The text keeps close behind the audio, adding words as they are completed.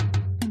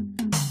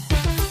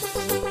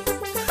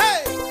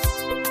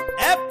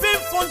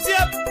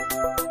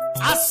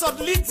sort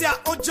Lydia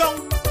Ojong.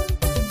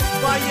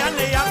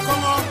 Bayane ya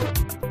Kongo.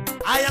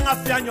 Ayanga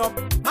Fianyo.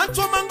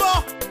 Manto Mango.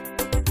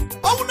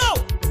 Oh no.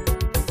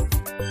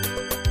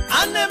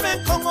 Aneme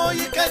Kongo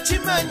yika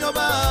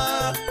chimenyoba.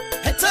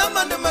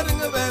 Hetama ne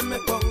maringa me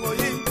Kongo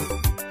yi.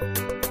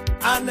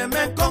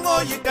 Aneme Kongo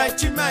yika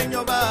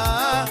chimenyoba.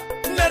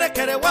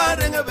 Nerekere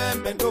waringa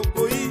me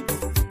Kongo yi.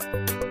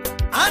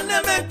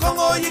 Aneme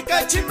Kongo yika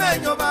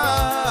chimenyoba.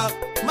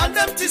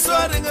 Mandam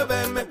tisoringa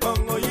me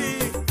Kongo yi.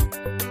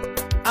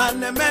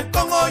 Aneme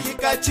Kongo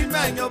yika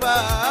chimenyoba.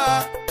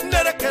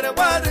 Nerekere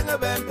waringa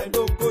me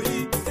Kongo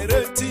yi.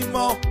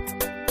 Eretimo.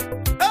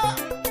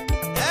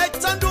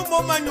 Tandu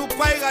momanyu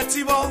kwaiga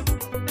tibo.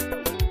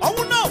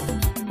 Oh no.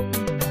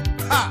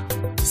 Ha.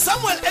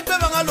 Samuel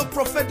Ebevanga le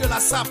prophète de la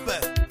sape.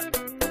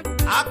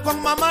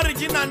 Akong mama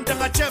Regina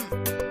Ndangachem.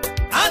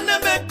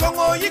 Aneme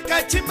Kongo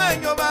yika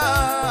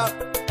chimenyoba.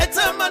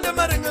 Etamane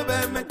maringa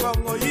me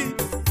Kongo yi.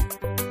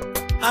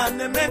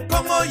 Aneme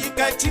Kongo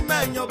yika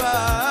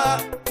chimenyoba.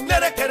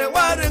 Nerekere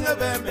waringa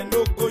me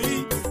ndoko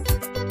yi.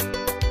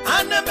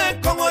 Aneme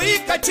Kongo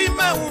yika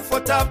chimenyu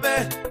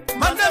fotabe.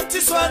 Mandam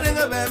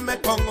tiswaringa me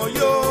Kongo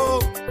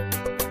yo.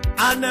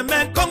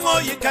 Aneme Kongo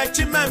yika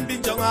chimem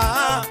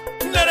binjonga.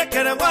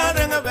 Nerekere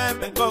waringa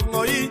me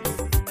Kongo yi.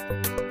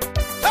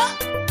 Ha!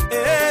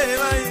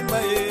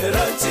 Mai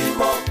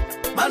erantimo.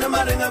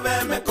 Manamaringa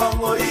me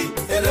Kongo yi.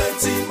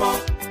 Erantimo.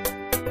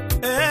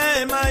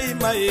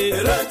 Mai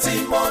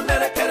erantimo.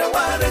 Nerekere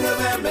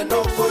waringa me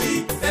Kongo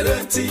yi.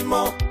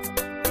 Erantimo.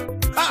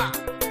 Ha!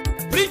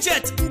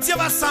 Bridget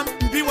Ndiaba Sam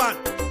Mbiwan.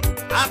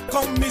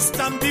 Akong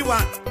Mr.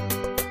 Mbiwan.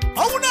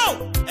 Oh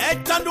no!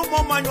 Etandu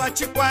momanyu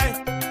achikwai.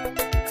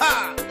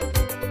 Ha!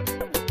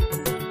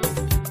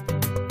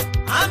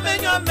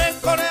 Amenyo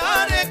menkore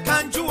are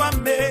kanju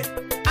ame.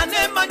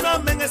 Anemanyo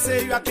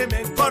mengese yu ake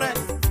menkore.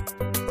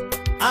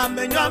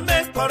 Amenyo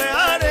menkore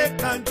are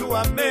kanju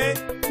ame.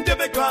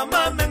 Ndebe kwa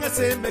ma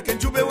mengese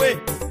mekenjubewe.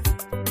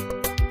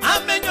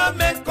 Amenyo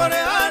menkore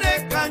are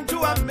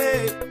kanju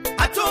ame.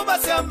 Atuba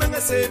se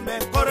mengese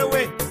menkore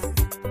we.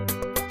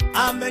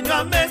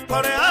 Amenyo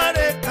menkore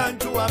are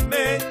kanju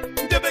ame.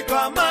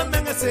 Kama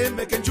mengese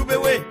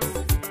mekenjubewe.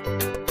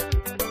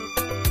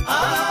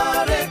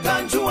 Are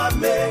kanjua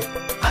me.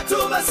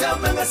 Atuba se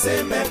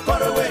mengese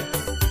mekorowe.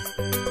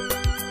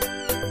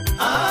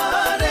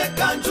 Are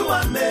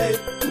kanjua me.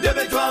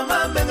 Ndebe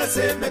kama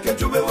mengese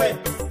mekenjubewe.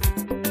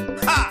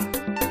 Ha!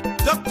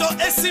 Dr.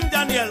 Esim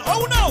Daniel.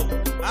 Oh no!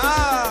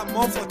 Ah,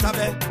 mon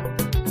fotabe.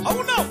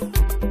 Oh no!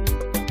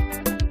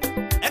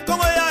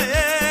 Ekongo ya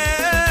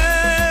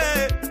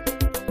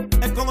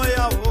Ekongo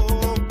ya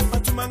oh.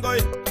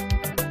 Atumangoy.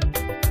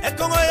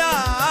 Ekongo ya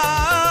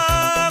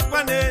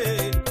kwane.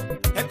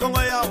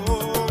 Ekongo ya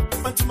o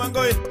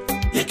mantumangoy.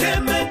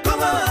 Ikeme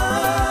konga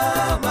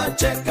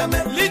mancheka me.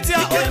 Lydia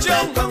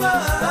Ojong konga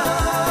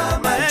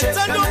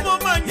mancheka me.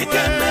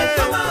 Ikeme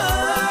konga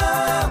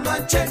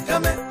mancheka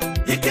me.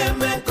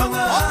 Ikeme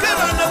konga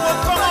okerane wo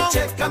konga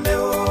mancheka me o.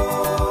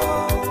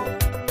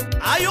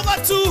 Ayoga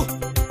tu.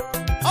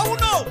 Oh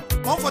no,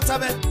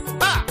 comfortable.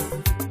 Ah.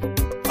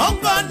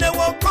 Onga ne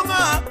wo konga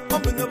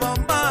ombinga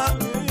mama.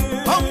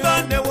 Onga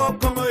ne wo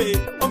konga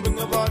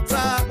ombinga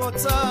bota.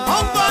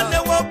 Onga ne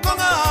wo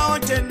konga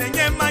onche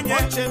manye.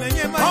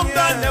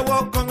 Onga ne wo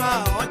konga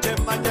onche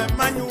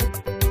manyu.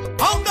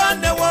 Onga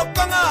ne wo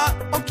konga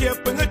onke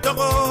pinga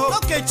togo.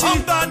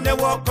 Onga ne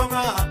wo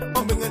konga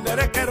ombinga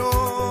nerekero.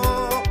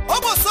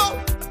 Oboso.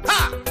 Ha.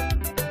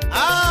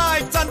 Ah,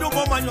 itandu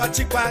momanyu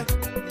achikwa.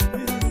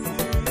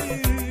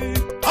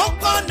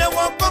 Onga ne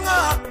wo konga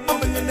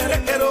ombinga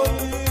nerekero.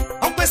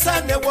 Ompesa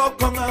ne wo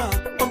konga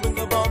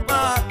ombinga bomba.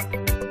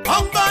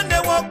 Onga ne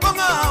wo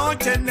konga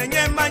onche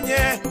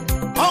manye.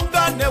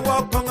 Onga ne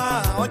wo konga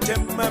onche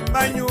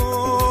manyu.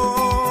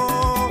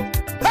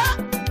 Ha!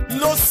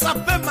 Lo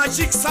sapin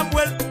magique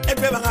Samuel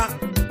Ebevanga.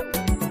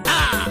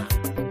 Ah!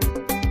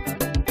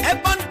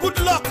 Eban good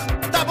luck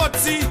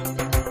Taboti,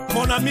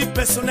 mon ami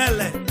personnel.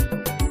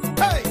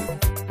 Hey!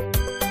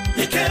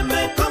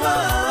 Ikeme konga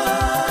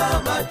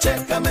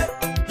mancheka me.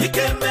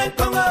 Ikeme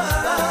konga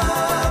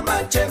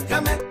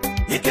mancheka me.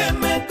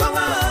 Ikeme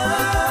konga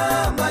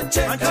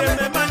mancheka me.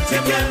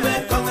 Ikeme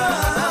konga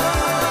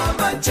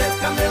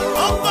mancheka me.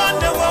 Onga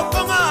ne wo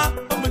konga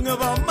ombinga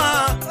bama.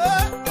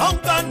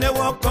 Onga ne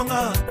wo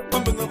konga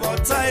ombinga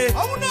botai.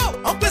 Oh no.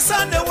 Ompesa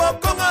ne wo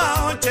konga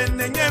onche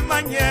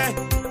manye.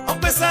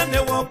 Ompesa ne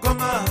wo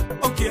konga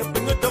onke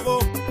pinga togo.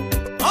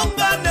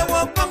 Onga ne wo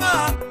konga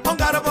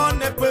onga rabo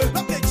ne pe.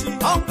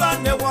 Onga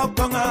ne wo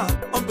konga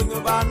ombinga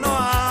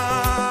banoa.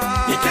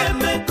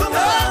 Ikeme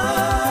konga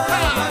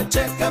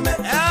mancheka me.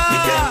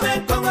 Ikeme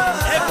konga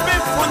epe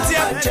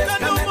fontia mancheka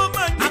me.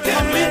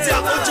 Akong Lydia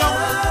Ojong.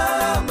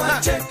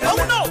 Oh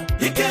no.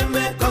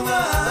 Ikeme konga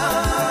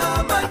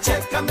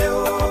mancheka me o.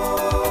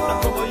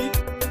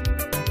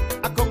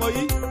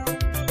 Akongoyi.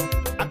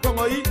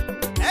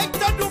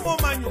 Ekadu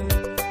momanyu.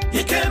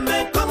 Ikeme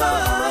konga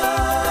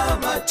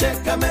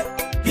mancheka me.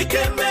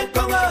 Ikeme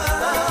konga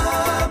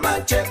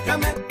mancheka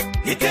me.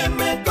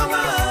 Ikeme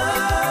konga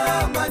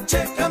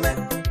mancheka me.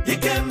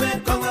 Ikeme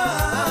konga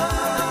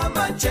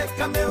mancheka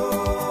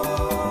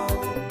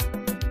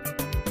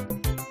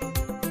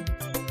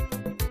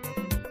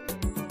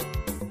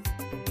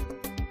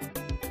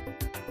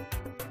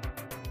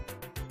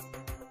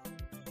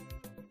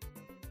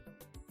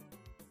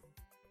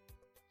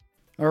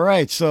All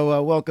right,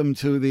 so welcome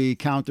to the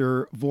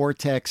Counter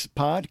Vortex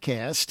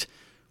podcast.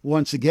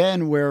 Once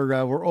again,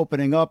 we're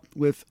opening up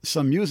with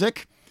some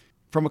music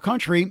from a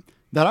country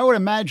that I would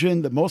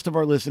imagine that most of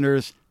our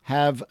listeners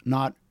have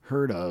not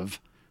heard of,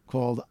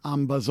 called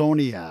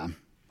Ambazonia.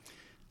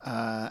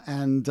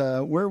 And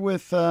we're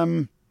with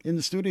in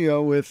the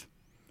studio with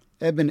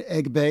Eben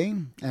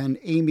Egbe and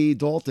Amy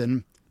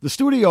Dalton. The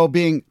studio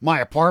being my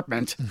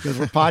apartment, because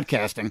we're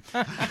podcasting.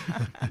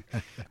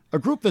 A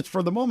group that's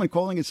for the moment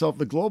calling itself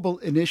the Global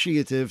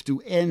Initiative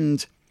to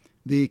End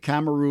the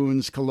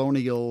Cameroon's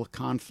Colonial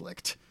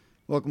Conflict.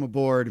 Welcome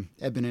aboard,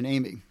 Eben and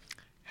Amy.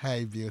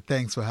 Hi, Bill.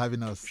 Thanks for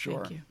having us.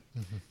 Sure. Thank you.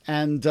 Mm-hmm.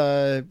 And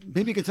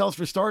maybe you could tell us,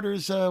 for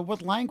starters,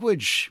 what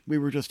language we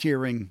were just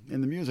hearing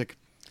in the music.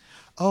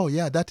 Oh,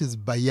 yeah, that is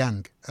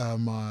Bayang,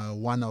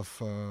 one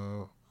of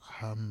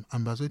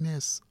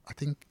Ambazonia's, I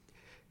think,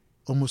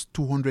 almost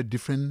 200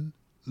 different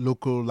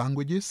local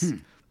languages.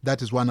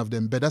 That is one of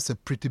them, but that's a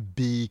pretty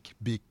big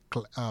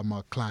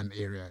clan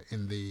area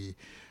in the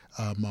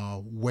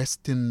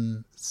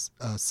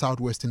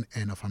southwestern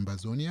end of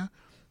Ambazonia.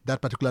 That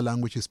particular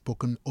language is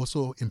spoken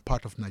also in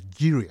part of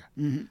Nigeria,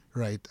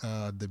 right?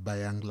 The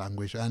Bayang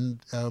language, and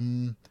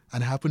I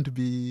happen to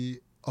be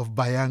of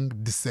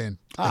Bayang descent.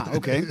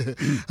 Okay.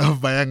 Of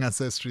Bayang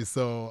ancestry.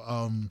 So,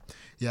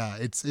 yeah,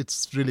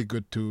 it's really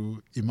good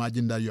to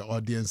imagine that your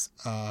audience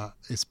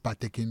is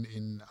partaking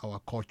in our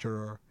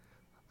cultural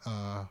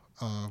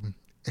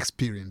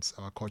experience,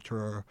 our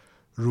cultural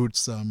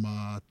roots,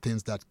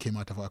 things that came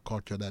out of our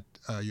culture, that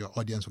your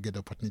audience will get the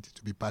opportunity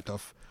to be part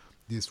of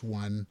this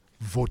one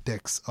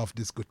vortex of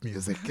this good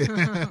music.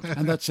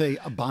 And that's a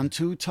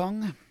Bantu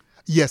tongue?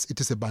 Yes, it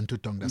is a Bantu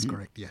tongue. That's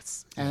correct.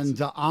 Yes.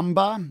 And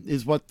Amba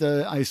is what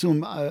I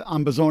assume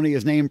Ambazonia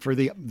is named for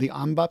the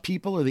Amba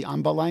people, or the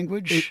Amba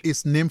language? It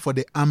is named for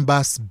the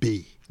Ambas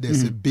Bay.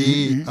 There's a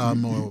bay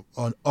on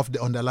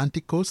the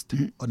Atlantic coast,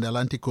 on the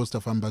Atlantic coast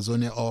of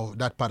Ambazonia, or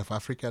that part of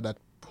Africa, that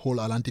whole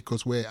Atlantic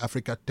coast where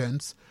Africa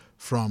turns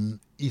from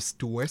east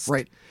to west.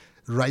 Right.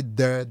 Right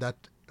there, that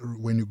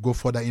when you go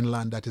further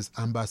inland, that is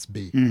Ambas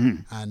Bay.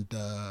 And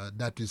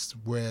that is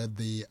where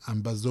the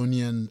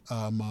Ambazonian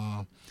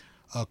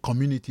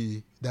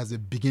community, that's a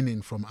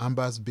beginning from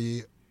Ambas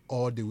Bay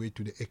all the way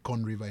to the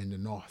Ekon River in the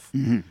north.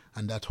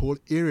 And that whole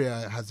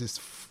area has this,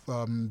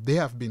 they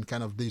have been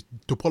kind of, the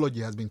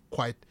topology has been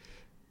quite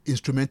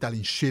instrumental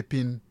in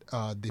shaping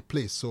the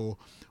place. So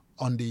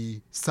on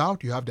the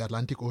south, you have the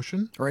Atlantic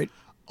Ocean. Right.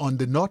 On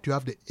the north, you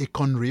have the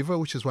Ekon River,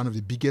 which is one of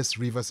the biggest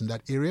rivers in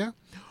that area.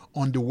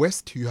 On the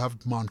west, you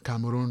have Mount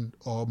Cameroon,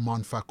 or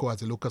Mount Fako, as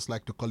the locals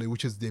like to call it,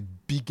 which is the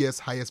biggest,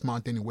 highest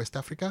mountain in West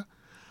Africa.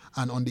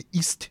 And on the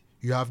east,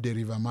 you have the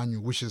River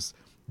Manyu, which is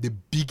the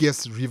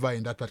biggest river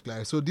in that particular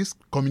area. So this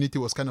community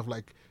was kind of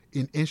like,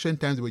 in ancient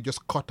times, they were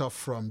just cut off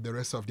from the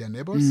rest of their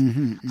neighbors.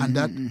 And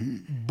that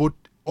both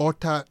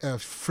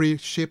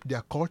shaped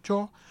their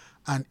culture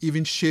and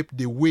even shaped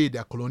the way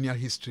their colonial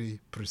history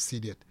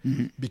proceeded.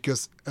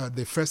 Because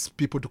the first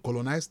people to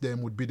colonize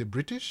them would be the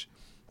British.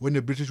 When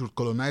the British would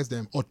colonize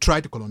them, or try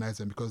to colonize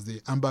them, because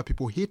the Amba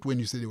people hate when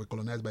you say they were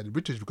colonized by the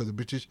British, because the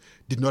British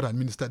did not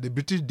administer. The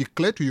British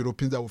declared to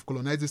Europeans that we've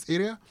colonized this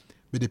area,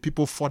 but the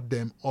people fought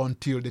them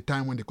until the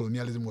time when the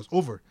colonialism was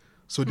over.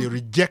 So they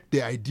reject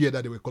the idea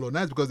that they were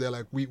colonized, because they're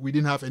like, we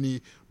didn't have any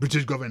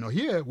British governor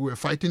here. We were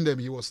fighting them.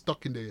 He was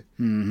stuck in the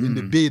in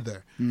the bay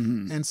there.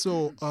 And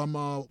so,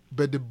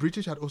 but the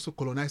British had also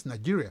colonized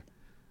Nigeria.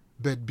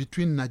 But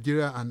between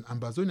Nigeria and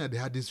Ambazonia, they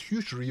had this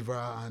huge river,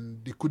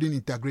 and they couldn't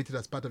integrate it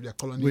as part of their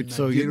colony in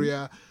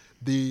Nigeria.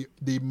 The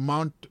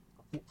mount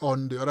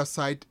on the other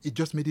side, it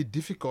just made it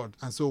difficult.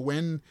 And so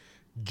when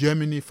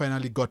Germany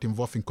finally got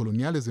involved in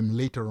colonialism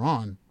later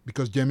on,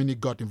 because Germany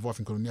got involved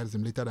in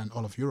colonialism later than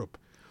all of Europe,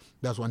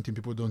 that's one thing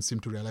people don't seem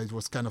to realize. It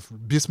was kind of,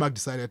 Bismarck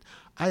decided,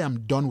 I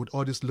am done with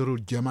all these little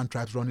German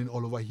tribes running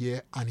all over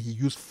here, and he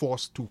used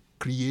force to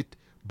create,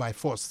 by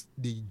force,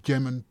 the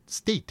German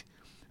state.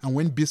 And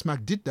when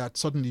Bismarck did that,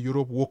 suddenly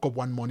Europe woke up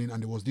one morning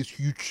and there was this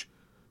huge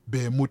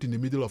behemoth in the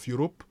middle of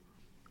Europe.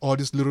 All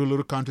these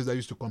little countries that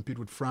used to compete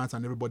with France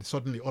and everybody,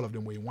 suddenly all of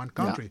them were in one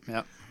country.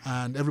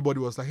 And everybody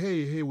was like,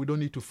 hey, we don't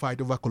need to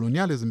fight over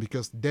colonialism,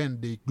 because then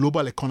the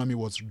global economy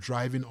was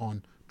driving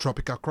on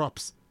tropical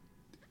crops.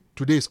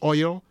 Today is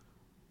oil.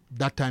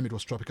 That time it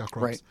was tropical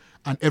crops. Right.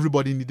 And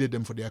everybody needed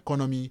them for the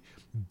economy.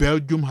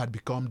 Belgium had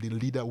become the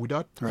leader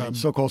without...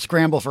 so-called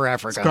Scramble for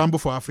Africa. Scramble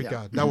for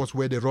Africa. That was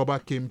where the rubber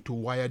came to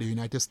wire the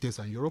United States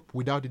and Europe.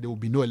 Without it, there would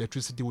be no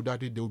electricity.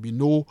 Without it, there would be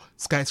no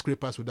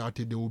skyscrapers. Without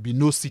it, there would be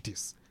no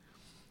cities.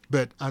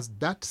 But as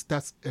that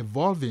starts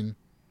evolving,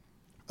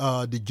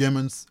 the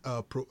Germans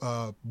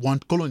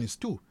want colonies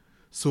too.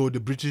 So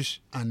the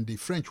British and the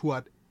French, who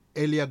had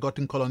earlier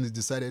gotten colonies,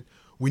 decided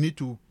we need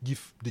to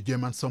give the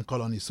Germans some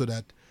colonies so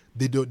that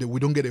we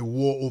don't get a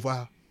war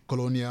over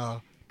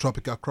colonial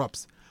tropical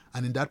crops.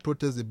 And in that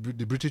protest, the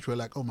British were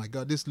like, oh my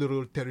God, this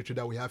little territory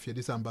that we have here,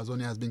 this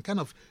Ambazonia, has been kind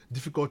of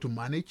difficult to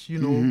manage,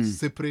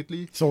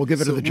 separately. So we'll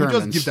give it to the Germans.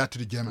 We'll just give that to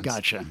the Germans.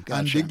 Gotcha.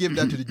 And they gave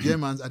that to the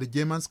Germans, and the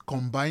Germans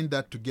combined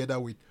that together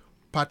with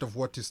part of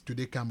what is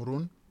today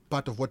Cameroon,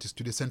 part of what is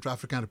today Central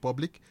African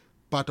Republic,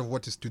 part of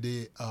what is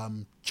today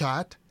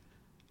Chad,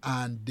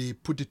 and they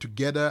put it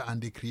together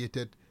and they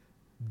created.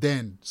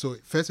 Then, so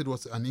first it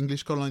was an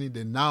English colony.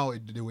 Then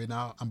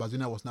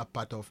Ambazonia was now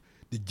part of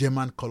the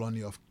German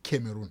colony of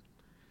Cameroon.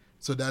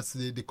 So that's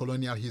the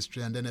colonial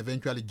history. And then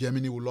eventually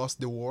Germany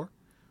lost the war.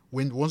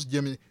 Once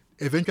Germany,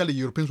 eventually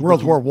Europeans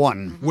World War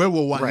One. World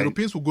War One. Right.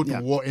 Europeans would go to Yeah.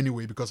 war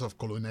anyway because of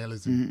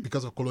colonialism,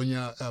 because of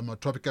colonial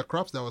tropical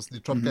crops. That was the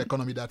tropical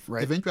economy that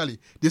Right. eventually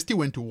they still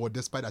went to war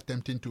despite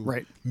attempting to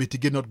Right.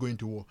 mitigate not going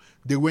to war.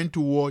 They went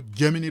to war.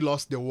 Germany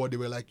lost the war. They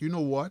were like, you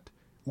know what?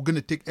 We're going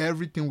to take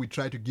everything we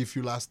tried to give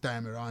you last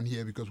time around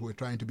here because we're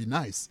trying to be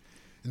nice.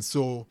 And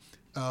so,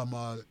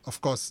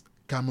 of course,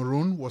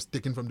 Cameroon was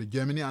taken from the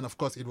Germany, and of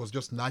course, it was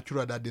just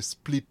natural that the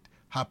split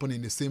happened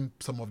in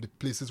some of the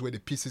places where the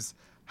pieces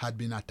had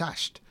been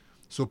attached.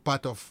 So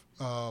part of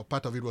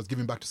it was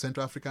given back to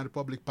Central African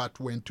Republic, part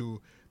went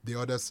to the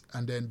others,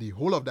 and then the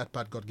whole of that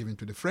part got given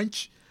to the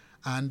French,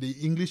 and the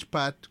English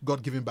part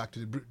got given back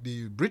to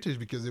the British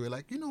because they were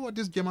like, you know what,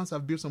 these Germans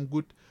have built some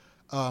good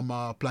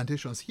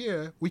plantations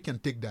here, we can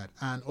take that.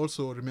 And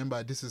also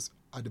remember, this is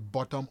at the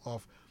bottom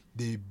of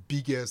the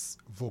biggest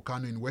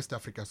volcano in West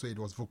Africa, so it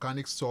was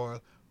volcanic soil,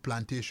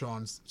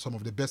 plantations, some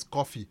of the best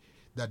coffee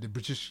that the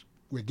British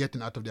were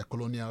getting out of their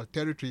colonial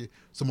territory.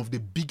 Some of the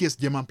biggest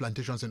German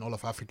plantations in all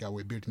of Africa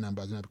were built in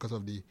Ambazonia because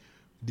of the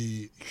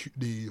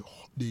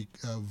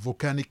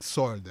volcanic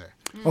soil there.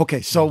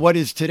 Okay, so what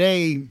is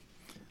today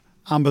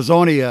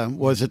Ambazonia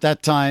was at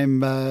that time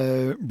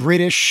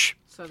British.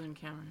 Southern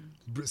Cameroon.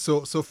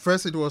 So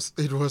first it was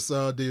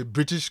the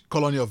British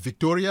colony of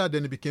Victoria,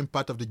 then it became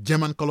part of the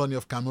German colony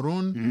of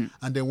Cameroon,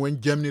 and then when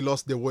Germany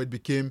lost the war, it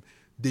became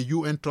the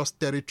UN Trust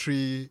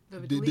Territory,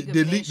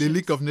 the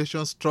League of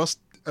Nations Trust,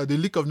 the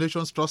League of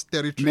Nations Trust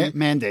Territory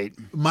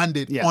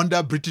mandate yeah.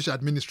 under British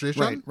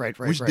administration, right,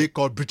 which they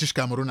called British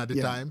Cameroon at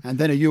the time, and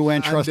then a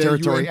UN Trust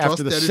Territory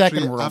after the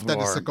Second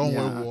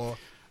World War,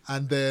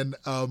 and then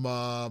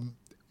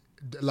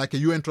like a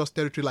UN Trust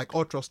Territory, like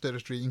all Trust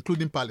Territory,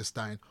 including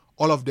Palestine.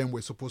 All of them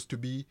were supposed to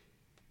be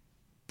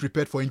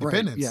prepared for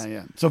independence. Right.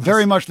 Yeah. So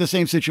very much the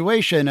same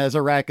situation as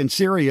Iraq and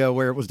Syria,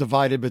 where it was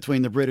divided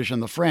between the British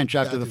and the French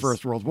after the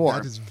First World War.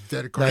 That is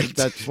very correct.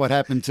 That's what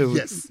happened to...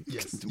 Yes,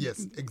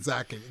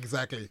 exactly.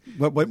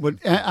 What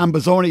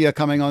Ambazonia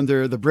coming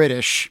under the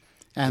British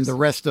and the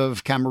rest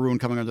of Cameroon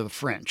coming under the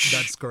French.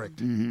 That's correct.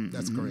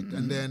 That's correct.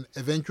 And then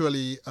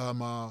eventually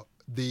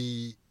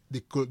the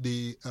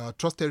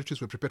Trust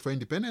Territories were prepared for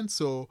independence,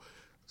 so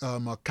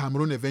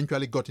Cameroon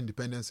eventually got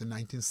independence in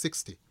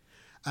 1960.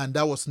 And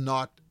that was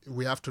not,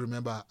 we have to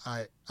remember,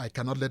 I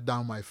cannot let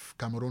down my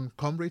Cameroon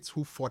comrades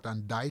who fought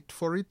and died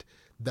for it,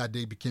 that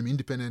they became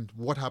independent.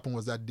 What happened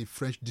was that the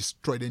French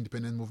destroyed the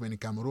independence movement in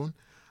Cameroon.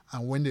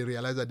 And when they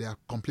realized that they had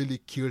completely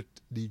killed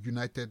the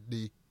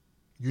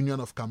Union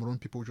of Cameroon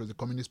People, which was the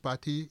Communist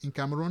Party in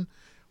Cameroon,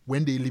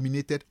 when they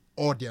eliminated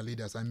all their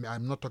leaders,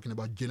 I'm not talking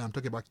about jail, I'm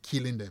talking about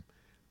killing them.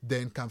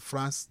 Then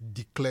France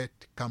declared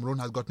Cameroon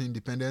has gotten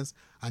independence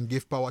and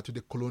gave power to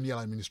the colonial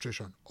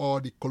administration. All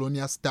the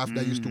colonial staff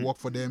that used to work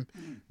for them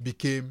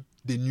became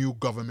the new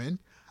government,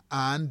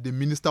 and the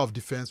Minister of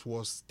Defense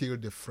was still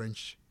the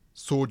French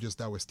soldiers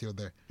that were still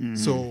there.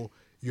 So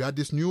you had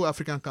this new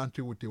African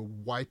country with a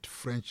white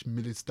French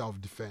Minister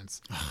of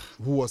Defense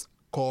who was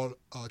called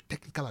a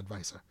technical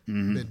advisor.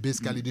 But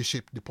basically, they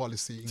shaped the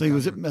policy. So he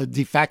was a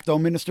de facto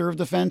Minister of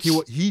Defense?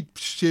 He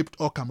shaped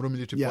all Cameroon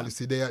military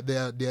policy.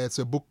 There's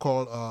a book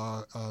called,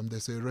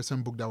 there's a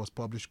recent book that was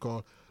published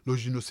called Le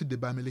Génocide des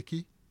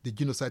Bamileke, the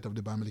genocide of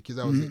the Bamileke.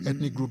 That was the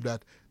ethnic group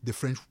that the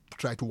French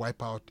tried to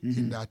wipe out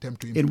in the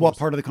attempt to impose. In what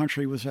part of the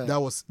country was that?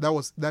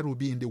 That would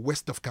be in the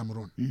west of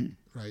Cameroon,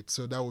 right?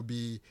 So that would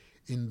be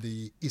in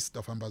the east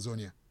of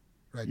Ambazonia,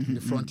 right? In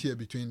the frontier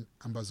between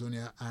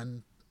Ambazonia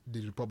and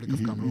the Republic of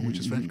Cameroon, which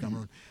is French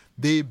Cameroon.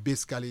 They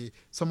basically,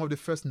 some of the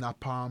first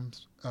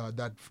napalms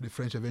that the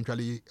French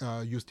eventually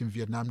used in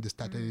Vietnam, they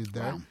started it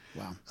there.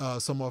 Wow.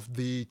 Some of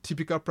the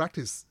typical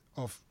practice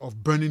of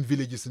burning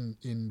villages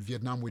in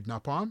Vietnam with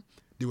napalm,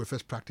 they were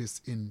first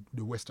practiced in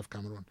the west of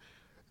Cameroon.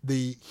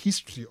 The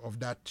history of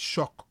that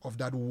shock, of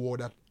that war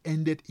that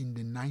ended in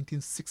the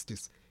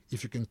 1960s,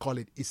 if you can call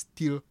it, is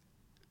still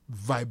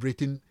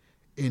vibrating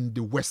in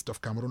the west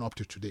of Cameroon up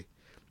to today.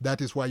 That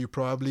is why you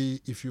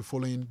probably, if you're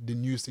following the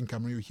news in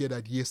Cameroon, you hear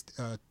that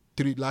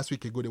last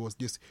week ago there was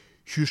this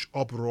huge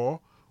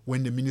uproar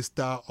when the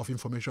Minister of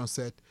Information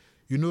said,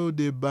 you know,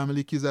 the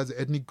Bamilekes as an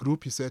ethnic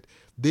group, he said,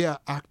 they are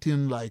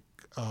acting like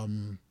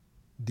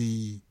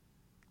the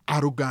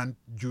arrogant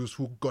Jews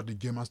who got the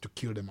Germans to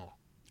kill them all.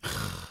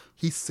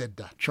 He said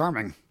that.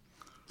 Charming.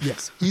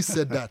 Yes, he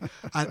said that.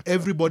 And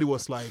everybody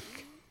was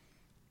like,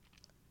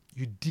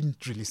 you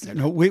didn't really say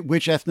that.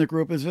 Which ethnic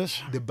group is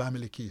this? The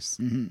Bamilekes.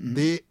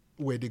 They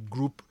were the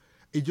group.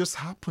 It just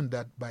happened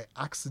that by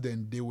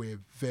accident they were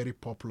very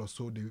popular.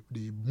 So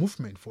the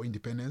movement for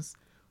independence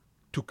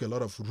took a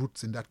lot of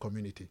roots in that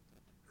community,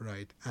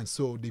 right? And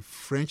so the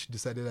French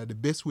decided that the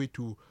best way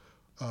to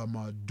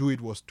do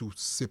it was to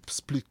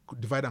split,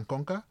 divide and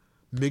conquer,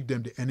 make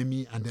them the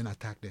enemy, and then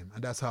attack them.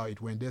 And that's how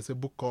it went. There's a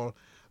book called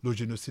Le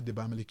Génocide de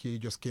Bamileke,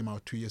 just came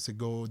out 2 years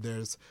ago.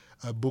 There's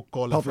a book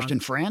called... Published in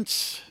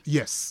France?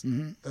 Yes.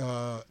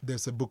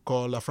 There's a book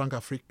called La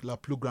Franc-Afrique, la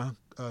plus grande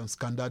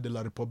scandale de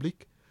la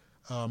République,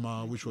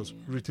 which was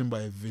written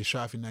by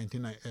Véchaf in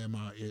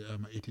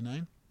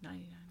 1989.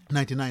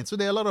 99. So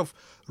there are a lot of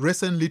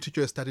recent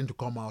literature starting to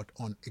come out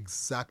on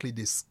exactly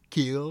the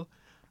scale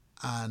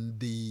and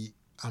the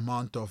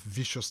amount of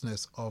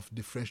viciousness of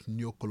the French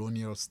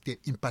neo-colonial state,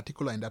 in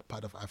particular in that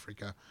part of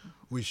Africa,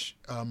 which,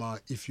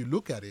 if you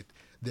look at it,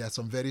 there are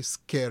some very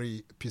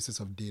scary pieces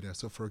of data.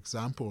 So, for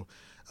example,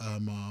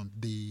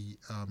 the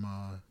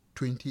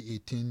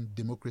 2018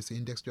 Democracy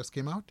Index just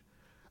came out.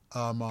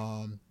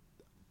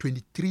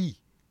 23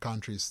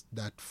 countries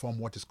that form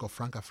what is called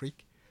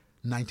Franc-Afrique,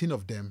 19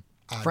 of them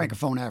are...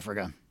 Francophone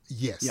Africa.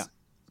 Yes. Yeah.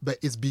 But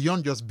it's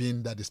beyond just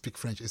being that they speak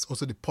French. It's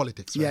also the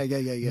politics, right?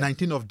 Yeah.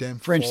 19 of them...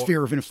 French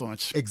sphere of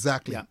influence.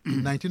 Exactly. Yeah.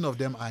 19 of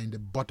them are in the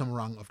bottom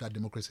rung of that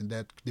democracy.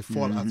 That they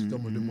fall as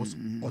some of the most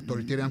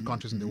authoritarian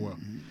countries in the world.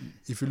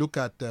 If you look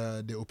at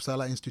the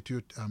Uppsala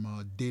Institute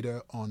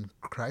data on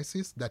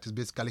crisis, that is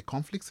basically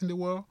conflicts in the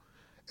world,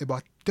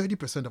 about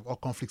 30% of all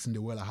conflicts in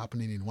the world are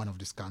happening in one of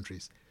these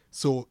countries.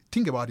 So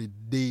think about it.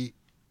 The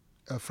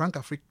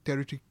Franc-Afrique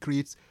territory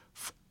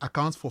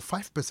accounts for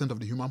 5% of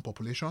the human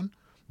population,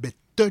 but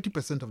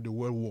 30% of the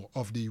world war,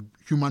 of the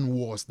human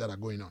wars that are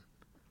going on.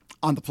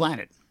 On the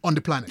planet. On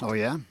the planet. Oh,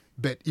 yeah?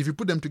 But if you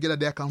put them together,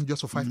 they account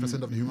just for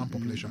 5% of the human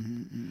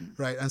population.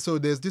 Right? And so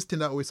there's this thing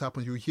that always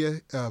happens. You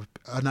hear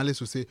analysts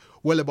who say,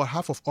 well, about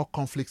half of all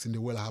conflicts in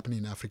the world are happening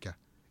in Africa.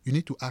 You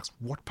need to ask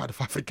what part of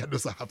Africa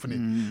those are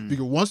happening.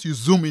 Because once you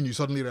zoom in, you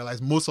suddenly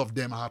realize most of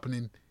them are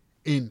happening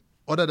in,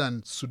 other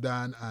than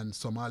Sudan and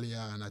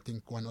Somalia and I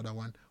think one other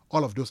one,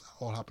 all of those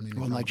are all happening.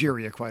 Well,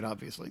 Nigeria, quite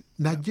obviously.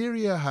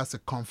 Nigeria has a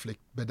conflict,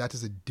 but that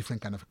is a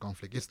different kind of a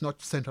conflict. It's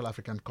not Central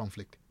African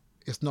conflict.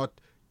 It's not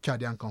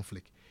Chadian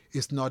conflict.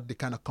 It's not the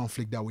kind of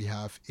conflict that we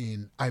have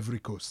in Ivory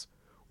Coast,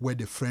 where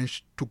the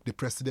French took the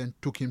president,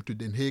 took him to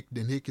Den Haag.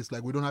 Den Haag is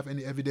like, we don't have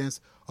any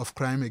evidence of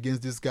crime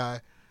against this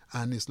guy.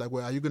 And it's like,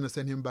 well, are you going to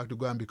send him back to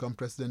go and become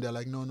president? They're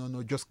like, no,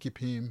 just keep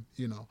him,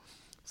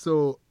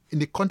 So in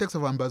the context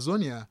of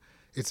Ambazonia,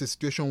 it's a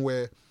situation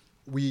where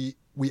we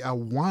are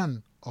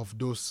one of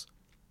those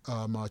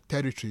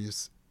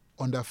territories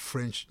under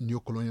French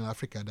neo-colonial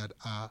Africa that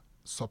are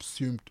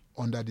subsumed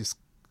under this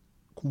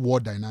war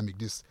dynamic,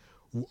 these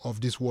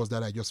wars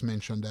that I just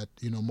mentioned, that,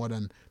 more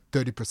than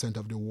 30%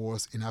 of the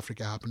wars in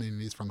Africa happening in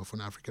these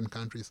Francophone African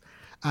countries.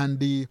 And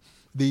the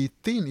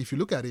thing, if you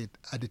look at it,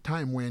 at the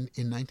time when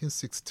in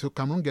 1960, so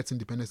Cameroon gets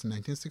independence in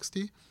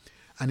 1960,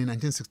 and in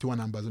 1961,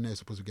 Ambazonia is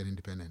supposed to get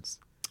independence.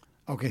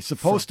 Okay,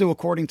 supposed to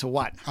according to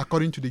what?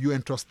 According to the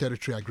UN Trust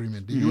Territory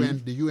Agreement.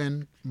 The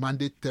UN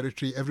mandate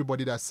territory,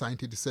 everybody that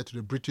signed it is said to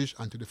the British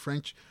and to the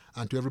French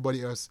and to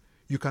everybody else,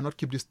 you cannot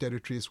keep these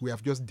territories. We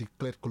have just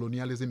declared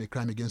colonialism a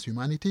crime against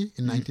humanity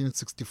in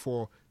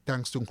 1964,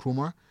 thanks to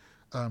Nkrumah.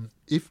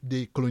 If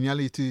the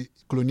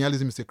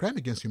colonialism is a crime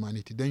against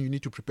humanity, then you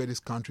need to prepare these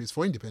countries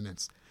for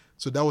independence.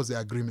 So that was the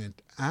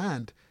agreement.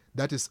 And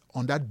that is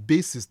on that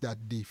basis that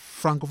the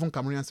Francophone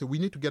Cameroonians say, we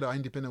need to get our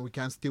independence. We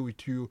can't stay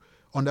with you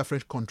under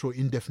French control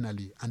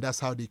indefinitely. And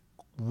that's how the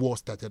war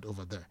started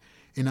over there.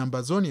 In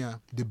Ambazonia,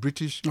 the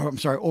British... Oh, I'm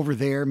sorry, over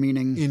there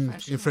meaning... In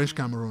French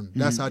Cameroon.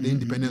 That's how the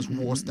independence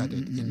war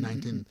started in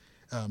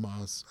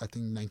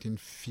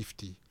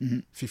 1950,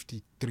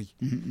 53.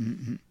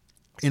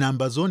 In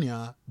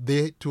Ambazonia,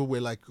 they too were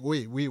like,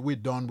 wait, we're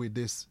done with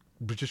this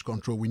British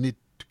control. We need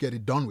to get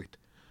it done with.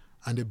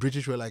 And the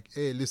British were like,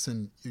 hey,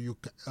 listen, you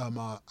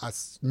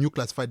as new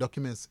classified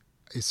documents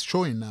is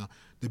showing now,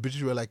 the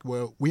British were like,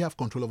 well, we have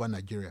control over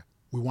Nigeria.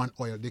 We want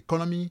oil. The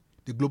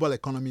global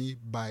economy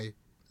by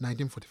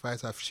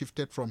 1945 have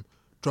shifted from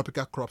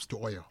tropical crops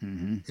to oil.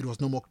 It was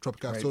no more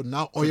tropical. Right. So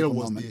now oil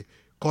was the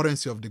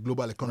currency of the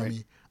global economy.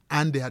 Right.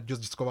 And they had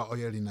just discovered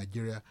oil in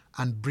Nigeria.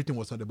 And Britain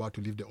was not about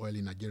to leave the oil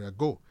in Nigeria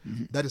go.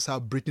 That is how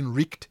Britain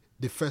rigged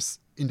the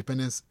first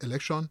independence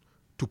election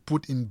to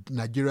put in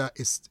Nigeria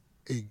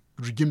a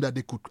regime that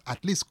they could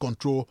at least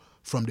control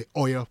from the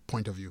oil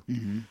point of view.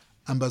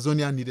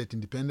 Ambazonia needed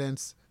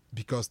independence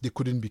because they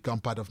couldn't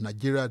become part of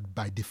Nigeria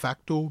by de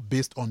facto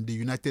based on the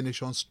United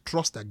Nations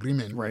Trust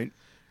Agreement. Right.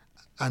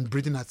 And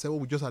Britain had said, well,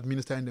 we're just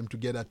administering them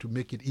together to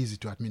make it easy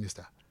to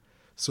administer.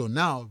 So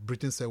now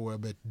Britain said, well,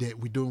 but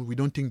we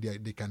don't think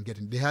they can get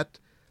in. They had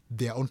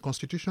their own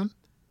constitution.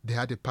 They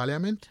had a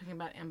parliament. Talking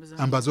about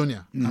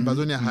Ambazonia.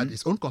 Ambazonia had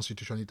its own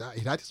constitution. It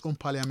had its own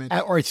parliament.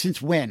 Or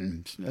since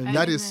when?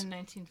 That is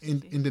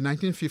in the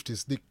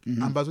 1950s.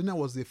 Ambazonia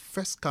was the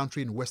first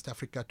country in West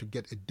Africa to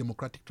get a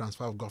democratic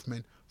transfer of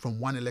government from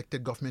one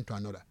elected government to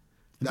another.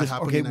 That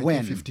happened in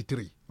 1953.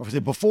 When? Or was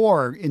it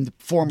before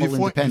formal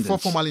independence? Before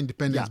formal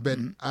independence, but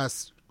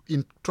as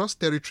in trust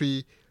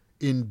territory,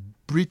 in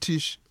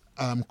British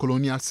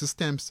colonial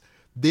systems,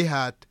 they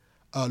had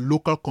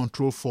local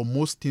control for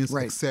most things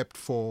except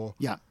for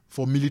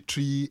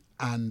military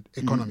and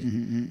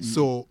economy.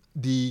 So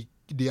the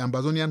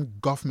Ambazonian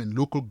government,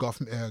 local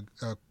government,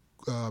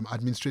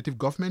 administrative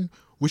government,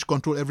 which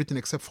controlled everything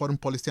except foreign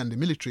policy and the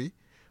military.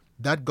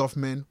 That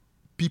government,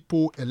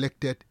 people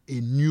elected a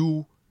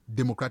new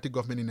democratic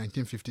government in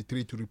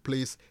 1953 to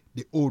replace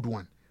the old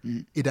one.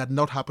 It had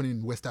not happened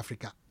in West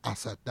Africa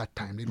as at that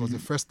time. It was the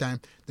first time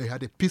they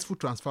had a peaceful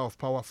transfer of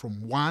power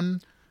from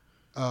one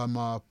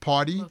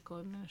party,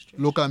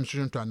 local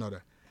administration to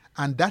another.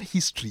 And that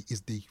history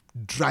is the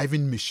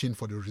driving machine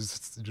for the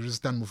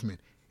resistance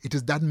movement. It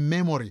is that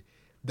memory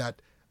that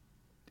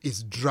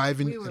is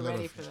driving. We were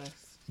ready for this.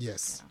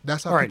 Yes,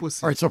 that's how people see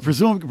it. All right, so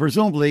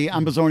presumably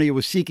Ambazonia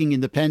was seeking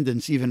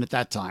independence even at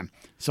that time.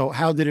 So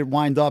how did it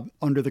wind up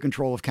under the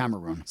control of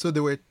Cameroon? So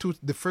there were two.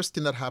 The first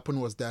thing that happened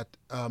was that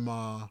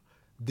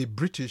the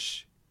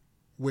British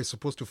were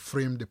supposed to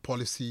frame the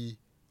policy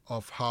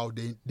of how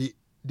they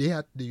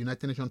had the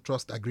United Nations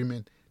Trust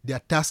Agreement. Their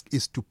task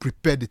is to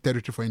prepare the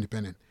territory for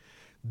independence.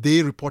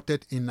 They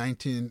reported in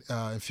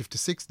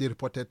 1956, they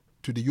reported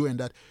to the UN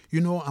that,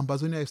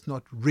 Ambazonia is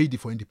not ready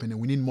for independence.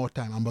 We need more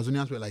time.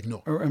 Ambazonians were like, no.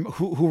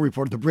 Who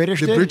reported? The British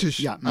The did? British.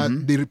 Yeah.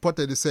 They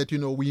reported, they said,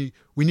 we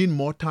need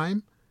more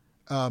time.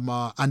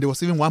 And there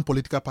was even one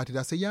political party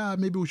that said, yeah,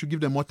 maybe we should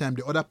give them more time.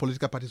 The other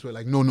political parties were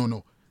like,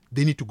 no.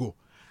 They need to go.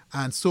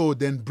 And so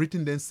then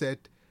Britain then said,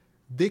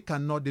 they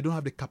don't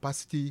have the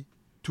capacity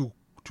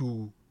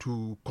to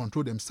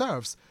control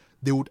themselves.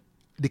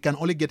 They can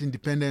only get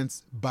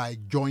independence by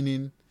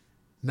joining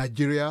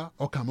Nigeria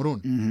or Cameroon.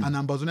 And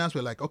Ambazonians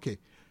were like, okay,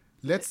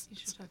 You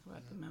should talk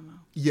about the memo.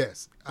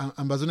 Yes.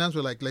 Ambazonians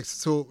were like,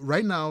 so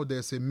right now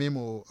there's a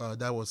memo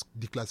that was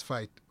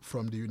declassified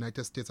from the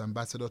United States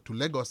ambassador to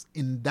Lagos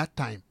in that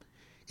time.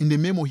 In the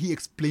memo, he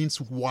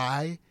explains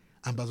why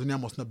Ambazonia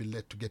must not be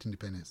let to get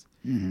independence.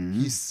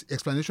 His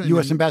explanation...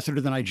 U.S.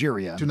 ambassador to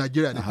Nigeria. To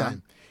Nigeria at the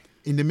time.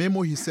 In the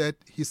memo, he said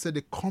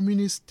the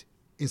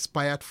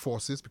communist-inspired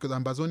forces, because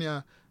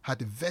Ambazonia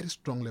had a very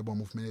strong labor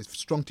movement, a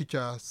strong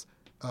teachers'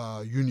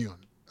 union.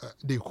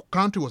 The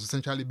country was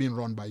essentially being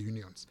run by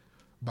unions,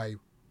 by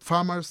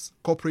farmers,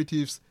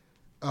 cooperatives,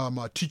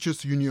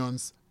 teachers'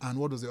 unions, and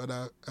what was the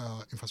other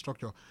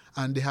infrastructure?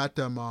 And they had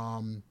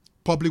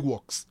public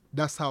works.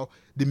 That's how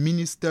the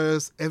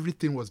ministers,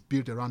 everything was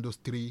built around those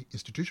three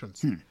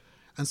institutions.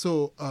 And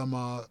so,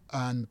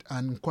 and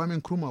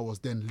Kwame Nkrumah was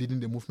then leading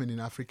the movement in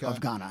Africa.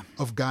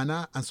 Of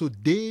Ghana. And so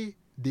they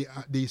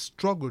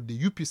struggled, the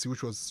UPC,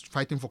 which was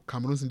fighting for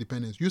Cameroon's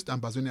independence, used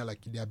Ambazonia like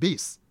their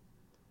base,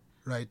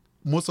 right?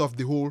 Most of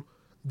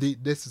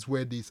this is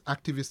where these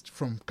activists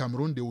from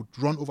Cameroon, they would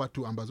run over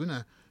to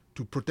Ambazonia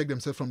to protect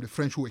themselves from the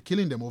French who were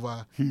killing them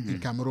over in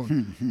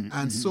Cameroon.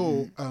 And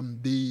so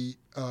Kwame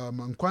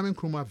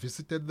Nkrumah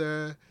visited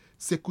there,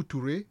 Sékou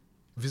Touré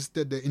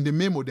visited there. In the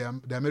memo,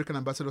 the American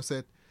ambassador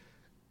said...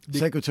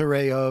 Sékou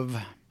Touré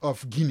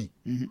of Guinea,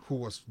 who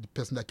was the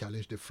person that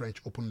challenged the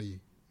French openly,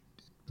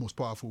 most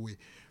powerful way.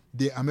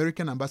 The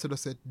American ambassador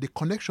said the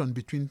connection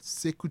between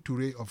Sékou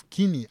Touré of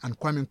Guinea and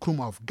Kwame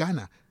Nkrumah of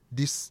Ghana,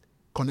 this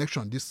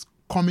connection, this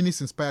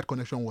communist-inspired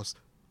connection was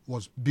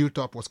built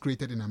up, was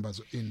created in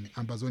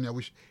Ambazonia,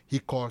 which he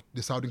called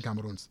the Southern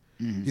Cameroons.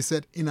 He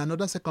said, in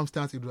another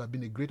circumstance, it would have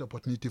been a great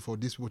opportunity for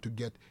these people to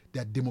get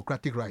their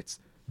democratic rights.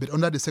 But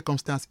under the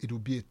circumstance, it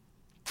would be a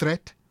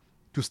threat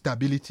to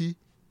stability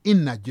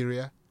in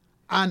Nigeria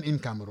and in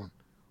Cameroon,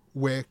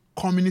 where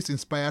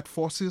communist-inspired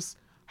forces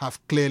have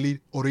clearly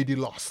already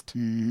lost.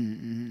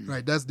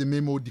 Right? That's the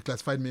memo,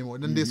 declassified memo.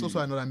 And then there's also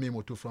another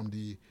memo too from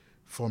the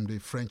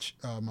French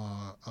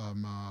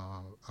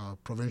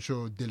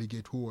provincial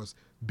delegate who was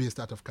based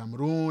out of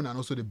Cameroon, and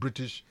also the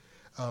British,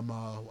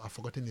 I've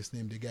forgotten his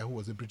name, the guy who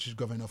was the British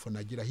governor for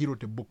Nigeria. He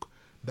wrote a book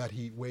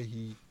where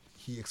he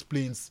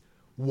explains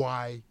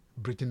why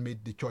Britain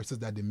made the choices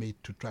that they made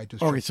to try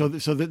to... Okay, so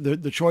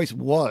the choice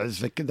was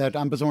that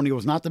Ambazonia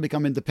was not to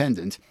become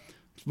independent,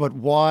 but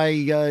why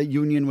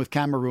union with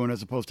Cameroon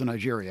as opposed to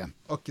Nigeria?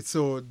 Okay,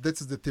 so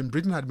this is the thing.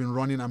 Britain had been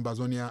running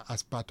Ambazonia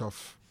as part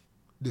of...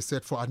 They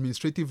said for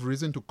administrative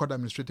reason, to cut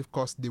administrative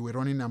costs, they were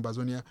running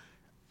Ambazonia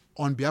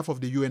on behalf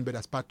of the UN, but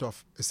as part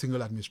of a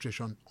single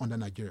administration under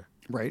Nigeria.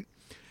 Right.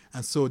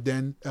 And so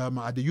then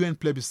at the UN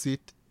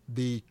plebiscite,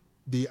 the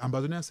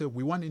Ambazonians said,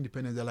 we want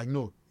independence. They're like,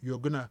 no, we're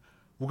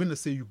going to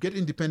say you get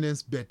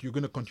independence, but you're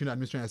going to continue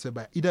administering yourself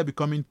by either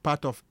becoming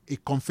part of a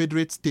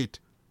confederate state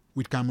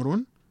with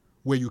Cameroon,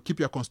 where you keep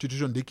your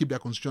constitution, they keep their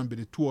constitution, but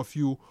the two of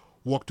you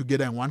work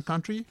together in one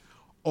country,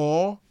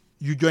 or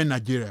you join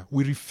Nigeria.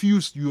 We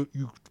refuse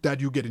that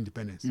you get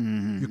independence.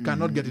 You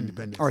cannot get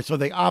independence. All right, so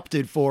they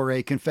opted for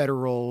a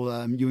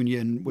confederal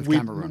union with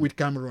Cameroon. With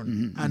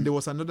Cameroon. And there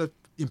was another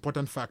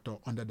important factor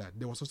under that.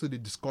 There was also the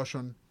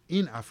discussion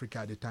in Africa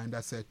at the time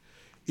that said,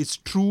 it's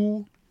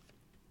true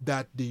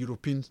that the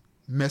Europeans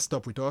messed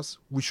up with us.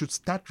 We should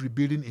start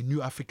rebuilding a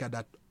new Africa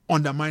that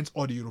undermines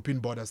all the European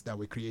borders that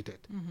were created.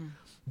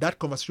 That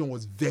conversation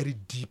was very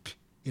deep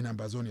in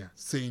Ambazonia,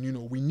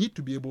 saying, we need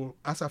to be able,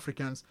 as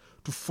Africans,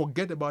 to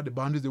forget about the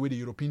boundaries the way the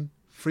Europeans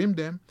framed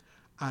them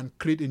and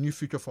create a new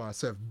future for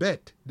ourselves.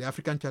 But the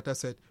African Charter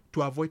said,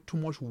 to avoid too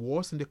much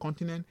wars in the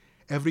continent,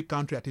 every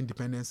country at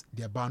independence,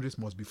 their boundaries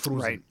must be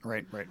frozen.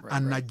 Right.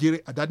 And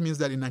Nigeria, that means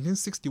that in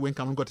 1960, when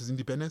Cameroon got its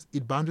independence,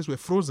 its boundaries were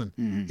frozen.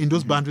 In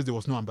those boundaries, there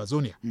was no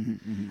Ambazonia.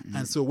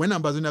 And so when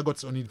Ambazonia got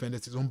its own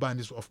independence, its own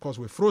boundaries, of course,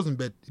 were frozen.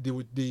 But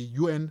the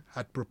UN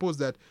had proposed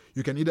that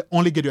you can either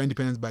only get your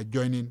independence by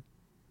joining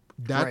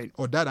that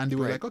or that. And they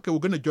were like, okay, we're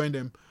going to join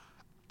them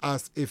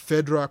as a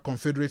federal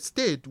confederate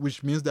state,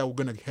 which means that we're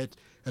going to get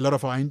a lot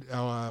of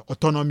our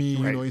autonomy,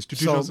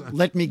 institutions. So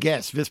let me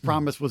guess, this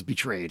promise was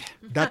betrayed.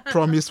 That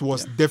promise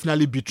was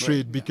definitely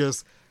betrayed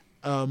because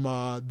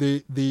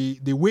the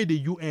way the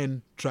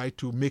UN tried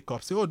to make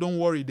up, say, oh, don't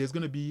worry, there's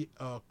going to be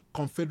a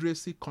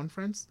confederacy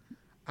conference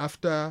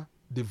after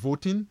the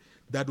voting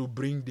that will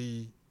bring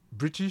the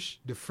British,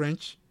 the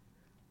French,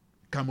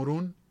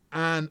 Cameroon,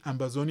 and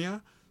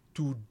Ambazonia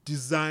to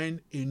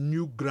design a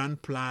new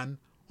grand plan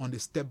on the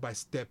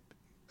step-by-step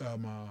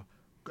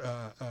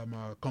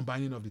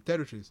combining of the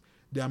territories.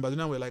 The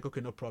Ambazonians were like, okay,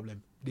 no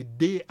problem. The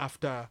day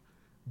after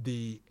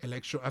the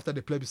election, after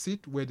the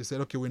plebiscite, where they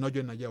said, okay, we're not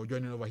joining Nigeria, we're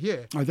joining over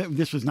here.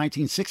 This was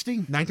 1960?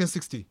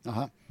 1960.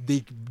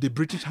 The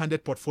British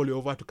handed portfolio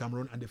over to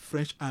Cameroon, and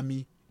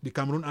the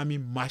Cameroon army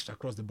marched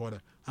across the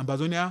border.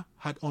 Ambazonia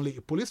had only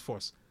a police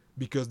force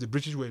because the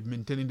British were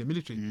maintaining the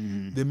military.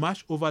 They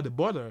marched over the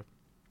border,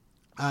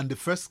 and the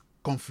first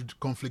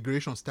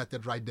conflagration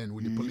started right then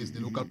with the police, the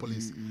local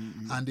police.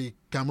 And the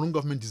Cameroon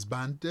government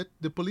disbanded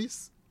the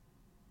police.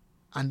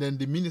 And then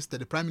the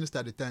prime minister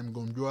at the time,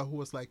 Ngom, who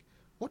was like,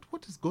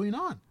 what is going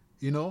on?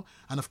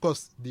 And of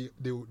course, they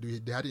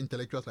had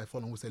intellectuals like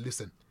Fallon who said,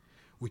 listen,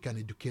 we can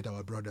educate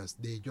our brothers.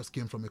 They just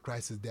came from a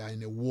crisis. They are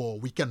in a war.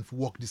 We can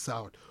work this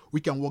out.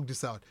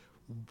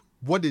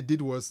 What they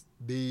did was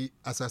they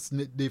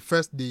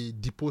helped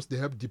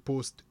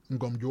depose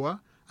Ngom,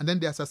 and then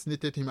they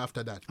assassinated him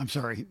after that. I'm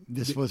sorry,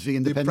 this was the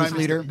independence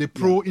leader? The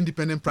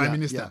pro-independent prime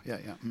minister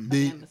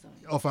Mm-hmm.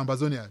 Of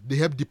Ambazonia. They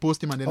helped depose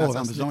him and then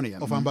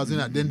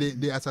Ambazonia. Then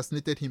they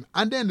assassinated him.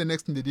 And then the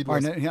next thing they did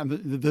was...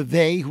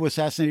 they who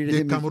assassinated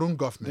him? The Cameroon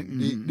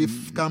government.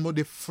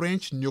 The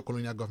French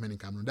neo-colonial government in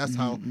Cameroon. That's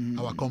how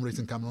our comrades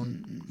in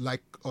Cameroon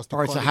like us to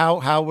call it. So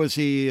how was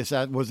he...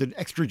 Was it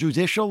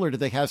extrajudicial, or did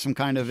they have some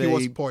kind of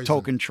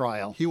token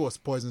trial? He was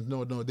poisoned.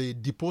 No. They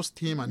deposed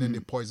him and then they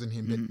poisoned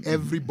him. But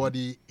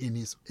everybody in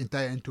his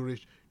entire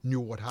entourage knew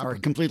what happened. Or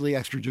completely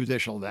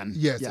extrajudicial then.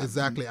 Yes,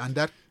 exactly. And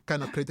that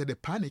kind of created a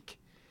panic,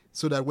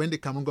 so that when the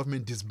Cameroon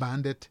government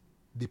disbanded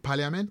the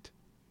parliament,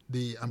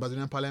 the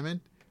Ambazonian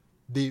parliament,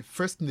 the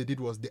first thing they did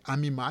was the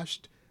army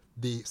marched,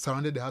 they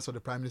surrounded the house of the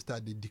prime minister,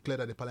 they declared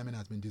that the parliament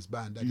has been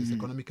disbanded, that is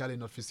economically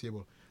not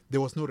feasible.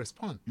 There was no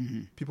response.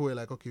 People were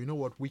like, okay, you know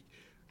what,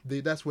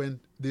 that's when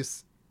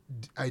this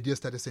idea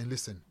started saying,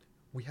 listen,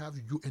 we have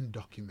UN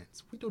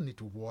documents. We don't need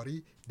to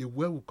worry. The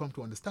world will come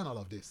to understand all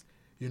of this.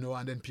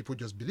 And then people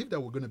just believe that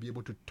we're going to be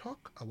able to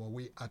talk our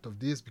way out of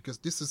this, because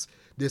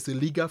there's a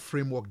legal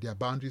framework. Their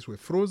boundaries were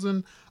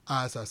frozen,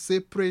 ours are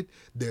separate.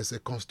 There's a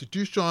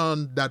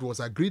constitution that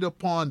was agreed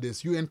upon.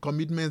 There's UN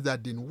commitments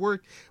that didn't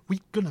work. We're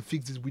going to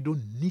fix this. We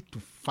don't need to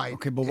fight.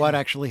 Okay, but what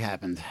actually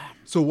happened?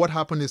 So what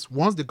happened is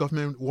once the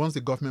government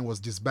was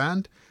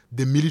disbanded,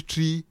 the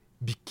military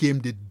became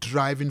the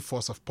driving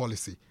force of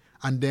policy.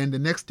 And then the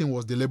next thing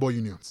was the labor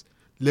unions.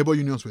 Labor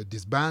unions were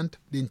disbanded.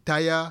 The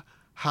entire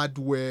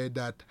hardware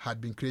that had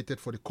been created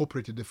for the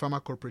cooperative, the farmer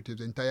cooperatives,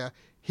 the entire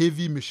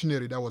heavy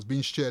machinery that was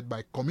being shared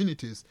by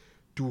communities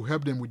to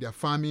help them with their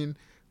farming,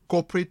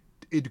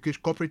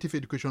 cooperative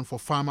education for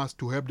farmers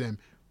to help them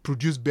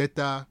produce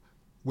better,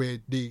 where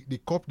the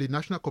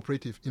national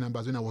cooperative in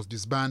Ambazonia was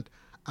disbanded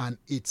and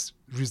its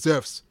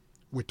reserves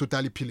were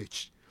totally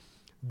pillaged.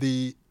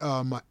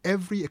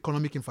 Every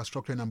economic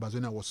infrastructure in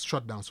Ambazonia was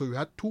shut down. So you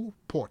had two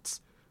ports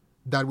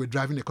that were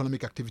driving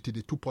economic activity.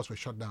 The two ports were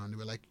shut down. They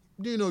were like,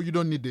 you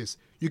don't need this.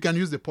 You can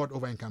use the port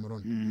over in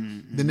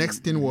Cameroon. The next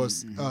thing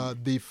was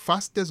the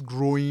fastest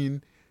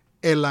growing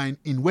airline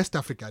in West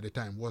Africa at the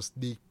time was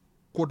the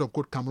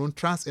quote-unquote Cameroon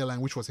Trans Airline,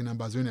 which was in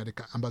Ambazonia, the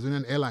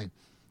Ambazonian airline,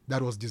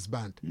 that was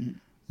disbanded.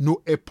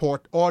 No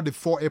airport, all the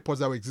 4 airports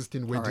that were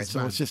existing were disbanded.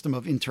 So a system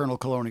of internal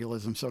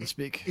colonialism, so to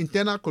speak.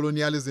 Internal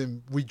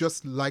colonialism, we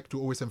just like to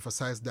always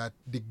emphasize that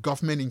the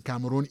government in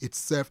Cameroon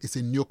itself is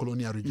a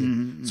neo-colonial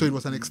regime. So it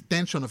was an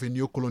extension of a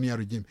neo-colonial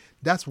regime.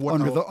 That's what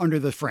under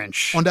the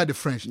French. Under the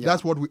French. Yeah.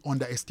 That's what we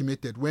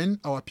underestimated. When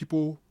our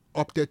people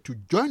opted to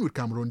join with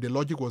Cameroon, the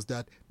logic was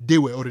that they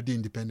were already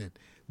independent.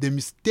 The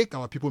mistake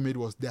our people made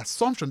was the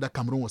assumption that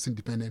Cameroon was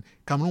independent.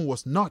 Cameroon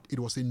was not.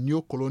 It was a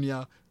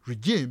neo-colonial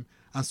regime.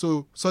 And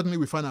so suddenly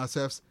we find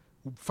ourselves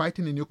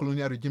fighting a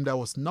neo-colonial regime that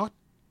was not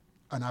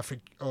an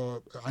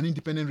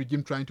independent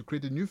regime trying to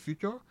create a new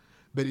future,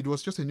 but it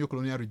was just a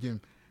neo-colonial regime.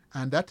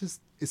 And that is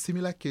a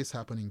similar case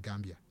happened in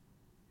Gambia.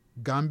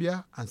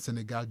 Gambia and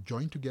Senegal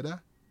joined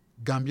together.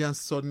 Gambians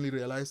suddenly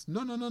realized,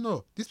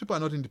 no, these people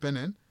are not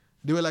independent.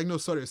 They were like, no,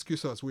 sorry,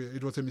 excuse us,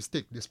 it was a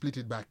mistake. They split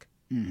it back.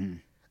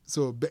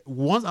 So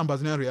once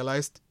Ambazonia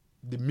realized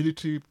the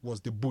military was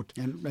the boot.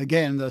 And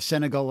again, the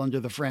Senegal under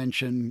the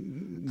French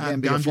and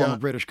Gambia, former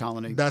British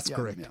colony. That's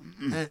correct.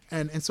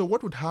 And so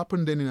what would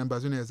happen then in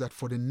Ambazonia is that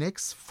for the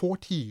next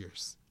 40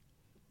 years,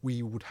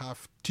 we would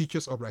have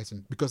teachers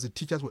uprising because the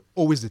teachers were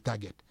always the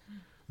target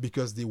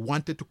because they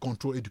wanted to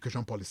control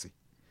education policy.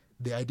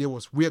 The idea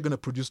was we are going to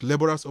produce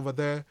laborers over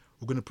there,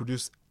 we're going to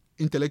produce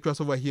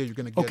intellectuals over here, you're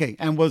going to get... Okay,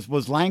 and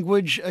was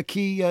language a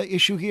key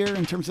issue here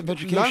in terms of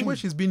education?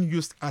 Language is being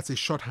used as a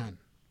shorthand.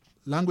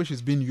 Language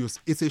is being used.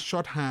 It's a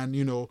shorthand,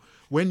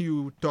 when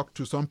you talk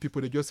to some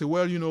people, they just say,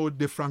 well,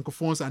 the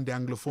Francophones and the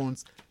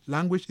Anglophones,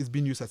 language is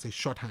being used as a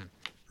shorthand,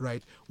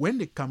 right? When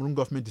the Cameroon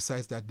government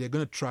decides that they're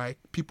going to try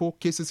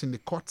cases in the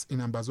courts in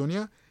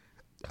Ambazonia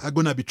are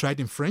going to be tried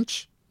in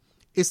French,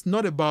 it's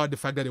not about the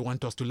fact that they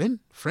want us to learn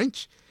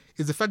French.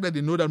 It's the fact that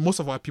they know that most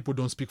of our people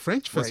don't speak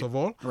French, first of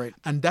all. Right.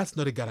 And that's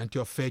not a guarantee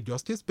of fair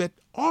justice, but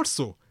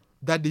also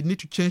that they need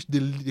to change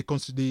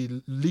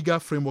the legal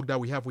framework that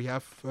we have. We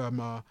have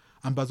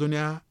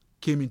Ambazonia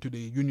came into the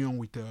union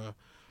with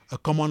a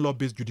common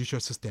law-based judicial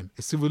system,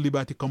 a civil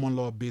liberty common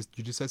law-based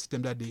judicial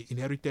system that they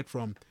inherited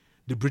from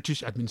the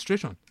British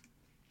administration,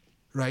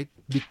 right?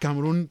 The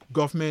Cameroon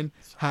government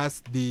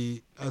has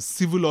the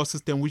civil law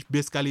system, which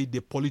basically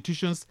the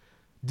politicians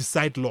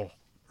decide law,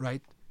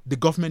 right? The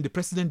government, the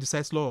president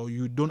decides law.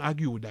 You don't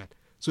argue with that.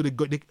 So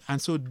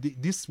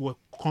this were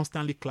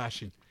constantly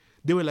clashing.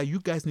 They were like, you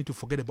guys need to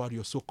forget about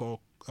your so-called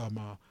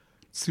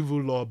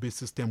civil law-based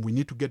system. We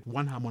need to get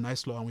one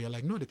harmonized law. And we are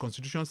like, no, the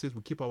Constitution says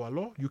we keep our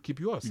law, you keep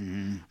yours.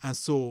 Mm-hmm. And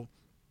so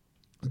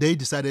they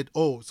decided,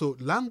 so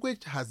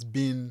language has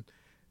been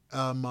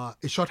a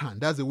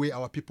shorthand. That's the way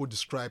our people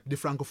describe the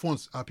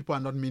Francophones. Our people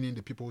are not meaning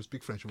the people who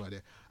speak French over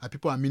there. Our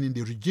people are meaning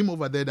the regime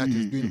over there that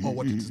is doing or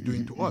what it is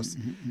doing to us.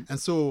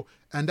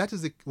 And that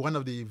is one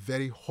of the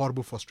very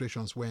horrible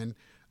frustrations when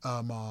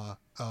the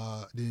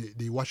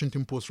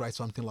Washington Post writes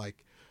something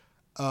like,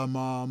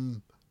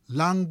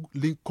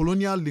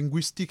 colonial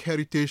linguistic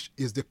heritage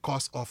is the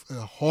cause of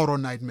a horror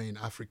nightmare in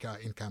Africa,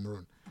 in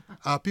Cameroon.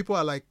 People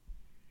are like,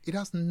 it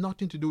has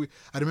nothing to do with...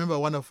 I remember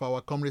one of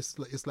our comrades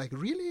is like,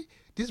 really?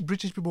 These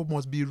British people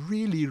must be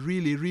really,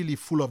 really, really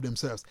full of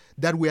themselves.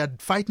 That we are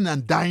fighting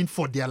and dying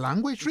for their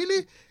language?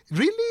 Really?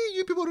 Really?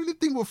 You people really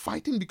think we're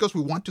fighting because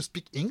we want to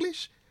speak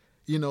English?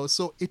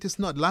 So it is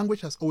not.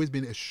 Language has always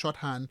been a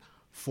shorthand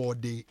for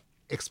the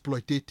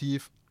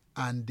exploitative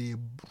and the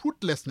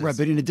ruthlessness. Right,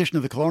 but in addition to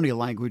the colonial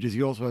languages,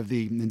 you also have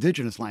the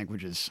indigenous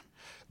languages.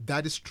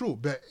 That is true,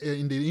 but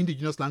in the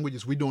indigenous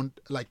languages, we don't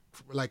like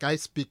I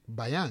speak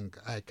Bayang.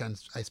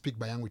 I speak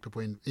Bayang with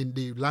people in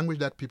the language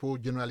that people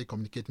generally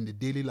communicate in the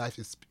daily life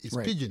is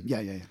right. Pidgin. Yeah.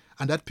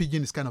 And that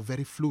Pidgin is kind of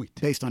very fluid.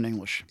 Based on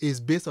English. It's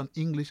based on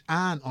English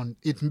and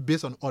it's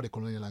based on all the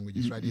colonial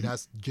languages, right? It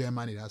has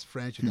German, it has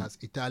French, it has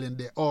Italian.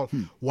 They're all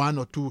one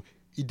or two.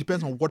 It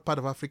depends on what part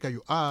of Africa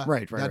you are.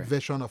 Right.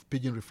 Version of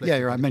Pidgin reflects.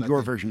 Yeah, I meant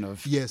your version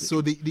of. Yes.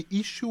 So the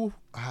issue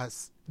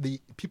has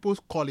people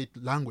call it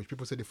language.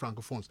 People say the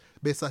Francophones,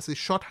 but it's as a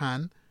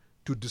shorthand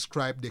to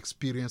describe the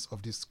experience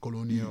of this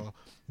colonial,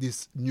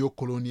 this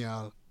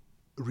neo-colonial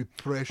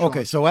repression.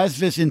 Okay, so as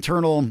this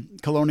internal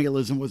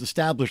colonialism was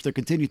established, there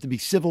continued to be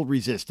civil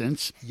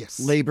resistance,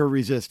 labor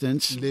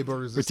resistance,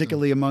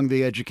 particularly among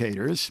the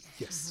educators.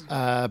 Yes.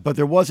 But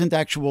there wasn't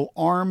actual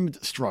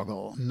armed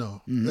struggle.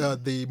 No.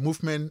 The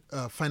movement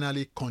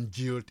finally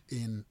congealed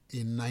in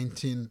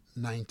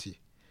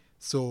 1990.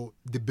 So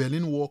the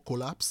Berlin Wall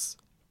collapsed,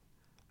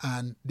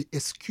 and the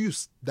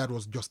excuse that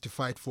was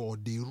justified for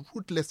the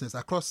ruthlessness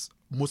across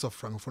most of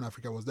Francophone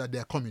Africa was that they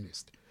are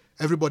communist.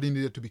 Everybody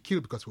needed to be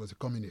killed because he was a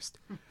communist.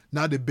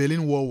 Now the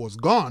Berlin Wall was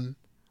gone,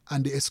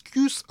 and the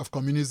excuse of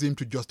communism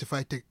to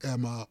justify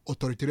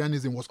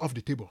authoritarianism was off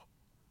the table,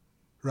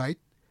 right?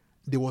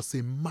 There was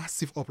a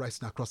massive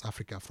uprising across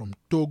Africa, from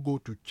Togo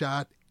to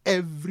Chad.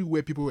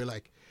 Everywhere people were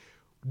like,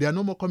 there are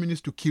no more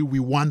communists to kill, we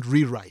want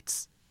real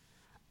rights.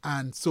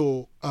 And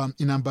so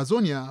in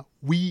Ambazonia,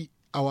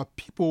 our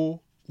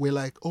people were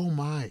like, oh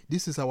my,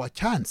 this is our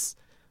chance.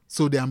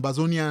 So the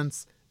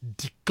Ambazonians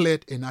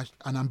declared an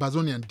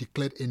Ambazonian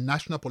declared a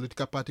national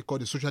political party called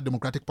the Social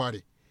Democratic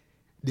Party.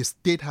 The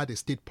state had a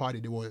state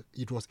party.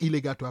 It was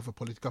illegal to have a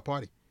political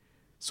party.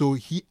 So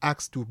he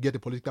asked to get a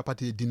political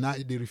party.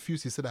 They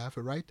refused. He said, I have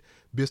a right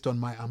based on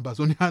my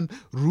Ambazonian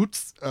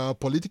roots.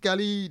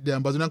 Politically, the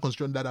Ambazonian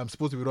constitution that I'm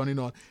supposed to be running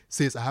on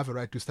says I have a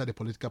right to start a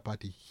political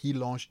party. He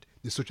launched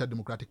the Social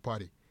Democratic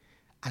Party.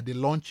 At the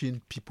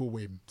launching, people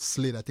were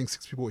slain. I think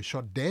 6 people were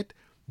shot dead,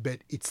 but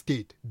it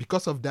stayed.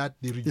 Because of that,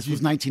 the regime... This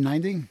was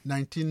 1990?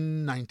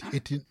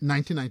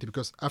 1990,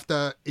 because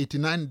after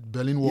 89,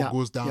 Berlin Wall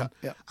goes down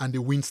and the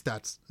wind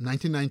starts.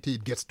 1990,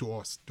 it gets to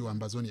us, to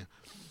Ambazonia.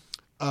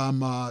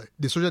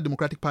 The Social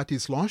Democratic Party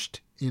is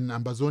launched in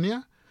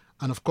Ambazonia,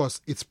 and of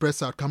course, it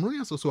spreads out.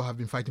 Cameroonians also have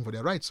been fighting for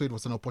their rights, so it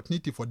was an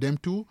opportunity for them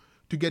to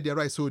get their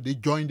rights. So they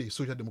joined the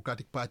Social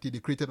Democratic Party, they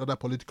created other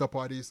political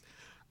parties,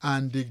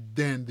 and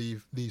then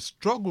the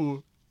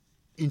struggle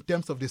in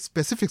terms of the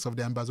specifics of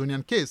the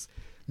Ambazonian case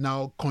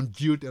now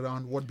congealed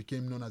around what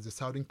became known as the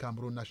Southern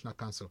Cameroon National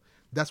Council.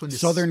 That's when the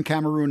Southern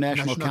Cameroon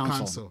National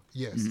Council.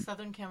 Yes.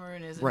 Southern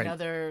Cameroon is Right.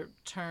 another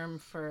term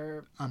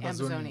for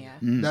Ambazonia.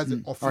 That's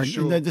the All right,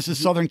 official. and this is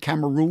Southern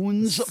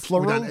Cameroons,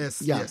 plural? With an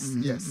S. Yeah.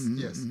 Yes.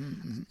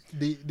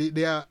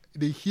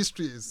 The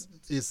history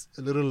is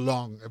a little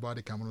long about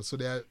the Cameroons. So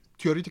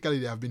theoretically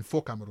there have been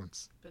 4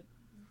 Cameroons.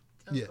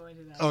 Don't Yeah. go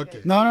into that.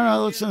 Okay.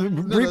 No. Let's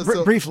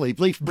so- briefly.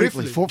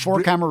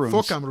 Four Cameroons.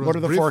 4 Cameroons. What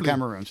are the 4 Briefly,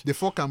 Cameroons? The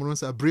 4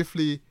 Cameroons are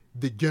briefly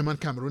the German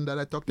Cameroon that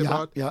I talked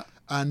about. Yeah.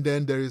 And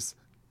then there is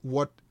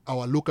what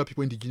our local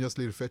people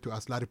indigenously refer to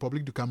as La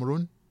République du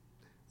Cameroun,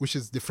 which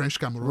is the French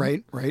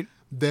Cameroon. Right.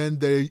 Then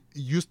there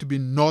used to be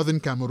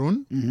Northern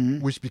Cameroon,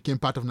 which became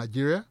part of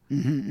Nigeria.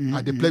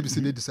 At the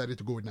plebiscite, they decided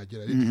to go with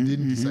Nigeria. They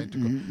didn't decide to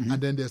go.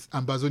 And then there's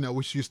Ambazonia,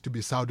 which used to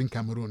be Southern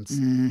Cameroons,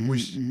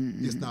 which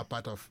is now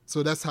part of.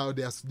 So that's how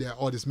there are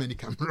all these many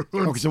Cameroons.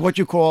 Okay, so what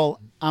you call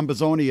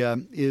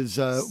Ambazonia is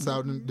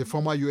The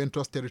former UN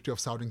Trust territory of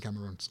Southern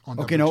Cameroons.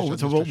 Under okay. British No,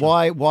 so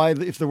administration. why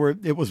if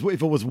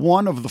it was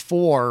one of the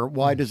 4,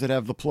 why does it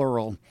have the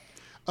plural?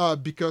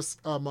 Because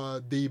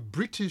the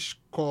British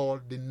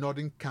called the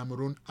Northern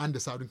Cameroon and the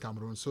Southern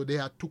Cameroon. So they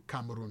had 2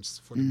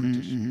 Cameroons for the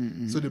British.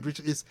 So the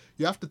British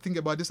you have to think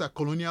about this are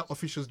colonial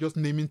officials just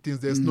naming things.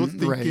 There's no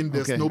thinking, Right.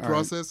 there's Okay. no All right.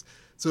 process.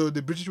 So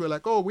the British were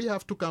like, we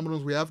have 2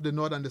 Cameroons. We have the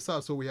North and the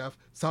South. So we have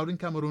Southern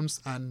Cameroons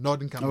and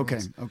Northern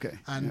Cameroons. Okay.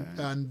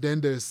 And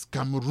then there's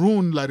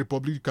Cameroon, La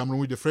République du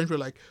Cameroon, with the French were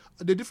like,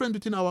 the difference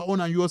between our own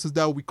and yours is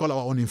that we call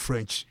our own in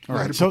French. All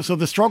La right. République. So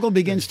the struggle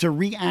begins to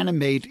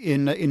reanimate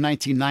in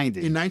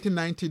 1990. In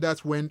 1990,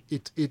 that's when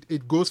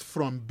it goes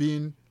from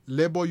being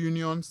labor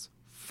unions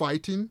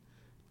fighting,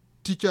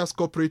 teachers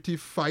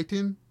cooperative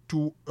fighting,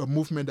 to a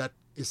movement that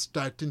is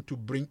starting to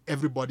bring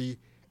everybody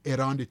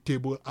around the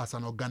table as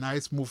an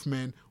organized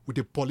movement with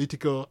a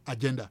political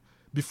agenda.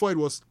 Before it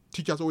was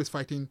teachers always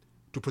fighting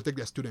to protect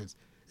their students.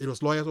 It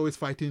was lawyers always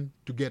fighting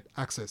to get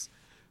access.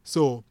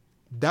 So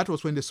that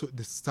was when the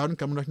Southern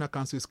Cameroon National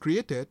Council is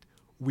created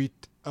with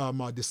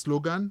the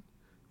slogan,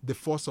 the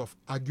force of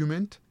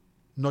argument,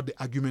 not the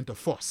argument of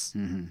force.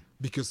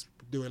 Because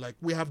they were like,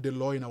 we have the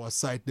law in our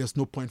side. There's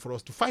no point for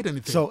us to fight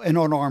anything. So an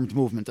unarmed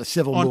movement, a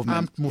civil movement.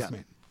 Unarmed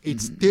movement.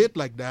 It stayed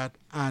like that,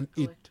 and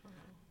it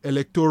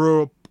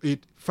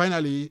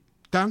finally,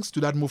 thanks to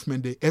that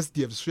movement, the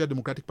SDF, the Social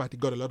Democratic Party,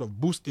 got a lot of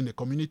boost in the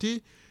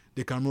community.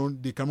 The Cameroon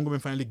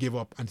government finally gave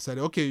up and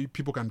decided, okay,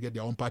 people can get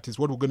their own parties.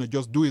 What we're going to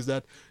just do is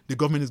that the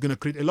government is going to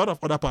create a lot of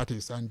other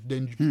parties and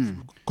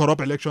then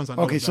corrupt elections and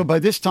all Okay, of so that. by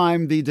this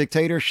time, the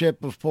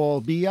dictatorship of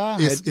Paul Biya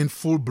Is in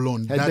full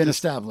blown. had been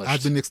established.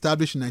 Has been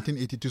established in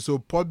 1982. So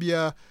Paul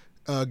Biya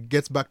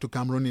gets back to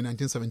Cameroon in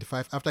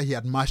 1975 after he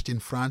had marched in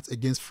France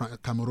against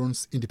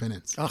Cameroon's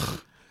independence.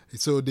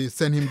 So they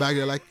sent him back.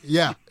 They're like,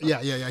 yeah.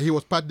 He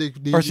was part of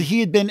the Or so he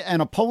had been an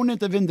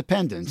opponent of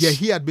independence. yeah,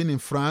 he had been in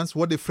France.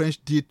 What the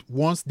French did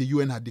once the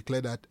UN had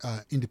declared that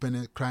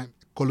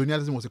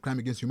colonialism was a crime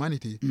against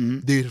humanity,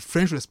 the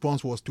French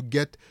response was to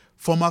get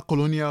former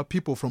colonial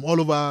people from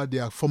all over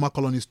their former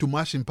colonies to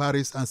march in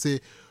Paris and say,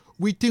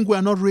 we think we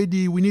are not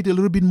ready. We need a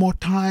little bit more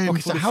time. Okay,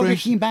 for so the how did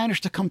French. he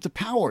manage to come to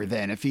power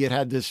then if he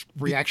had this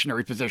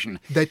reactionary position?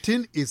 The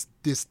thing is,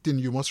 this thing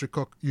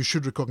you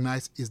should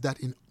recognize is that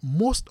in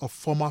most of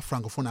former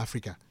Francophone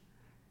Africa,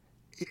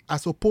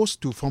 as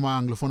opposed to former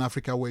Anglophone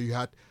Africa, where you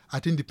had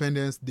at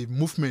independence the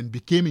movement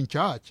became in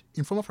charge,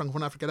 in former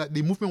Francophone Africa,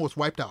 the movement was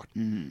wiped out.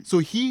 So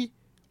he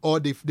or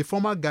the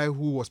former guy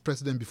who was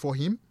president before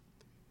him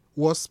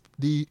was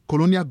the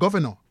colonial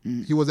governor.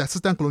 He was the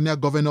assistant colonial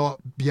governor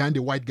behind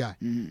the white guy.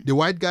 The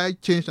white guy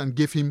changed and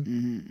gave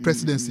him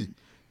presidency.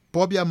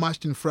 Paul Biya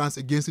marched in France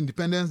against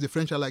independence. The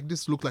French are like,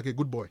 this looks like a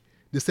good boy.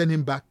 They sent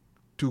him back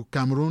to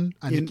Cameroon.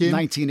 And In he came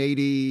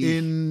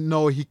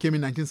 1980. he came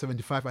in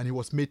 1975 and he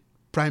was made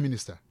prime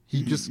minister.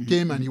 He just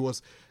came and he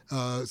was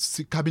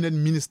cabinet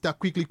minister.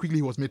 Quickly,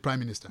 he was made prime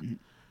minister.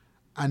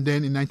 And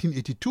then in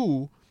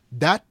 1982,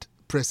 that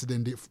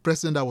president, the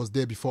president that was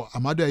there before,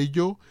 Amadou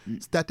Ahidjo,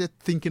 started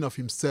thinking of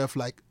himself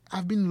like,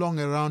 I've been long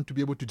around to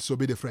be able to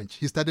disobey the French.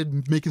 He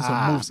started making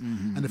some moves.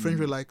 And the French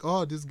were like,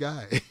 oh, this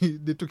guy.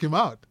 They took him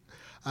out.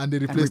 And they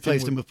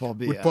replaced him with Paul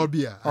Biya. With Paul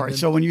Biya. All right,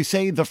 so when you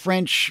say the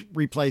French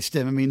replaced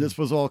him, I mean, this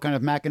was all kind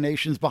of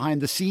machinations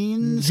behind the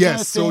scenes? kind of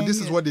Yes, so thing? this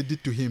is what they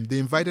did to him. They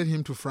invited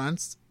him to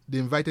France.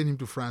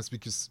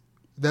 Because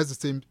that's the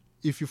same,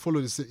 if you follow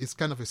this, it's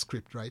kind of a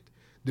script, right?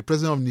 The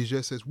president of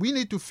Niger says, we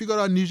need to figure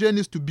out Niger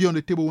needs to be on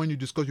the table when you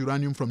discuss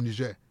uranium from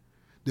Niger.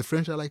 The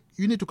French are like,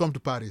 you need to come to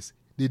Paris.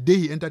 The day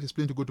he entered his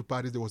plane to go to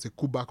Paris, there was a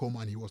coup back home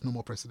and he was no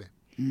more president.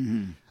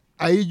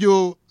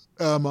 Ahidjo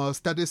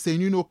started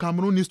saying,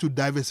 Cameroon needs to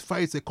diversify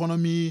its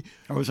economy.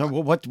 Oh, so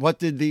what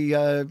did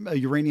the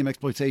uranium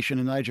exploitation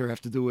in Niger have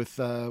to do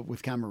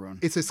with Cameroon?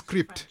 It's a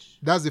script.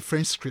 That's the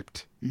French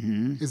script.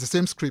 It's the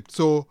same script.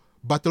 So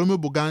Bartholomew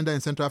Boganda in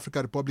Central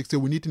African Republic said,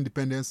 we need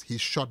independence.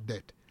 He's shot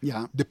dead.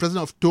 Yeah. The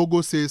president of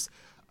Togo says,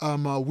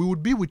 we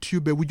would be with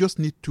you, but we just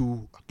need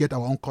to get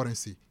our own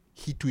currency.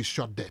 He too is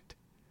shot dead.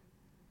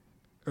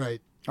 Right.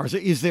 Or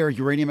is there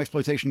uranium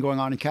exploitation going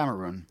on in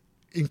Cameroon?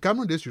 In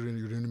Cameroon, there's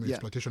uranium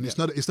exploitation. It's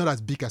not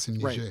as big as in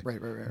Niger.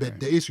 Right. But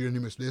there is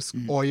uranium. There's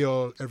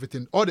oil,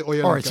 everything. All the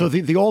oil. All right. So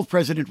the old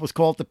president was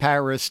called to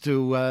Paris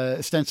to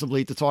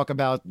ostensibly to talk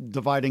about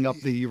dividing up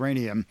the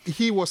uranium.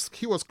 He was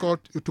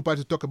called to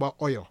Paris to talk about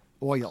oil.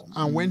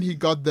 And when he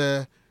got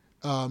there,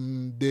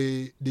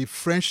 the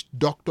French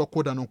doctor,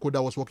 quote unquote,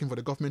 that was working for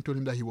the government told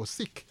him that he was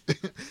sick.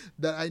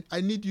 That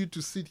I need you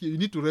to sit here. You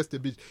need to rest a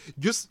bit.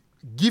 Just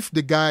give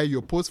the guy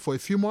your post for a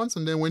few months,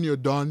 and then when you're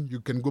done, you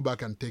can go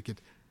back and take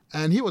it.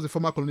 And he was a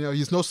former colonial.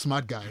 He's no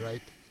smart guy,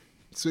 right?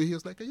 So he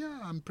was like, yeah,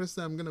 I'm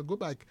president. I'm going to go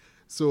back.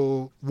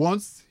 So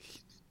once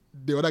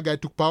the other guy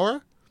took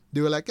power,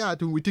 they were like,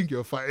 we think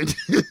you're fired.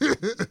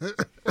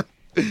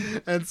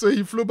 And so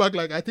he flew back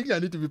like, I think I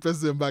need to be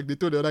president back. They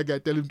told the other guy,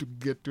 tell him to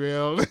get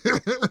well.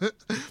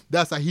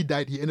 That's how he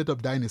died. He ended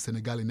up dying in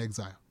Senegal in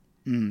exile.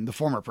 The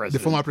former president. The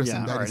former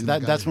president died in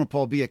Senegal. That's when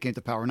Paul Biya came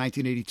to power,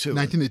 1982.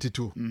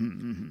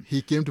 1982.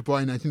 He came to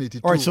power in 1982.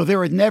 All right, so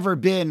there had never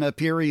been a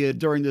period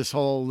during this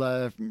whole,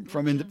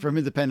 from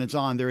independence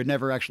on, there had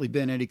never actually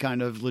been any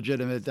kind of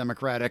legitimate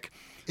democratic...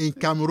 In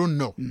Cameroon,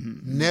 no.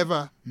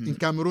 Never. In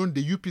Cameroon,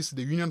 the UPC,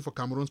 the Union for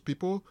Cameroon's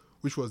People,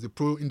 which was the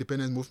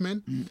pro-independence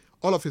movement,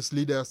 all of its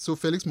leaders, so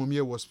Felix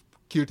Momier was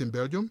killed in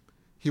Belgium.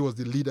 He was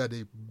the leader,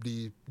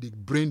 the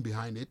brain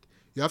behind it.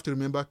 You have to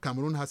remember,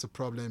 Cameroon has a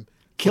problem.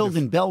 Killed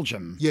in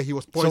Belgium. Yeah, he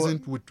was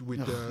poisoned with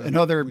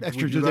another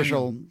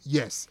extrajudicial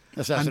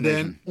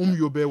assassination. And then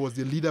Yobe was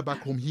the leader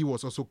back home. He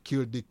was also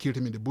killed. They killed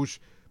him in the bush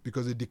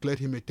because they declared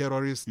him a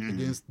terrorist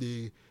against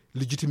the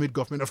legitimate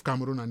government of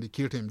Cameroon, and they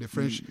killed him. The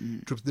French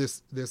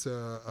troops. There's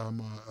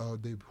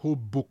the whole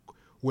book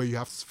where you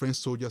have French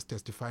soldiers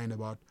testifying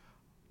about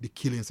the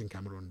killings in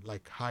Cameroon,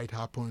 like how it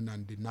happened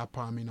and the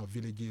napalming of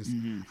villages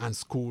and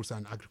schools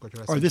and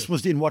agricultural centers. This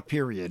was in what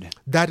period?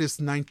 That is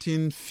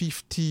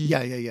 1950.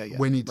 Yeah.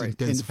 When it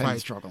intensified.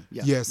 Independence struggle.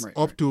 Yeah. Yes,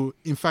 to,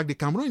 in fact, the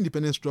Cameroon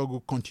independence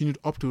struggle continued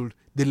up to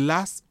the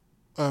last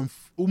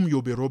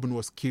Yobe Robin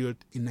was killed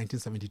in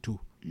 1972.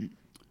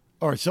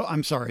 All right, so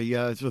I'm sorry.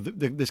 So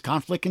this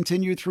conflict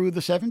continued through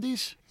the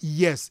 70s?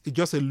 Yes, it's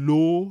just a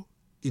low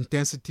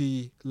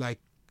intensity, like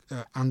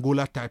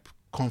Angola type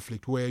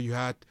conflict where you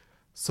had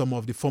some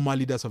of the former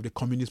leaders of the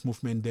communist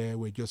movement there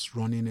were just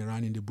running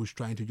around in the bush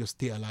trying to just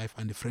stay alive,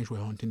 and the French were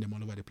hunting them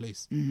all over the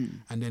place. And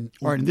then,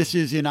 all right, and this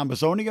is in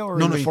Amazonia or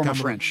in the former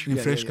Cameroon, French? In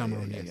French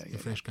Cameroon, yes, in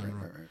French Cameroon.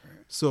 Right.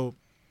 So,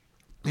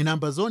 in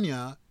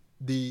Amazonia,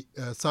 the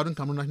Southern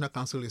Cameroon National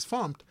Council is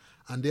formed,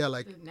 and they are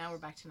like... Now we're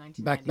back to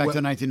 1990. Back to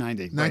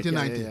 1990.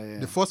 1990.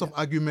 Right. The force of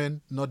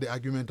argument, not the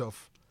argument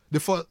of... The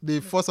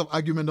force of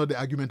argument, not the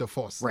argument of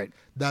force. Right.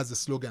 That's the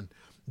slogan.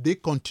 They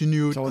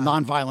continued... So a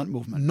nonviolent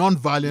movement.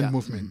 Nonviolent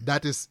movement.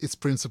 That is its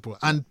principle.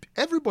 And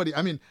everybody,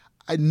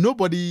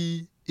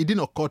 nobody... It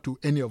didn't occur to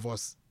any of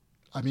us,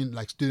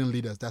 like student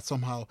leaders, that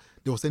somehow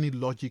there was any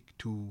logic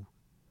to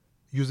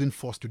using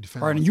force to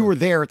defend ourselves. And you were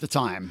there at the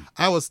time.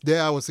 I was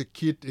there. I was a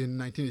kid in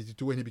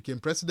 1982 when he became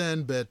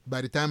president. But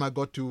by the time I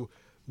got to...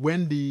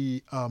 When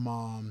the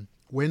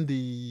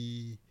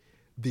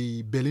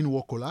Berlin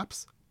Wall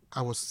collapsed,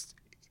 I was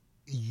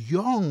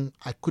young.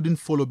 I couldn't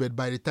follow, but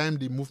by the time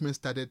the movement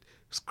started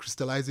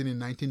crystallizing in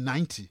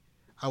 1990,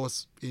 I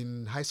was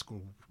in high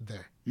school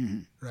there,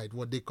 right?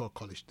 What they call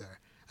college there.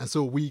 And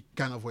so we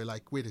kind of were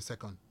like, wait a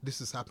second,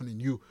 this is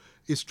happening.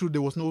 It's true,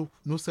 there was no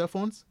cell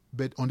phones,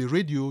 but on the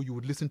radio, you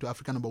would listen to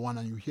Africa Number One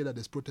and you hear that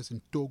there's protests in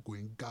Togo,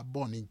 in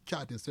Gabon, in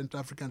Chad, in Central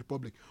African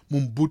Republic.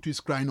 Mobutu is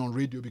crying on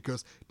radio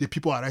because the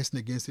people are rising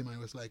against him. And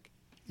it was like...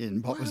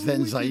 In what was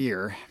then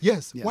Zaire.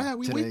 Yes, why are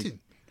we waiting?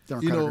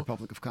 Democratic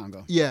Republic of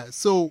Congo. Yeah,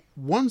 so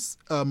once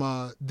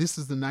this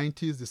is the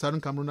 90s, the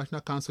Southern Cameroon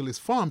National Council is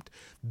formed,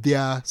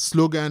 their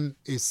slogan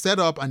is set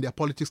up and their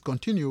politics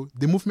continue.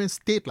 The movement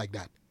stayed like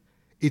that.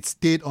 It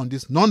stayed on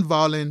this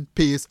non-violent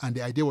pace, and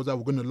the idea was that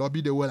we're going to lobby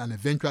the world and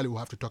eventually we'll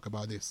have to talk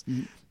about this.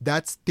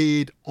 That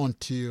stayed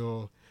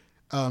until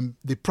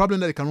the problem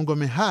that the Cameroon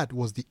government had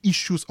was the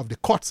issues of the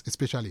courts,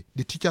 especially.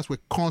 The teachers were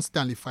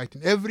constantly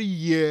fighting. Every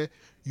year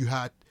you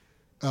had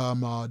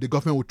the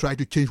government would try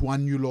to change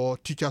one new law,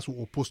 teachers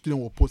will oppose, students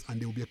will oppose, and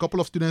there will be a couple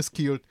of students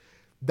killed.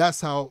 That's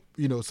how,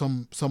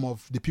 some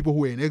of the people who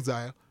were in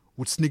exile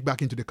would sneak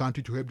back into the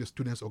country to help the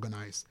students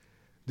organize.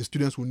 The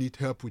students will need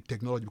help with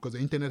technology because the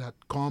internet had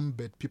come,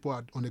 but people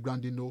on the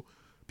ground didn't know.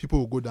 People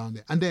will go down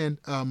there. And then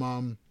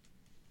one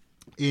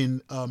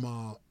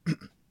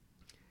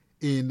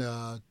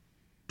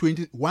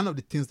of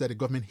the things that the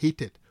government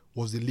hated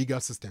was the legal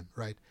system,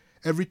 right?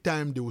 Every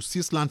time they would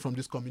seize land from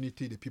this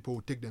community, the people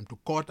would take them to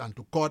court and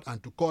to court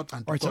and to court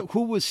and to court. So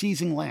who was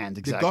seizing land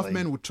exactly? The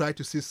government would try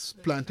to seize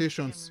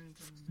plantations.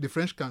 The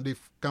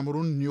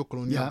Cameroon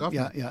neo-colonial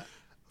government. Yeah.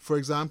 For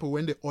example,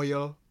 when the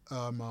oil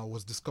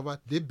was discovered,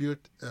 they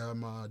built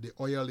the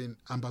oil in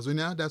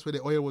Amazonia. That's where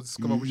the oil was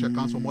discovered, which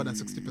accounts for more than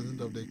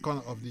 60%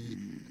 of the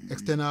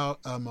external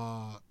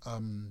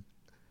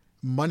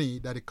money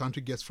that the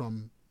country gets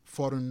from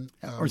foreign.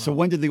 So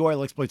when did the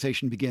oil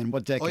exploitation begin?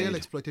 What decade? Oil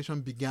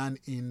exploitation began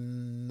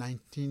in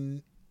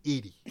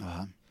 1980.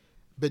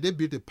 but they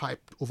built a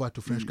pipe over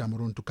to French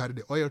Cameroon to carry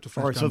the oil to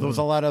French All right, so Cameroon. there was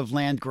a lot of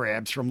land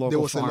grabs from local There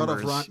was farmers.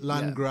 a lot of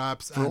land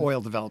grabs for and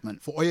oil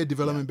development. for oil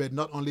development, but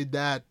not only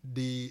that,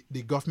 the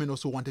government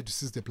also wanted to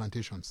seize the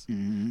plantations,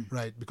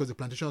 right? Because the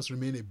plantations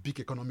remain a big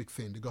economic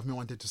thing. The government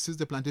wanted to seize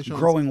the plantations.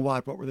 Growing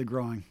what? What were they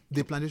growing?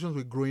 The plantations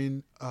were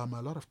growing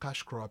a lot of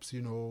cash crops,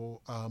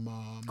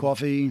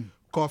 Coffee.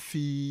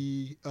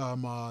 coffee,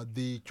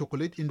 the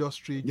chocolate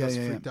industry just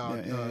freaked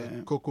out,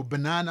 cocoa,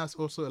 bananas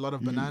also, a lot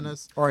of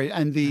bananas. All right,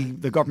 and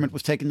the government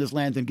was taking this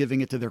land and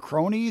giving it to their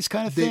cronies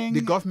kind of thing?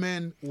 The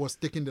government was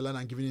taking the land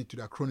and giving it to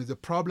their cronies. The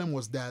problem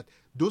was that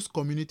those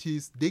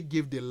communities, they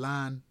gave the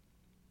land,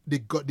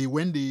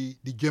 when the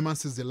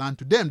Germans seized the land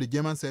to them, the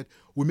Germans said,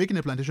 we're making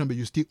a plantation, but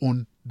you still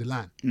own the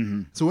land.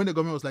 So when the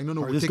government was like, no,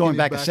 we're this is taking going it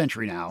back a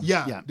century now.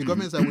 Yeah. The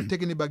government said, we're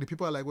taking it back. The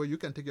people are like, well, you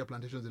can take your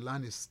plantations. The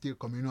land is still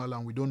communal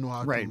land. We don't know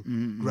how to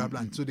grab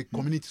land. So the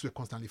communities were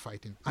constantly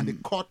fighting. And the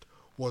court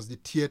was the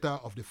theater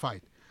of the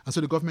fight. And so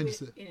the government...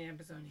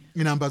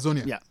 In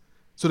Ambazonia. Yeah.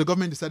 So the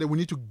government decided we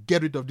need to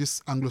get rid of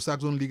this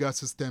Anglo-Saxon legal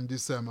system,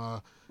 this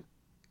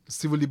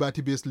civil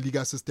liberty-based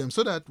legal system,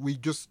 so that we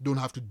just don't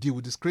have to deal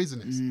with this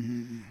craziness.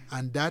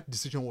 And that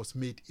decision was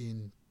made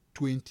in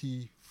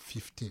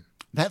 2015.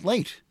 That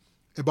late?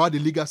 About the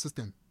legal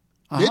system.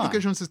 The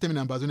education system in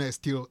Ambazonia is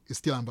still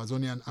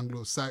Ambazonian,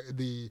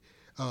 the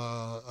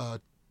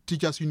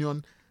teachers'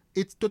 union.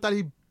 It's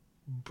totally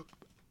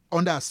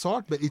under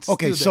assault, but it's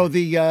okay. Still So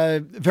there.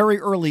 the very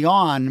early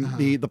on,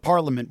 the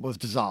parliament was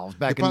dissolved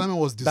back in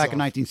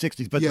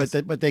 1960s, but Yes.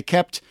 but they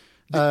kept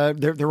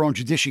their own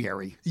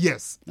judiciary.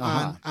 Yes,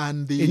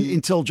 and the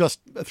until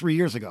just 3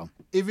 years ago.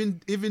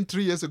 Even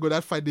 3 years ago,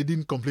 that fight they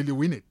didn't completely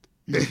win it.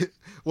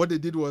 What they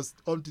did was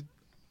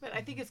But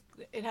I think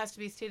it has to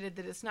be stated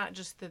that it's not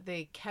just that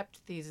they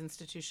kept these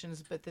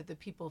institutions, but that the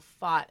people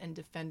fought and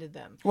defended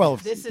them. Well,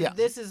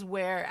 this is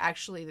where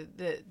actually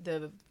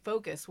the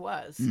focus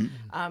was.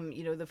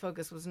 The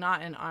focus was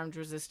not in armed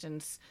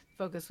resistance.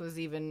 Focus was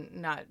even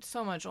not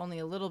so much only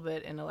a little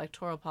bit in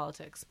electoral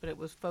politics, but it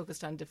was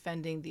focused on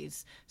defending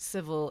these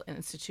civil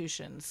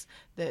institutions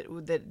that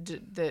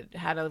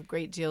had a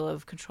great deal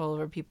of control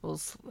over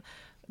people's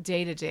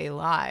day-to-day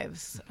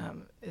lives.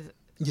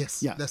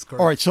 Yes, that's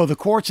correct. All right, so the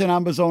courts in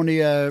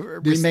Ambazonia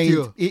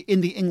remained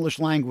in the English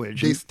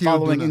language,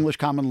 following English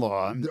common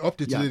law. Up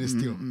to today,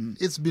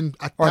 it's been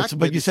attacked. All right,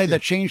 but you say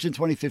that changed in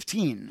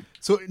 2015.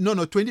 So, no,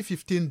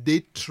 2015,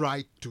 they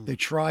tried to. They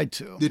tried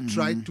to. They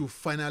tried to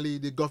finally,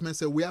 the government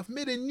said, we have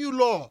made a new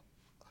law.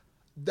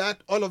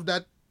 That, all of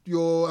that,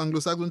 your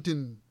Anglo-Saxon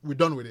thing, we're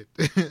done with it.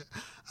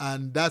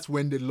 And that's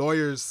when the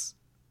lawyers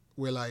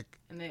were like...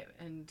 And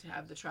to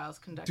have the trials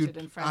conducted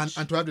in French.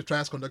 And to have the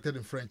trials conducted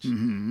in French.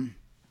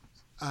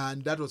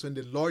 And that was when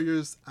the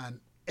lawyers and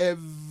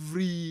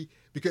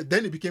because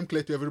then it became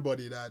clear to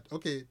everybody that,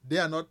 okay, they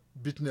are not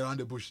beating around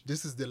the bush.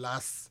 This is the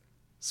last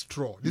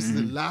straw. This is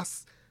the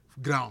last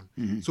ground.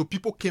 So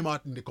people came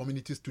out in the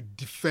communities to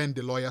defend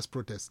the lawyers'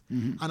 protest.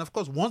 And of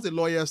course, once the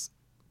lawyers'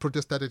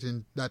 protest started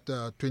in that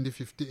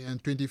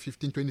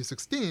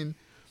 2016,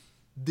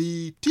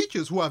 the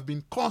teachers who have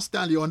been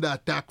constantly under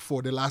attack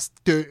for the last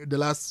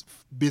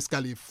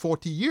basically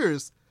 40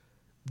 years,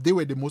 they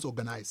were the most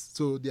organized.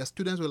 So their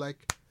students were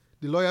like,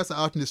 the lawyers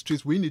are out in the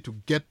streets. We need to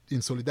get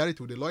in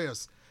solidarity with the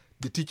lawyers.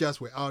 The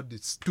teachers were out. The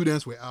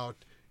students were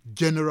out.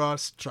 General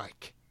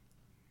strike.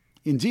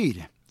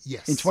 Indeed.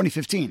 Yes. In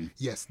 2015.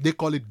 Yes. They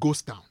call it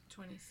Ghost Town.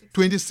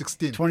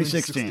 2016.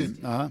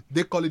 2016.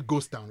 They call it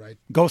Ghost Town, right?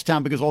 Ghost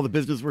Town because all the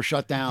business were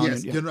shut down.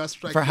 Yes. General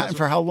strike.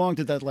 For how long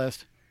did that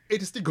last?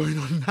 It is still going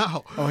on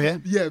now. Oh, yeah?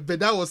 Yeah, but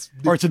that was...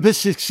 All right, so this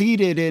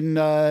succeeded in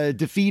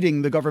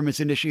defeating the government's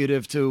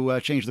initiative to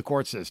change the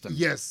court system.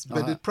 Yes,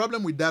 but the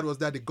problem with that was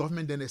that the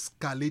government then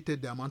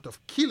escalated the amount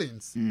of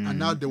killings, and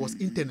now there was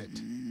internet.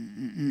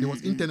 There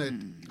was internet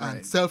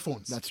and cell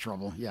phones. That's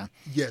trouble, yeah.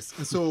 Yes,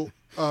 and so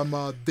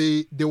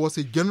there was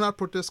a general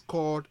protest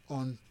called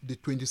on the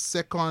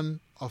 22nd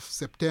of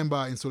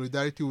September in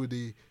solidarity with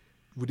the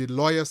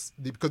lawyers,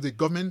 because the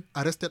government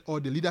arrested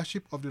all the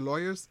leadership of the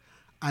lawyers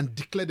and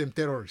declared them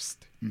terrorists.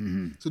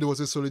 So there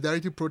was a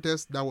solidarity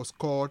protest that was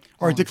called...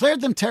 Or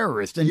declared them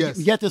terrorists, and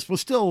yet this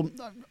was still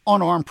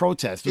unarmed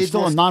protest. It was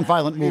still a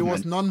nonviolent movement. It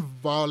was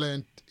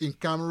nonviolent. In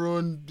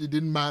Cameroon, it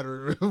didn't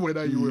matter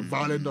whether you were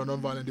violent or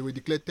non-violent. They were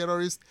declared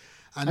terrorists.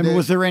 And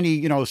was there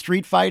any,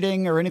 street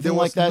fighting or anything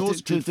like that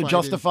to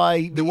justify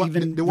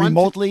even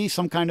remotely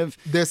some kind of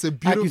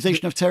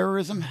accusation of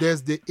terrorism?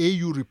 There's the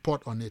AU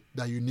report on it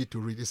that you need to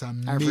read. It's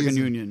amazing. African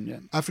Union, yeah.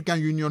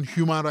 African Union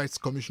Human Rights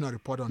Commissioner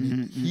report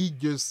on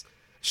it.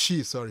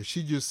 She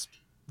just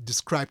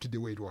described it the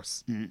way it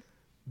was.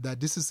 That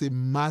this is a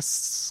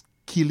mass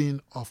killing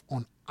of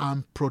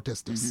unarmed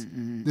protesters.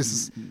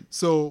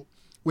 So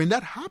when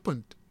that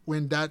happened,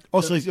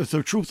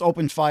 so troops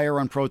opened fire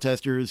on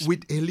protesters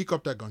with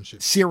helicopter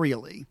gunships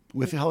serially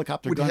with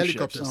helicopter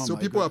gunships. Oh, so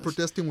people are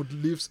protesting with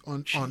leaves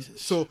on.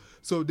 So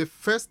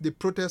the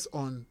protest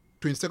on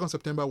 22nd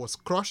September was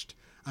crushed,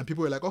 and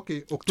people were like,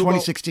 okay, October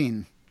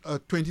 2016.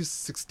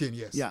 2016,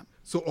 yes. Yeah.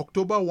 So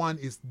October 1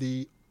 is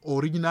the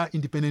original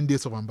independent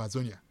days of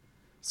Ambazonia.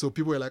 So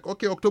people were like,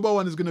 okay, October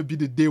 1 is going to be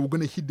the day we're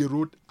going to hit the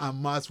road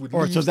en masse with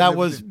Or leaves so and that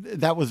was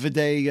everything. the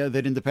day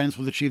that independence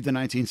was achieved in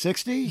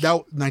 1960? That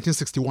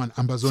 1961,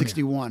 Ambazonia.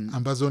 61.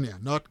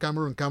 Ambazonia, not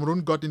Cameroon.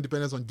 Cameroon got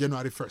independence on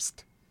January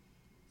 1st,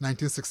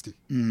 1960.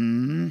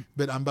 Mm-hmm.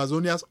 But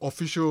Ambazonia's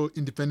official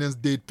independence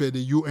date per the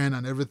UN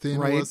and everything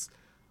Right. was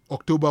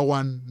October 1,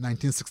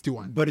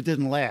 1961. But it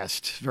didn't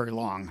last very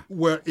long.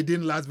 Well, it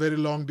didn't last very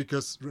long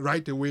because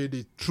right away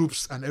the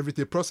troops and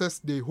everything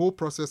the whole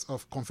process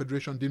of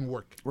confederation didn't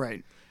work.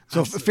 Right.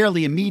 So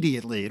fairly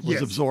immediately it was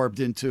Yes. absorbed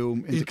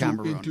into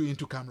Cameroon.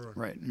 Into Cameroon.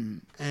 Right.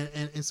 Mm.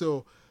 And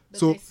so But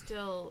so they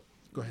still,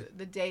 Go ahead.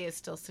 the day is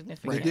still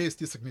significant. the day is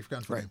still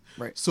significant for Right, them.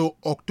 right. So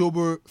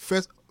October,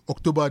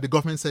 the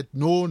government said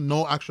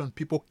no action.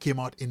 People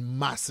came out in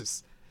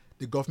masses.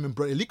 The government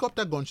brought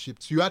helicopter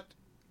gunships. You had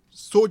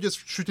soldiers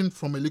shooting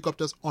from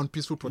helicopters on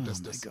peaceful Oh, my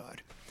protesters.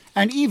 God.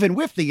 And even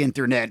with the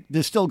internet,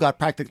 there's still got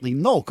practically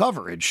no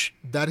coverage.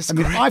 That is I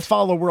mean, correct. I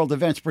follow world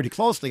events pretty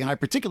closely, and I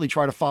particularly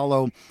try to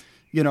follow,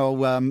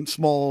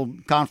 small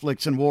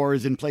conflicts and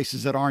wars in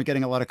places that aren't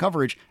getting a lot of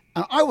coverage.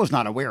 And I was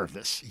not aware of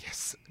this.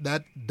 Yes,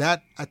 that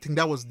I think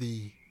that was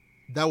the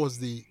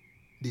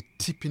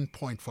tipping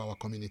point for our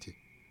community.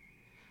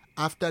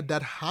 After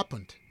that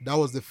happened, that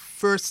was the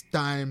first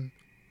time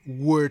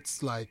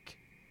words like,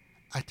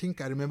 I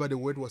think I remember the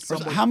word was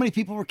somebody, How many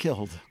people were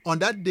killed? on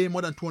that day.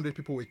 More than 200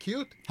 people were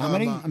killed. How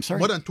many? I'm sorry?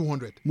 More than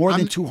 200. More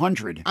than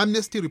 200.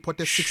 Amnesty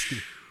reported 60.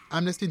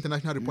 Amnesty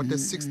International reported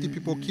 60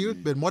 people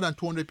killed, but more than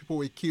 200 people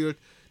were killed.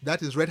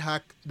 That is Red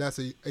Hack. That's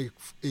a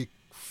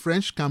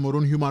French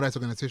Cameroon human rights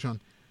organization.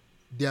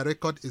 Their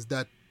record is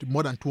that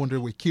more than 200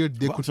 were killed.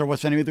 I'm sorry,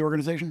 what's the name of the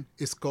organization?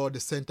 It's called the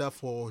Center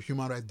for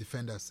Human Rights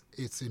Defenders.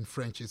 It's in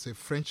French. It's a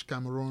French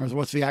Cameroon. Or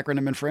what's the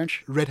acronym in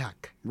French? Red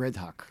Hack. Red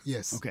Hawk.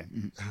 Yes. Okay.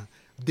 Mhm.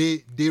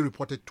 They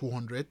reported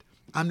 200.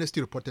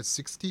 Amnesty reported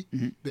 60,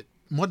 but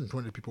more than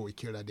 200 people were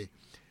killed that day.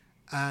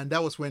 And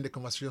that was when the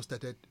conversation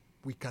started.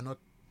 We cannot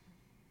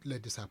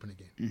let this happen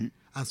again.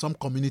 And some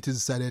communities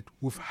decided,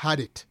 we've had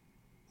it.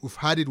 We're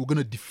going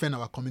to defend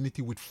our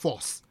community with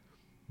force.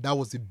 That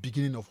was the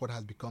beginning of what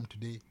has become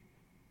today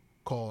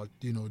called,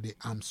 the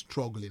armed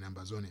struggle in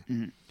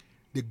Ambazonia.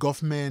 The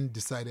government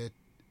decided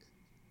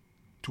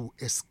to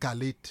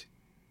escalate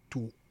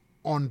to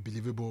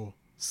unbelievable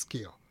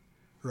scale,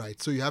 right?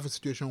 So you have a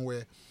situation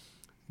where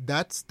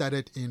that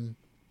started in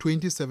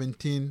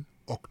 2017,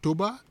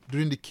 October,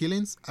 during the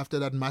killings, after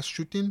that mass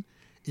shooting.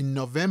 In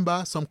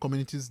November, some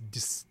communities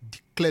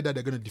declared that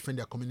they're going to defend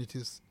their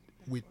communities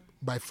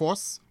by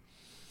force.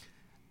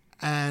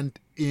 And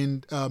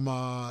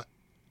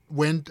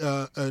when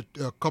a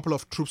couple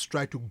of troops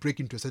tried to break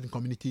into a certain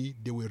community,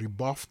 they were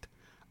rebuffed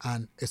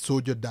and a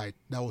soldier died.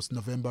 That was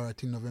November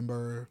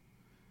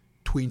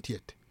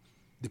 20th.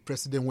 The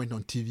president went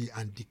on TV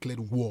and declared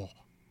war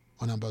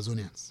on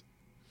Ambazonians.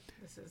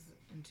 This is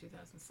in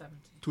 2017.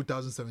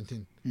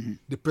 2017.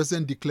 The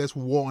president declares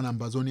war on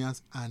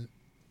Ambazonians and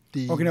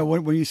Okay, now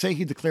when you say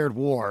he declared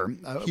war,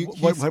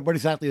 what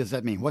exactly does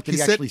that mean? What did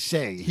he actually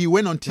say? He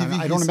went on TV.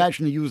 I don't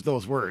imagine he used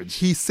those words.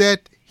 He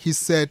said,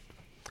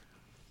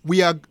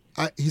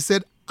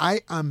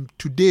 I am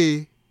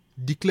today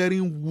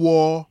declaring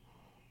war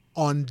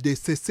on the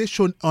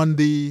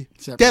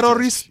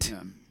terrorists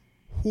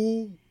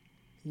who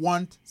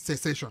want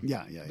secession.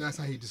 Yeah. That's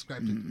how he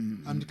described it.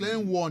 I'm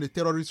declaring war on the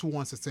terrorists who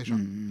want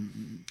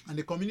secession. And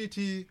the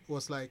community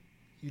was like,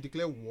 you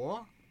declare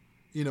war?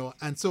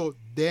 And so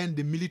then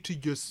the military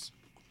just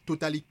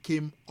totally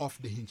came off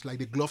the hinge, like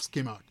the gloves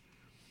came out.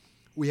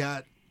 We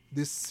had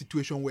this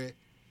situation where,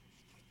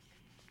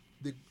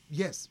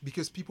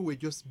 because people were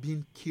just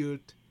being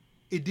killed.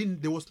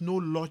 There was no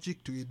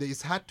logic to it.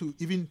 It's hard to,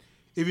 even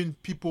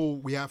people,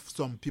 we have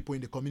some people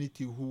in the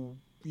community who,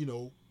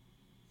 you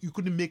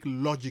couldn't make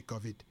logic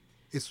of it.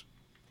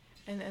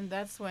 And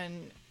that's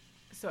when,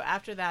 so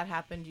after that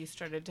happened, you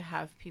started to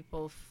have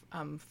people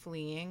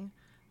fleeing.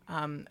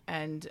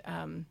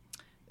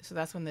 So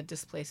that's when the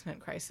displacement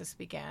crisis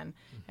began.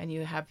 And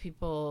you have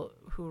people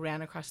who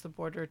ran across the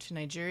border to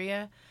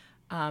Nigeria.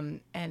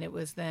 And it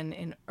was then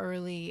in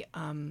early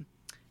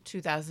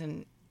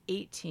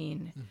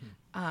 2018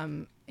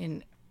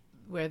 in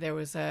where there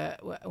was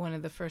one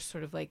of the first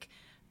sort of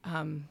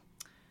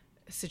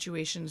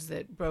situations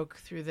that broke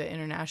through the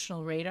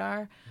international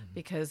radar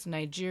because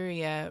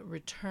Nigeria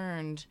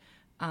returned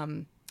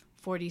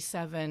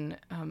 47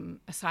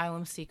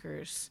 asylum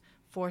seekers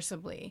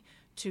forcibly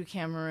to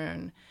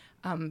Cameroon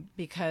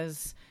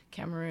because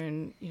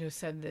Cameroon,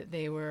 said that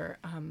they were,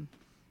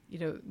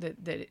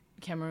 that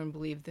Cameroon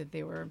believed that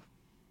they were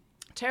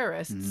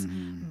terrorists,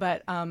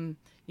 but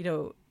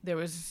there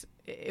was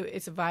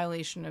it's a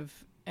violation of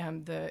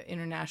the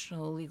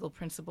international legal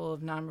principle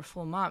of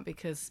non-refoulement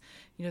because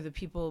the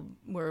people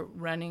were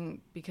running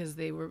because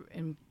they were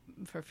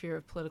for fear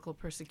of political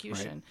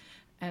persecution. Right.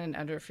 And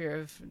under fear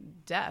of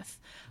death.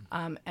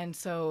 And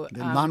so...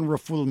 The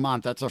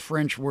non-refoulement, that's a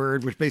French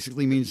word, which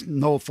basically means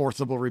no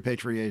forcible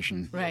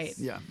repatriation. Right.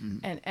 Yeah.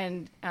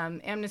 And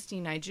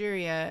Amnesty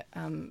Nigeria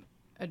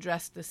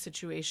addressed the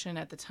situation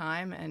at the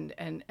time,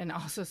 and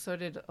also so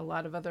did a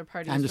lot of other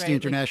parties. Amnesty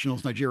right?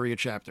 International's Nigeria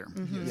chapter.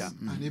 Mm-hmm. Yeah.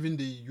 And even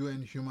the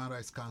UN Human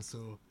Rights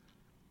Council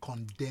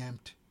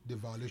condemned the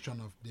violation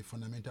of the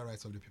fundamental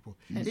rights of the people.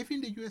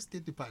 Even the U.S.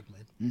 State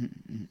Department.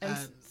 And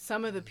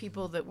some of the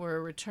people that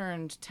were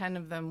returned, 10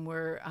 of them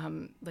were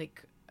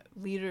like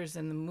leaders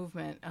in the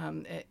movement,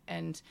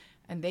 and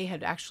they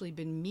had actually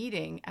been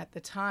meeting at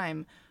the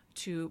time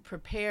to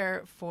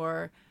prepare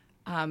for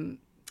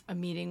a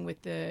meeting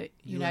with the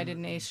United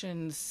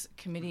Nations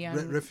Committee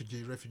on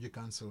Refugee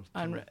Council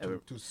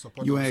to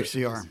support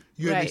UNHCR.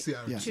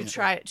 UNHCR.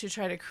 Right, to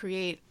try to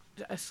create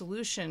a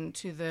solution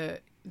to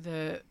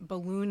the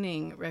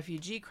ballooning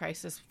refugee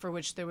crisis, for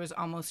which there was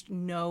almost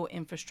no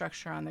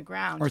infrastructure on the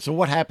ground. All right, so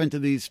what happened to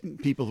these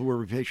people who were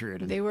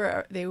repatriated? They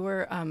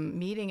were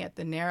meeting at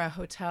the Naira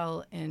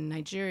Hotel in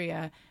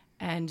Nigeria,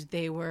 and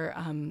they were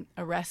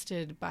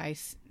arrested by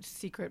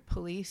secret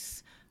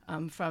police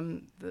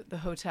from the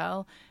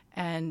hotel,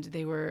 and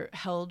they were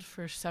held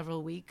for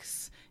several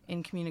weeks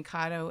in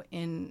Communicado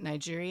in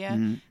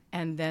Nigeria,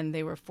 and then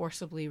they were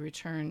forcibly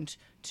returned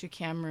to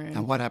Cameroon.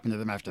 And what happened to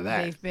them after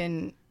that? They've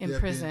been in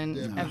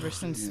prison ever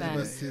since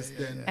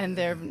then. And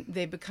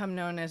they become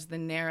known as the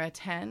Naira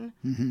 10.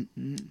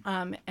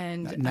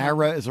 And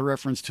Naira is a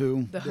reference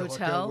to the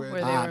hotel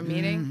where they were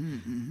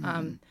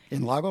meeting.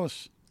 In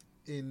Lagos?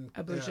 In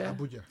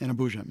Abuja. In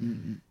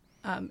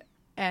Abuja.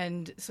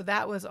 And so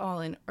that was all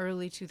in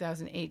early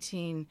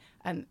 2018.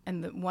 And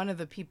one of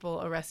the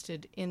people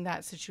arrested in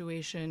that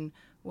situation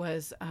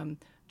was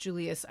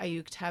Julius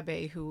Ayuk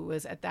Tabe, who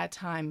was at that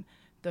time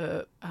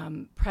the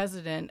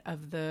president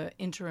of the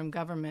interim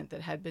government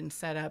that had been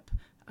set up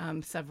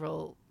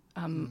several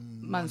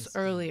months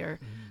earlier,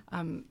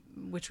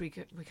 which we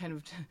kind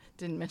of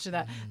didn't mention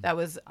that. That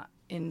was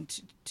in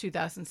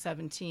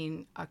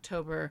 2017,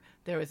 October.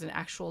 There was an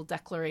actual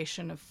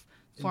declaration of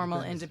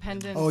formal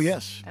independence. Oh,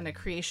 yes. And a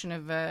creation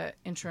of an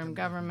interim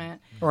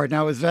government. All right,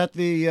 now is that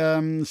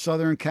the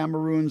Southern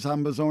Cameroon's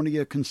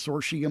Amazonia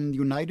Consortium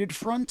United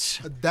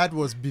Front? That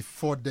was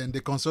before then.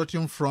 The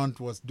Consortium Front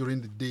was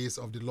during the days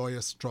of the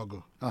lawyers'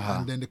 struggle.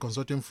 And then the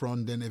Consortium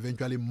Front then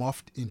eventually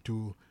morphed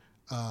into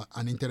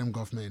an interim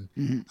government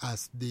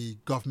as the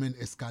government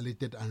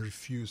escalated and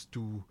refused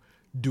to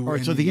do All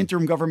right, so the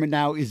interim government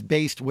now is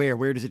based where?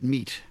 Where does it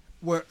meet?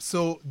 Well,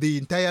 so the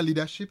entire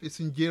leadership is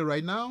in jail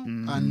right now,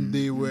 and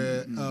they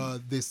were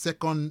the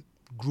second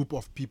group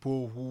of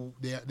people who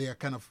they are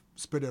kind of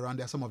spread around.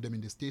 There are some of them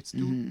in the States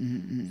too.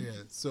 Yeah.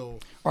 So.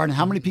 All right, and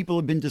how many people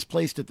have been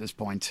displaced at this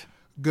point?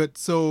 Good.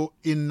 So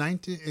in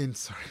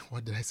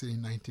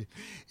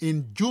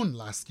June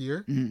last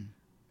year,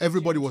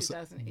 everybody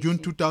June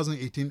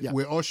 2018.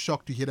 We're all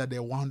shocked to hear that there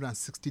are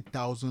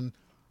 160,000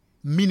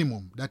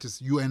 minimum. That is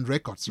UN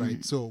records,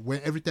 right? So when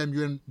every time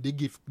UN they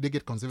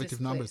get conservative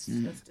numbers,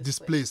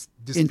 displaced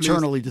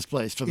Internally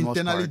displaced for the most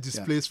part. Internally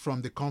displaced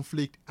from the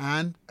conflict,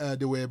 and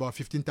there were about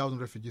 15,000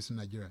 refugees in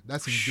Nigeria.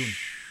 That's in June.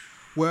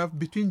 Well,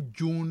 between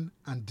June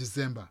and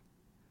December,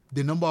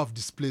 the number of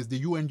displaced, the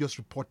UN just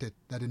reported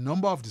that the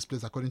number of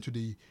displaced, according to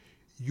the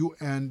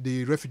UN,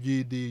 the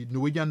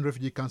Norwegian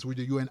Refugee Council, with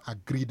the UN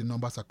agreed the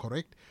numbers are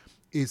correct,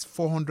 is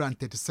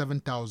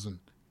 437,000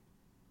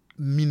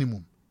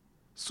 minimum.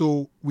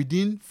 So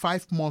within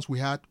 5 months, we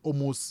had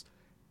almost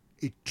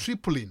a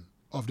tripling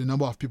of the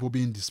number of people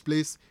being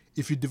displaced.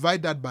 If you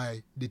divide that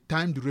by the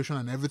time duration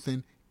and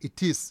everything,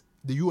 it is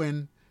the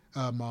UN,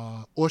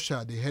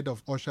 OSHA, the head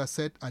of OSHA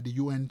said at the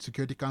UN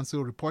Security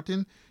Council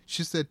reporting,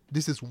 she said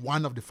this is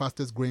one of the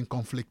fastest growing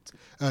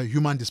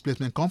human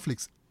displacement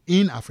conflicts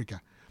in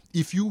Africa.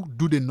 If you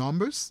do the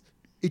numbers,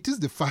 it is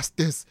the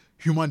fastest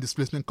human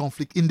displacement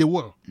conflict in the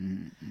world.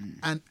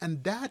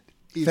 And that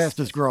is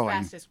fastest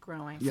growing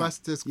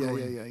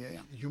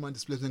human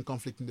displacement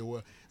conflict in the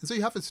world. And so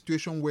you have a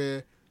situation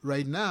where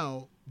right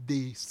now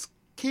the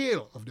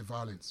scale of the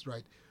violence,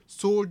 right?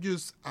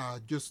 Soldiers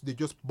they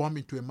just bomb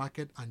into a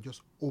market and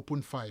just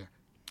open fire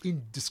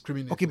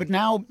indiscriminately. Okay, but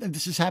now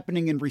this is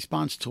happening in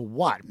response to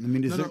what? I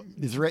mean,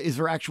 is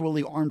there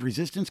actually armed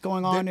resistance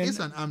going on? There is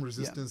an armed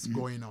resistance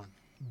going on.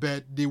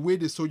 But the way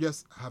the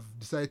soldiers have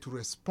decided to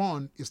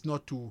respond is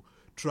not to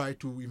try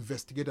to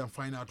investigate and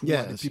find out who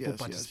are the people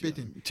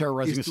participating.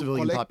 Terrorizing a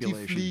civilian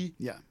population.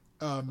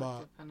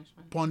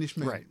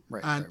 Punishment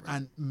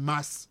and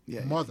mass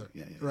murder.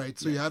 Right?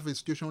 So you have a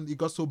situation, it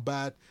got so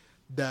bad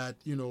that,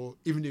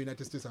 even the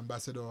United States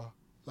ambassador,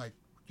 like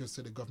just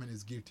said, the government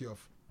is guilty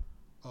of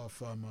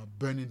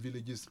burning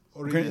villages.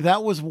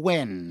 That was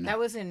when? That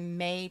was in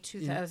May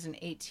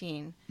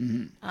 2018.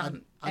 At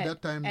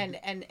that time.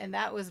 And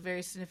that was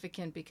very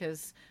significant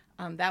because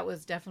that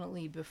was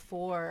definitely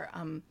before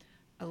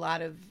a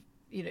lot of,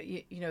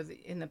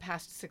 in the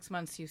past 6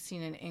 months, you've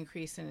seen an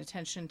increase in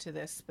attention to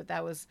this, but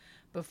that was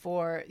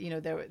before,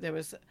 there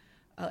was,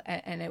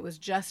 and it was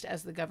just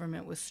as the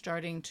government was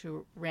starting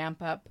to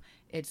ramp up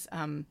its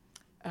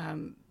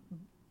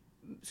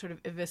sort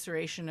of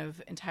evisceration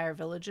of entire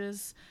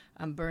villages,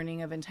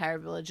 burning of entire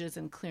villages,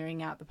 and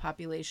clearing out the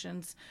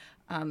populations,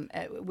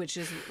 which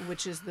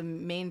is the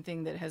main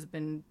thing that has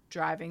been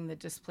driving the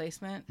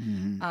displacement,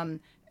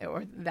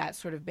 or that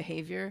sort of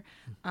behavior,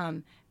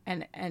 and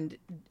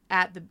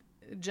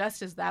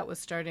just as that was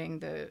starting,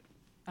 the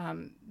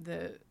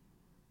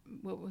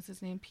what was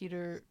his name?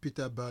 Peter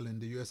Berlin,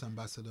 the U.S.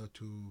 ambassador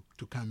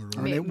to Cameroon.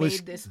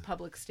 Made this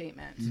public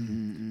statement.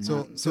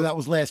 So that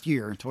was last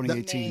year, in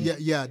 2018.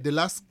 The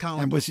last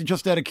count. And was he,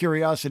 just out of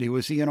curiosity,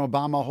 was he an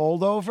Obama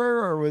holdover,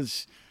 or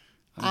was?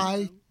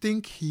 I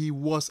think he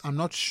was. I'm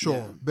not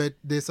sure, but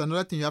there's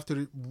another thing you have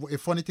to. A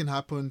funny thing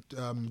happened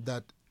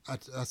that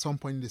at some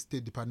point in the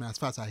State Department, as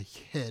far as I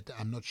heard,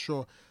 I'm not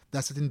sure,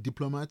 that certain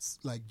diplomats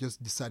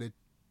just decided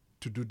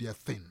to do their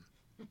thing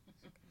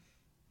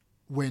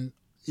when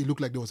it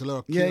looked like there was a lot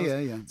of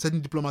chaos. Certain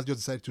diplomats just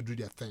decided to do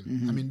their thing.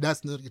 I mean,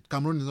 that's not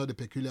Cameroon is not the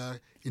peculiar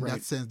in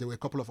that sense. There were a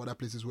couple of other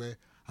places where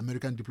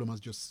American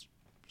diplomats just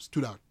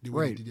stood out. They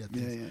did their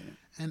things.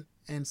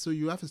 And so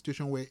you have a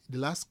situation where the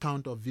last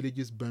count of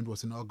villages burned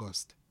was in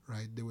August,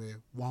 right? There were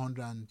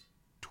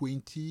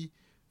 120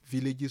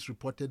 villages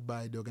reported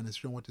by the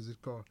organization. What is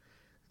it called?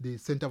 The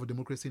Center for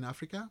Democracy in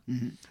Africa.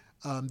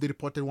 They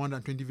reported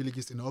 120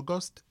 villages in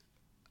August.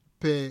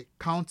 Per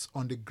counts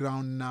on the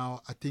ground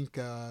now, I think.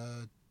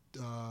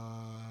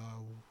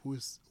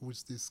 Who's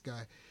this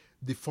guy?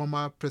 The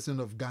former president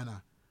of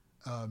Ghana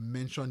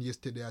mentioned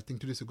yesterday, I think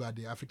 2 days ago, at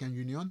the African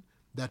Union,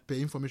 that per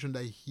information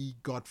that he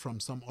got from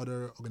some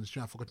other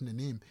organization, I've forgotten the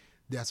name,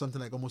 there are something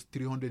like almost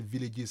 300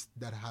 villages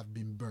that have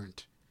been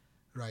burnt.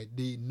 Right?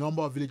 The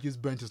number of villages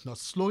burnt is not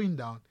slowing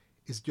down;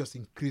 it's just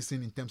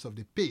increasing in terms of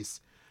the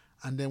pace.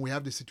 And then we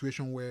have the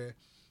situation where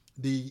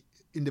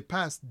in the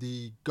past,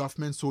 the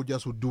government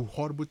soldiers would do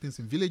horrible things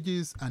in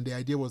villages, and the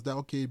idea was that,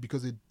 okay,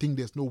 because they think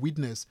there's no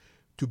witness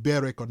to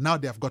bear record, now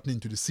they have gotten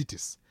into the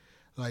cities.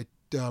 Like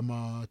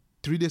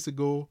 3 days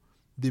ago,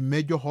 the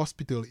major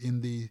hospital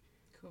in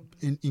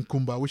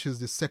Kumba, which is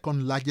the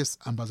second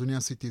largest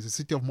Ambazonian city, is a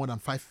city of more than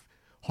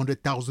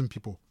 500,000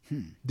 people.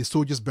 The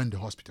soldiers burned the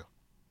hospital.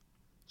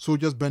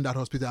 Soldiers burned that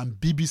hospital, and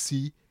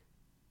BBC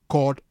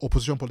called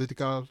opposition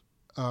political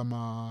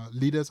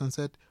leaders and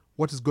said,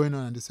 what is going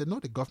on? And they said, no,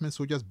 the government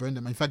soldiers burned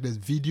them. In fact, there's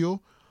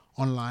video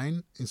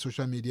online in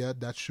social media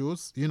that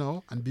shows,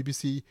 and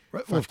BBC.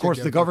 Right. Well, of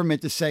course, the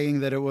government is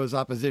saying that it was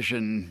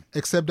opposition.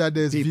 Except that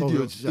there's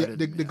video.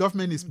 The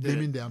government is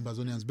blaming the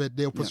Ambazonians, but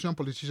the opposition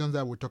politicians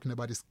that we're talking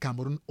about is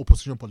Cameroon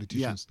opposition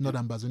politicians, not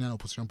Ambazonian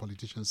opposition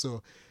politicians.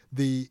 So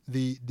the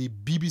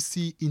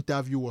BBC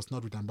interview was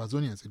not with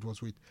Ambazonians; it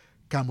was with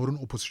Cameroon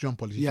opposition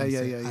politicians.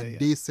 And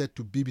they said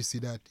to BBC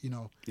that,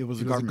 it was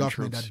the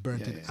government that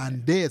burnt it.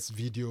 And there's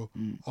video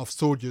of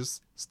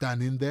soldiers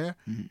standing there,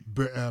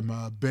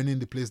 burning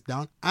the place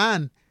down,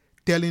 and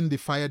telling the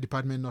fire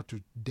department not to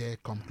dare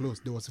come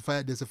close.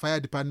 There's a fire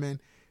department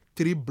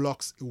 3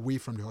 blocks away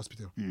from the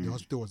hospital. The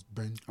hospital was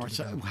burned.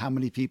 So how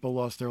many people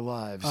lost their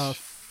lives?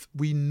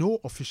 We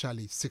know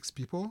officially 6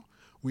 people.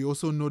 We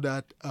also know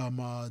that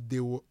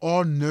they were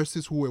all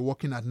nurses who were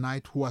working at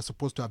night who are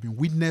supposed to have been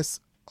witness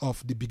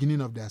of the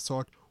beginning of the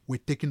assault were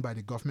taken by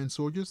the government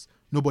soldiers.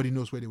 Nobody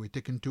knows where they were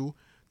taken to.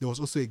 There was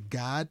also a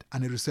guard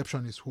and a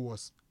receptionist who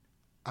was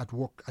at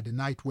work at the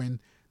night when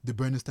the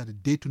burning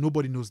started.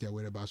 Nobody knows their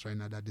whereabouts right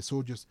now, that the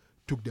soldiers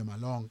took them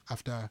along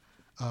after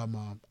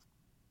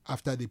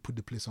they put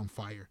the place on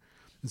fire.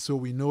 And so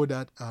we know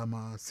that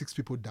 6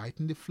 people died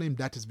in the flame.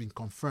 That has been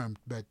confirmed,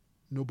 but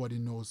nobody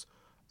knows.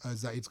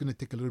 It's going to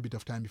take a little bit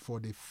of time before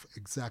the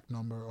exact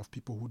number of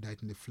people who died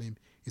in the flame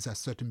is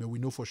certain, but we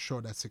know for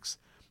sure that 6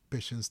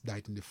 patients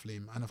died in the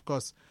flame. And of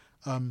course,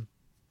 and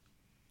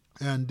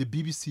the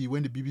BBC,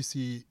 when the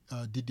BBC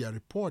did their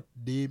report,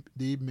 they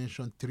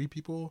mentioned 3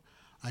 people.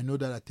 I know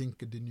that I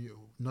think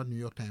not New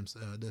York Times,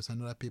 there's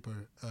another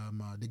paper,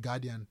 The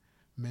Guardian,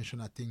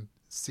 mentioned I think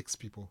 6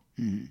 people.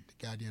 The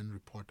Guardian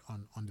report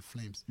on the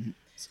flames.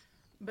 So,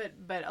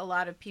 but a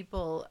lot of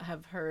people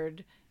have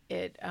heard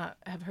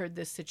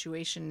this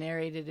situation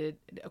narrated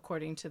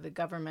according to the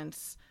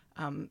government's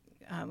kind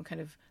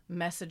of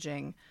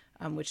messaging,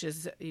 which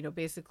is,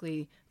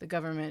 basically the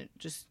government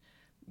just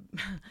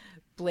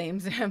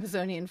blames the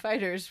Amazonian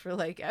fighters for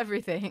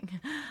everything,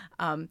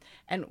 and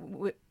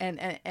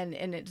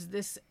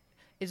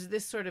it's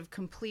this sort of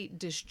complete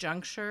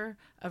disjuncture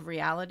of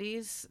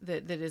realities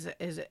that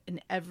is an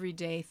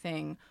everyday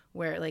thing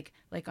where like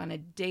on a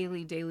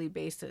daily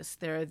basis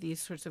there are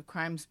these sorts of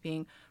crimes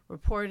being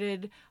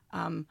reported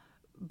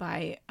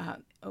by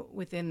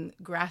within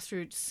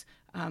grassroots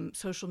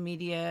social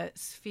media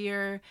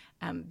sphere,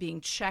 being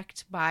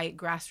checked by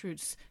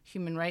grassroots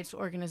human rights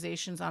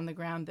organizations on the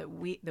ground that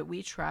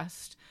we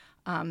trust,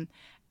 and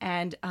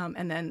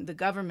then the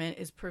government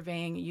is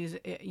purveying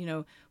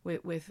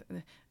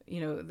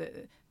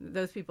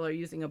those people are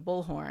using a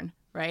bullhorn,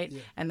 right?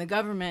 Yeah. And the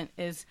government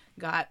is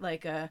got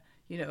like a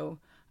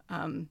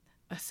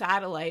a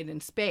satellite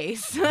in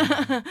space,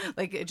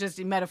 like just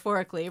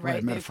metaphorically,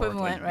 right? The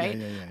metaphorically. equivalent, right?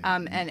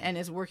 Yeah. And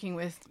is working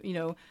with,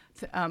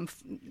 a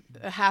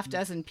half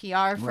dozen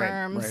PR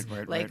firms,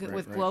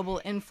 with global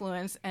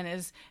influence, and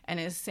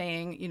is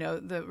saying,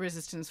 the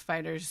resistance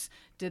fighters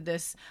did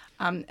this.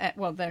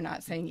 Well, they're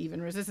not saying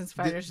even resistance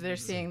fighters; they're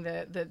saying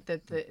that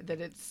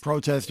it's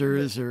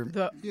protesters or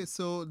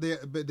So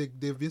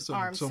they've been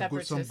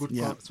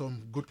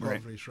some good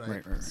coverage,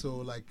 right? So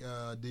like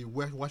the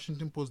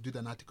Washington Post did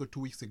an article 2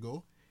 weeks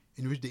ago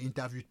in which they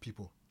interviewed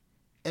people.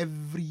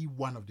 Every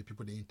one of the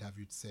people they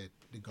interviewed said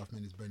the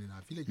government is burning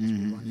our villages.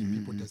 We're running,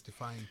 people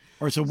testifying.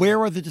 Or so where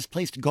are the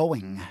displaced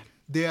going?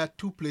 There are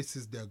two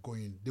places they're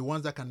going. The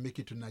ones that can make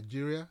it to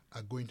Nigeria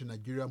are going to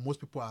Nigeria. Most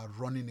people are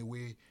running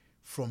away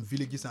from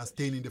villages and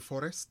staying in the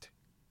forest.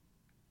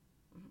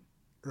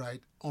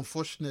 Right?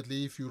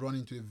 Unfortunately, if you run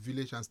into a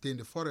village and stay in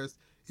the forest,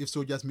 if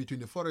soldiers meet you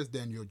in the forest,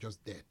 then you're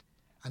just dead.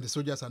 And the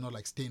soldiers are not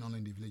like staying on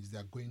in the village. They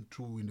are going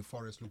through in the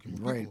forest looking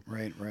for people.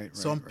 Right.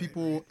 Some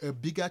people, a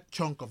bigger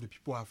chunk of the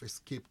people have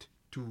escaped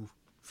to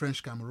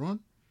French Cameroon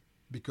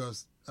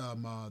because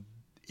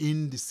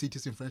in the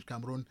cities in French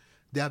Cameroon,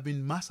 there have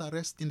been mass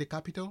arrests in the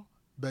capital,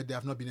 but there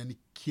have not been any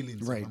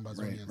killings of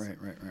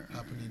Ambazonians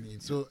happening.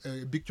 So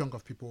a big chunk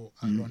of people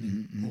are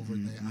running over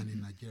there and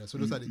in Nigeria. So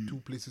those are the two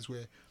places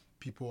where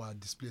people are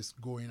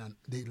displaced going. And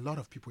there are a lot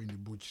of people in the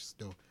bushes,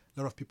 though. A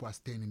lot of people are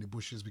staying in the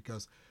bushes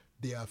because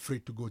they are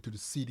afraid to go to the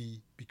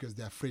city, because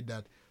they're afraid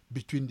that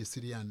between the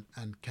city and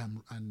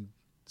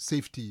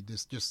safety,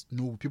 there's just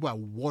no, people are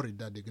worried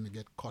that they're going to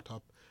get caught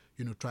up,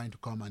 trying to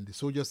come. And the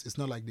soldiers, it's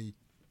not like they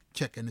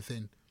check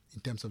anything in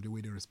terms of the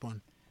way they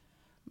respond.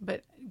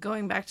 But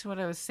going back to what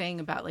I was saying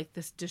about like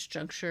this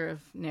disjuncture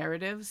of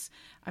narratives,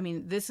 I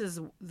mean, this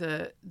is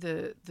the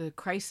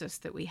crisis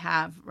that we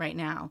have right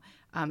now,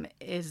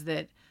 is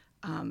that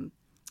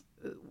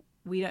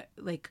we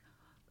like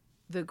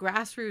the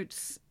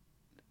grassroots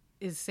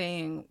is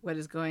saying what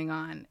is going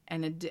on,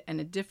 and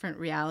a different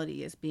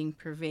reality is being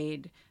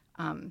purveyed,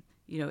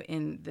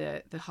 in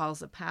the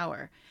halls of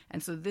power.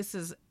 And so this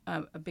is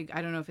a big,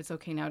 I don't know if it's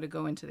okay now to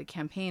go into the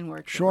campaign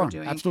work that we're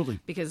doing. Absolutely.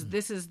 Because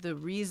this is the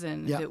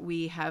reason that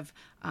we have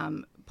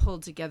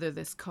pulled together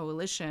this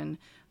coalition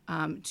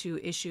to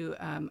issue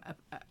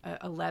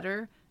a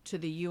letter to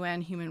the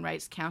UN Human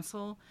Rights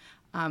Council,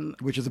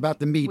 which is about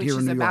to meet here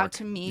in New York. Which is about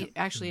to meet.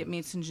 Actually, it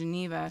meets in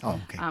Geneva. Oh,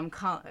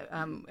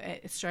 okay.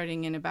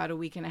 Starting in about a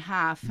week and a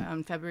half.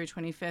 On February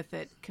 25th,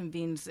 it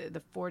convenes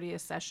the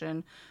 40th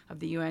session of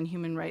the UN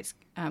Human Rights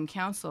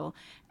Council,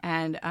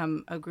 and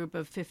a group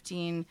of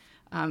 15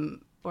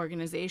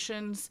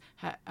 organizations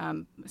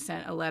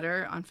sent a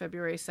letter on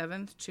February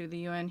 7th to the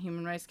UN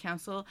Human Rights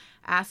Council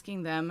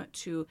asking them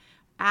to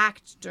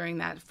act during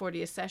that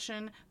 40th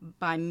session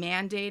by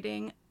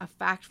mandating a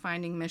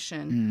fact-finding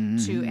mission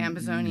to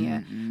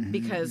Ambazonia,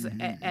 because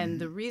and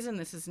the reason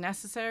this is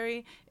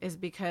necessary is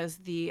because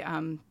the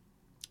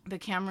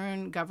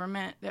Cameroon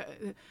government,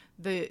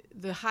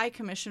 the High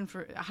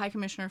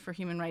Commissioner for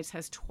Human Rights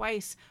has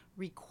twice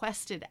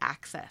requested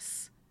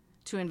access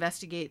to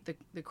investigate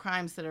the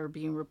crimes that are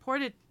being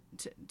reported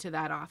to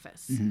that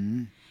office.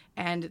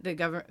 And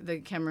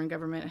the Cameroon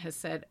government has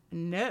said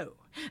no.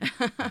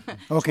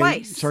 Okay,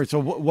 twice. Sorry.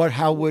 So what?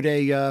 How would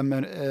a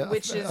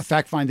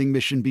fact-finding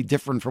mission be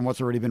different from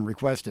what's already been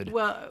requested?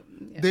 Well,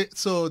 there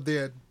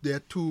are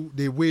two.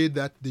 The way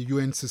that the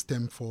UN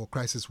system for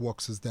crisis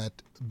works is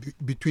that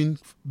between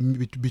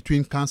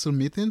council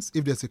meetings,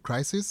 if there's a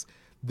crisis,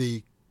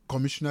 the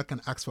commissioner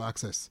can ask for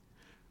access.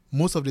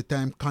 Most of the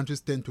time,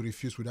 countries tend to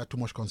refuse without too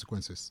much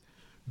consequences.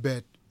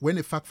 But when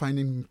a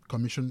fact-finding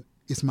commission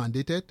is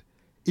mandated,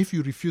 if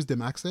you refuse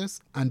them access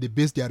and they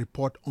base their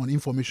report on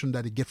information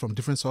that they get from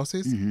different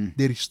sources,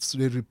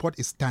 the report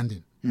is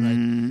standing, right?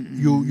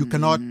 You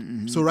cannot.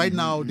 So right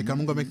now, the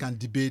Cameroon government can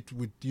debate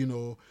with,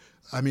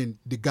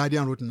 the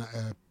Guardian wrote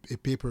a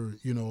paper,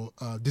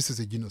 this is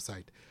a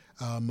genocide.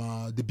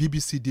 The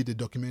BBC did a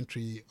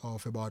documentary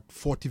of about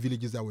 40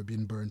 villages that were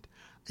being burnt,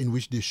 in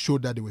which they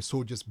showed that there were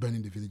soldiers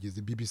burning the villages.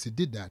 The BBC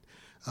did that.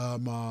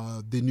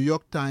 The New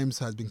York Times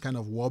has been kind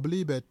of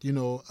wobbly, but,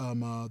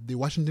 the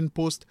Washington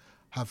Post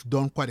have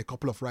done quite a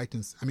couple of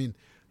writings. I mean,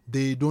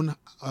 they don't,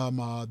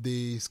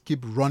 they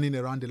keep running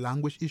around the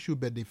language issue,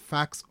 but the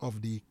facts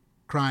of the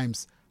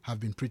crimes have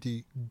been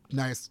pretty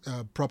nice,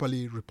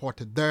 properly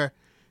reported there,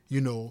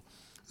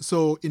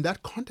 So in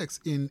that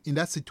context, in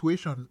that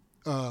situation,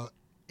 a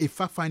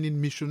fact-finding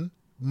mission,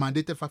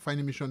 mandated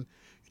fact-finding mission,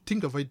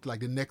 think of it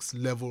like the next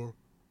level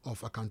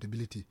of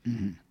accountability.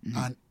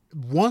 And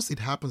once it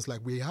happens,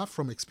 like we have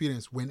from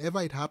experience,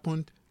 whenever it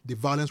happened, the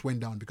violence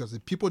went down because the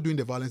people doing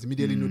the violence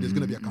immediately knew there's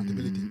going to be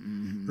accountability,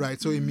 right?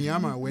 So in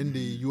Myanmar, when the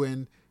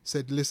UN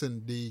said,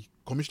 listen, the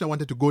commissioner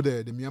wanted to go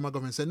there, the Myanmar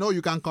government said, no,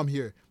 you can't come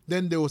here.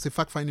 Then there was a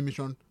fact-finding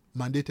mission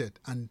mandated,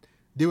 and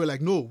they were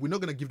like, no, we're not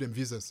going to give them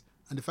visas.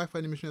 And the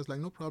fact-finding mission was like,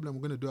 no problem,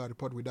 we're going to do our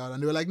report without.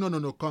 And they were like, no,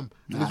 come.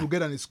 At least we'll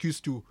get an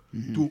excuse to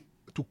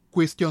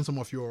question some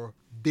of your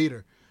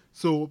data.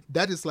 So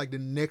that is like the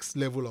next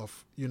level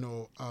of,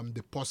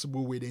 the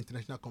possible way the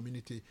international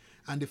community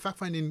and the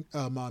fact-finding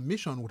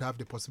mission would have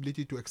the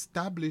possibility to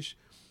establish,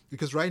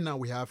 because right now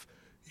we have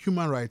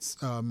human rights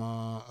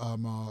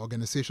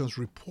organizations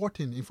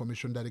reporting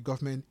information that the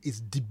government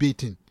is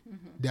debating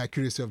the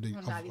accuracy of the...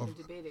 Well, not even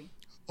debating.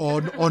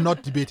 Or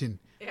not debating.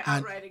 Yeah,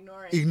 and outright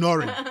ignoring.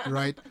 Ignoring,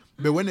 right?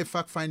 But when a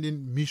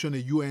fact-finding mission, a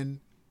UN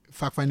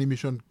fact-finding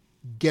mission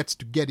gets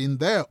to get in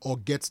there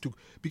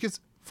because,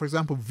 for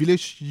example,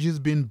 villages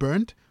being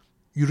burned,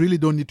 you really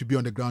don't need to be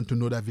on the ground to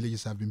know that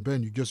villages have been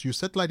burned. You just use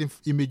satellite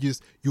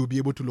images, you'll be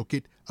able to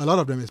locate a lot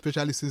of them,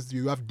 especially since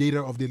you have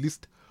data of the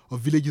list of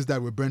villages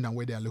that were burned and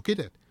where they are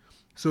located.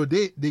 So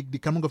the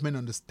Cameroon government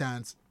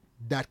understands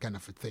that kind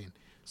of a thing.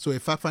 So a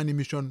fact-finding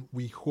mission,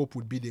 we hope,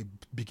 would be the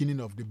beginning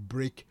of the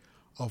break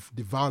of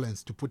the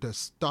violence, to put a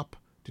stop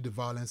to the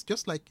violence,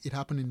 just like it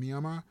happened in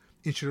Myanmar,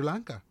 in Sri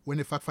Lanka. When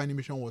a fact-finding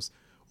mission was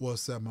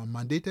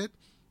mandated,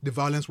 the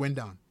violence went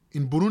down.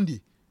 In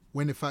Burundi,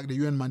 when the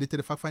UN mandated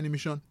a fact-finding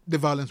mission, the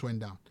violence went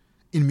down.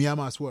 In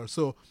Myanmar as well.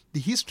 So the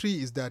history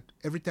is that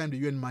every time the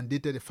UN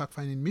mandated a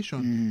fact-finding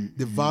mission,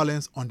 the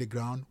violence on the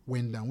ground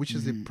went down, which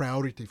is a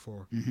priority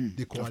for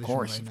the coalition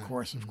right now.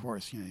 Of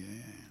course. Yeah.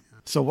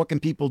 So what can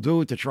people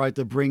do to try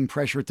to bring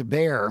pressure to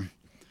bear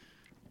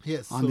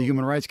on the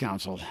Human Rights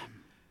Council?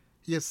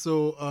 Yes,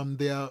 so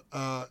there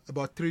are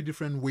about 3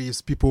 different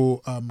ways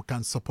people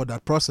can support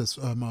that process.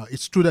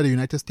 It's true that the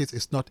United States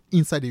is not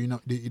inside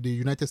the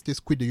United States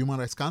quit the Human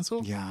Rights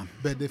Council. Yeah.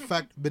 But the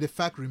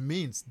fact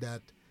remains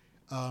that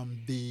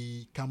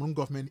the Cameroon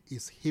government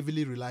is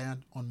heavily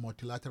reliant on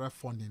multilateral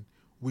funding,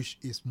 which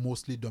is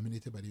mostly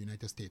dominated by the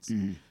United States.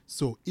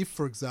 So if,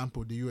 for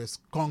example, the U.S.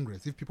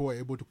 Congress, if people were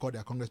able to call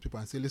their Congress people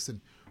and say,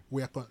 listen,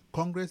 we are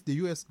Congress, the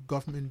U.S.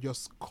 government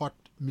just cut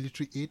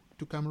military aid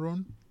to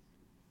Cameroon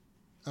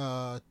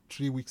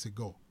 3 weeks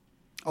ago.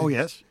 Oh,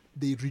 yes?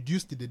 They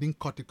reduced it. They didn't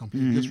cut it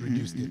completely, just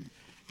reduced it.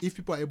 If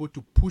people are able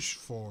to push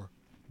for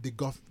the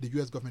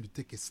U.S. government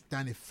to take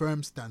a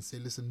firm stance, say,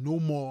 listen, no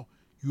more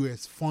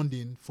U.S.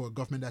 funding for a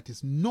government that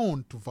is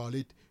known to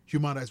violate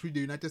human rights, which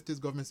the United States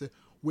government say,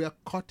 we're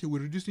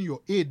reducing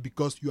your aid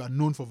because you are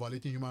known for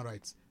violating human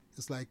rights.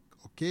 It's like,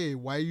 okay,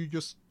 why are you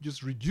just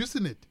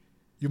reducing it?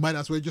 You might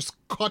as well just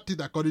cut it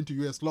according to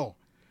U.S. law,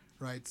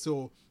 right?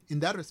 So in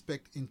that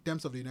respect, in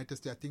terms of the United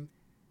States, I think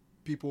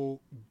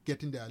people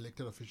getting their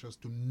elected officials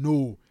to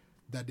know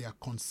that they are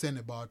concerned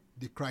about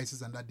the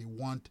crisis and that they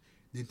want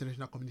the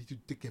international community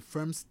to take a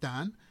firm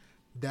stand,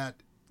 that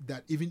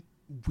even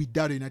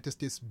without the United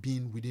States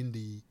being within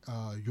the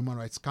Human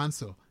Rights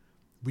Council,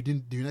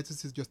 within the United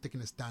States just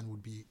taking a stand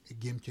would be a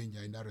game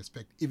changer in that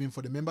respect. Even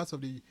for the members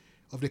of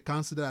the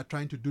council that are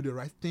trying to do the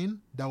right thing,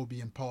 that would be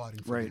empowering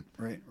for them.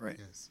 Right.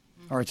 Yes.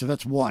 All right, so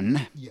that's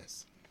one.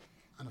 Yes.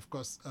 And of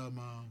course,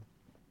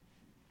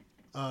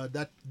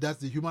 that's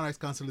the Human Rights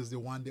Council is the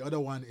one. The other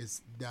one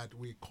is that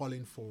we're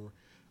calling for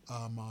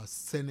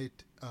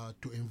Senate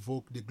to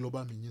invoke the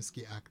Global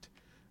Magnitsky Act,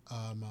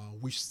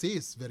 which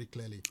says very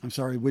clearly. I'm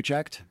sorry, which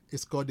act?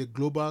 It's called the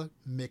Global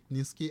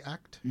Magnitsky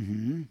Act,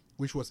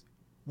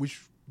 which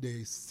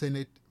the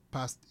Senate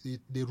passed.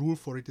 The rule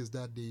for it is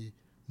that the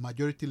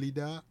majority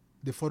leader,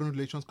 the Foreign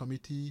Relations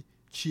Committee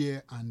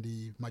chair, and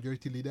the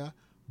majority leader,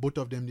 both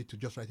of them need to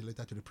just write a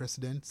letter to the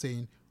president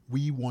saying,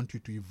 we want you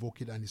to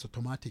invoke it, and it's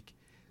automatic.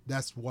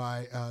 That's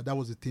why that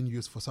was the thing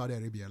used for Saudi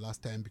Arabia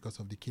last time because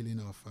of the killing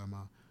of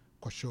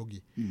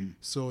Khashoggi.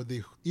 So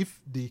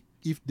if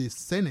the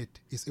Senate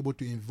is able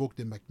to invoke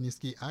the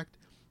Magnitsky Act,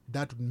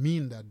 that would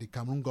mean that the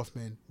Cameroon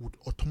government would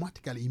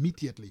automatically,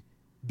 immediately,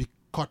 be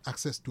cut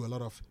access to a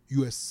lot of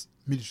U.S.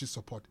 military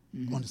support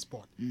on the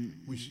spot.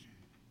 Which,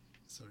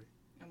 sorry.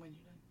 And when you're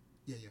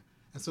done. Yeah.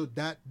 And so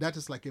that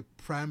is like a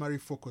primary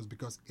focus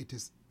because it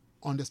is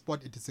on the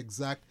spot. It is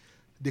exact.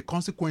 The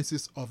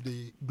consequences of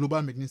the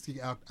Global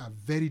Magnitsky Act are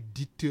very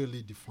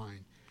detailedly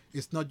defined.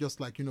 It's not just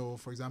like,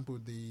 for example,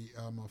 the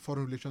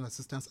Foreign Relations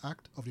Assistance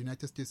Act of the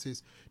United States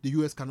says the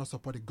U.S. cannot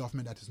support a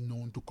government that is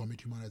known to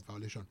commit human rights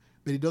violation.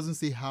 But it doesn't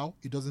say how,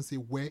 it doesn't say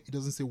where, it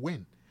doesn't say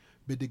when.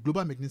 But the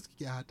Global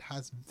Magnitsky Act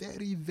has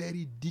very,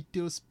 very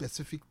detailed,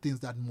 specific things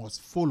that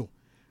must follow.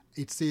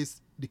 It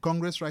says the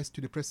Congress writes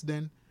to the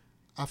president.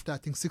 After, I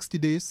think, 60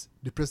 days,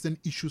 the president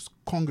issues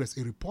Congress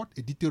a report,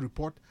 a detailed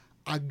report,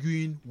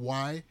 arguing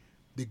why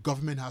the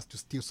government has to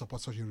still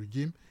support such a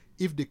regime.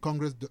 If the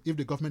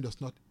government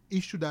does not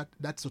issue that,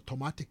 that's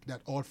automatic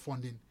that all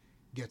funding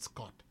gets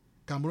cut.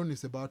 Cameroon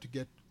is about to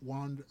get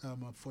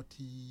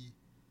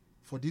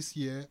for this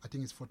year, I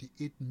think it's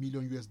 $48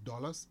 million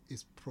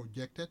is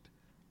projected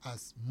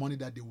as money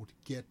that they would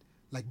get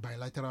like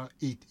bilateral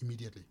aid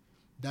immediately.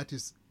 That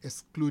is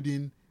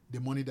excluding the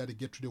money that they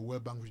get through the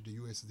World Bank, which the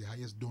U.S. is the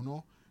highest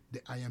donor, the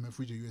IMF,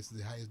 which the U.S. is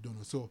the highest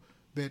donor. So,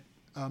 but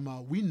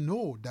we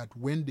know that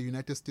when the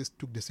United States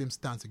took the same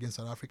stance against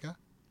South Africa,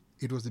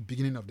 it was the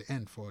beginning of the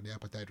end for the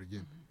apartheid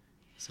regime.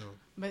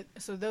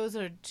 So those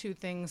are two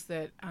things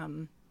that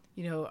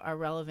are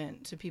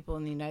relevant to people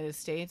in the United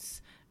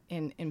States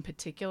in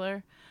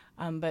particular,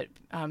 but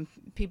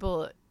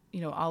people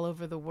all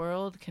over the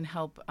world can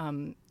help,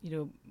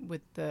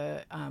 with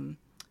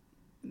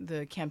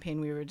the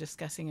campaign we were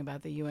discussing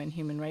about the UN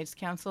Human Rights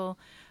Council.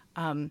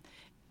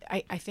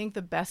 I think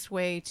the best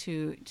way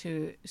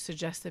to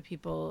suggest that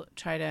people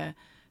try to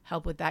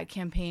help with that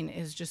campaign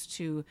is just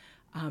to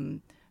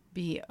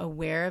be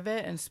aware of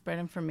it and spread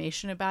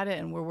information about it.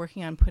 And we're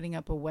working on putting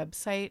up a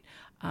website.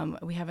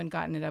 We haven't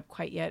gotten it up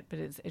quite yet, but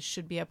it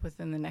should be up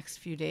within the next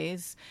few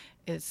days.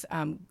 It's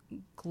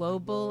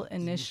Global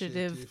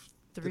Initiative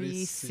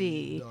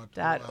 3C.org.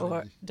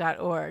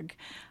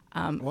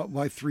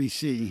 Why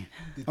 3C?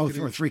 Oh,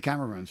 three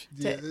Cameroons.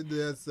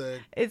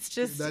 It's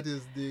just that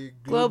is the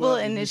Global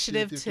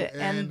Initiative to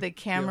End the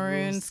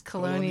Cameroon's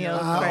Colonial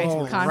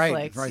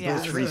Conflicts. Right, Yeah.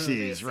 those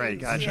 3Cs, right,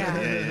 gotcha.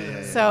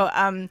 Yeah. So,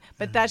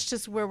 but that's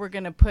just where we're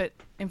going to put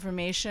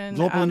information.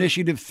 Global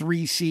Initiative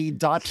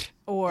 3C.org.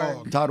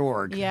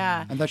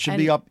 Yeah. And that should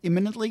be up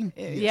imminently?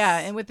 Yeah,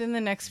 and within the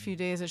next few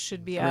days, it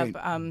should be Great.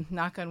 up.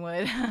 Knock on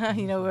wood.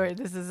 Where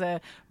this is a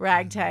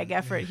ragtag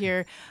effort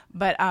here,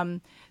 but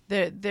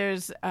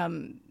there's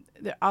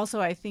also,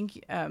 I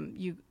think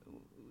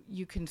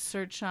you can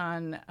search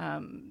on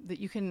that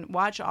you can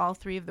watch all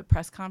three of the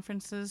press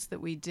conferences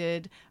that we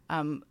did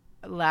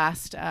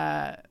last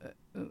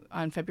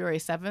on February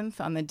 7th,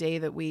 on the day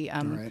that we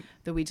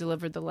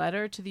delivered the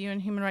letter to the UN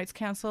Human Rights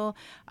Council.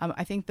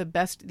 I think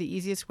the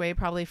easiest way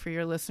probably for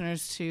your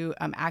listeners to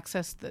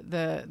access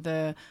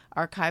the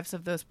archives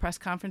of those press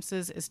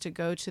conferences is to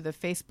go to the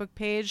Facebook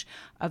page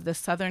of the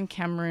Southern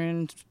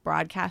Cameroon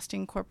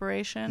Broadcasting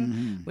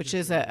Corporation, which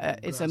is a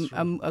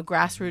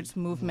grassroots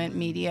movement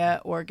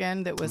media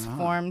organ that was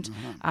formed,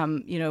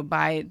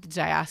 by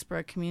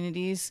diaspora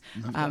communities,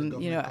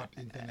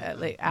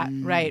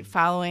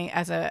 following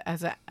as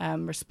a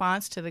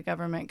response to the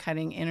government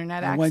cutting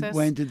internet access.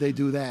 When did they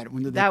do that?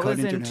 When did they that cut was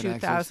in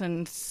internet access?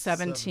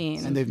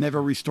 2017. And they've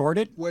never restored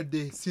it? Well,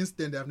 since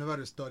then, they have never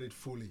restored it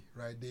fully,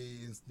 right?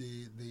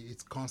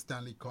 It's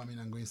constantly coming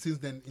and going. Since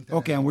then, internet...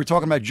 Okay, and we're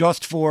talking about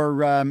just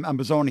for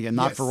Amazonia,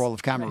 not for all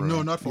of Cameroon.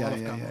 No, not for all of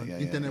Cameroon.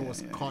 Internet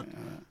was cut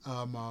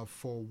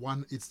for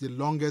one. It's the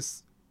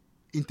longest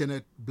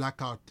internet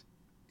blackout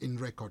in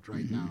record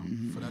right now.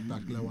 For that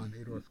particular one,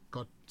 it was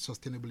cut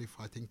sustainably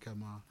for, I think,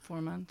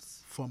 4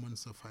 months. 4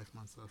 months or 5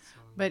 months or so.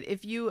 But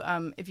if you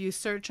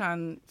search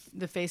on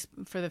the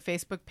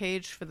Facebook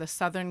page for the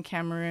Southern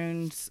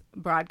Cameroon's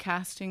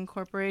Broadcasting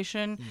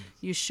Corporation,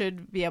 you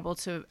should be able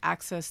to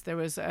access. There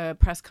was a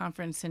press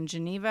conference in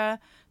Geneva,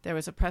 there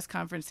was a press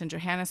conference in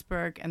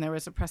Johannesburg, and there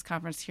was a press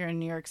conference here in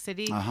New York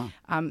City.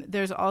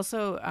 There's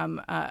also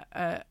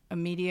a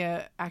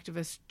media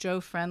activist, Joe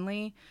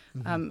Friendly,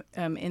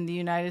 in the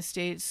United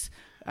States,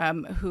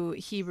 who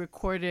he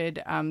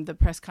recorded the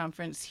press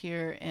conference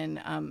here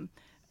in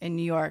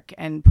New York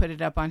and put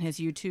it up on his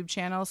YouTube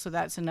channel. So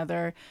that's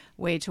another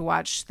way to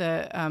watch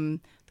the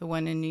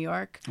one in New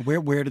York.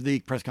 Where did the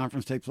press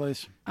conference take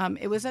place?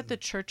 It was at the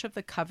Church of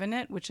the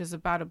Covenant, which is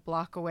about a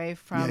block away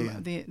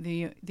from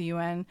the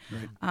UN.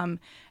 Right.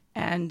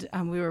 And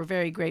we were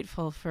very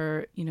grateful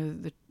for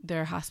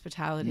their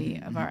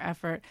hospitality of our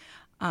effort.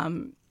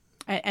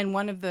 And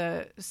one of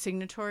the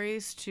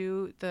signatories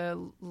to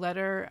the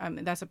letter,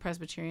 that's a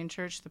Presbyterian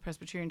church, the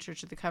Presbyterian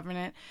Church of the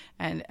Covenant,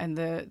 and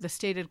the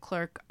stated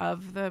clerk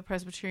of the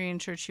Presbyterian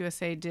Church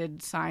USA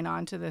did sign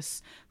on to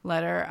this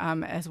letter,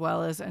 as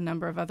well as a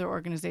number of other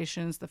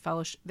organizations, the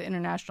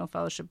International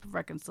Fellowship of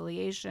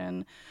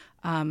Reconciliation,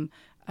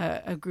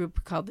 a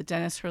group called the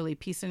Dennis Hurley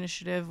Peace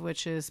Initiative,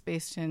 which is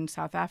based in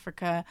South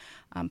Africa,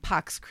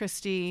 Pax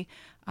Christi,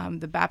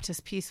 the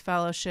Baptist Peace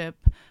Fellowship,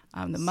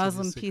 the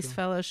Muslim Peace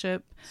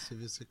Fellowship.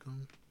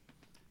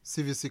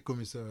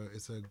 Civisicum is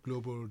a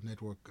global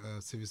network.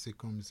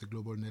 Civisicum is a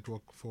global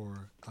network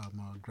for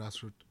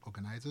grassroots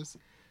organizers.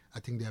 I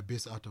think they are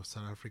based out of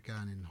South Africa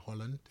and in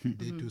Holland.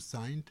 They too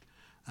signed.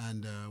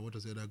 And what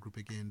was the other group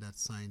again that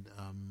signed?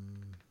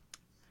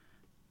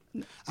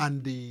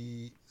 And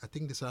I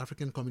think the South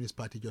African Communist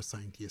Party just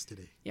signed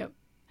yesterday. Yep.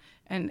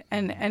 And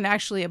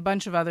actually a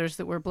bunch of others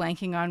that we're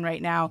blanking on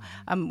right now.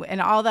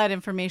 And all that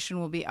information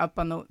will be up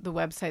on the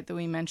website that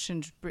we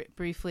mentioned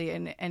briefly.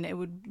 And it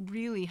would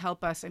really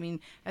help us. I mean,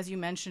 as you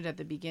mentioned at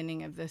the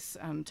beginning of this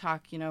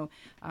talk,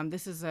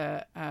 this is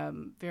a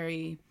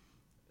very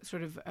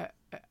sort of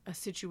a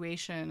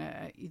situation,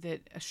 a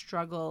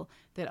struggle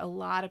that a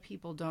lot of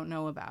people don't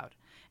know about.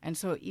 And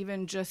so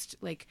even just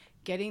like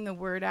getting the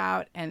word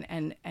out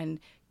and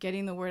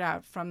getting the word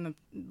out from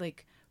the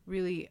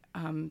really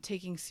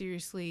taking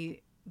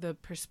seriously the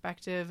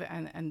perspective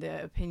and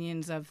the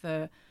opinions of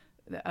the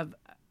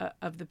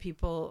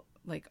people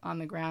on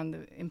the ground,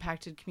 the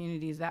impacted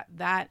communities,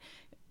 that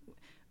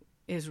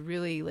is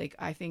really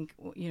I think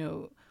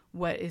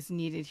what is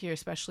needed here,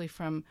 especially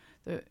from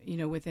the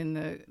within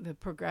the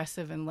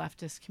progressive and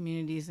leftist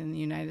communities in the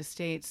United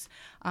States.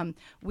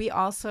 We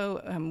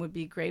also would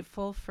be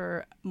grateful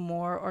for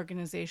more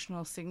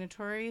organizational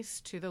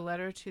signatories to the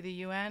letter to the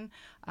UN,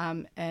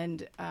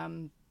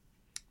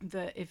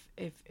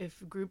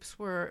 if groups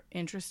were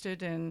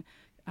interested in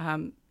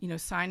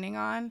signing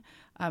on.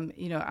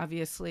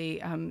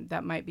 Obviously,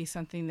 that might be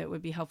something that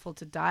would be helpful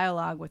to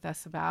dialogue with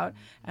us about,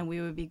 and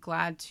we would be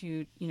glad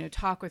to,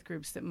 talk with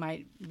groups that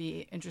might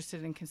be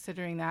interested in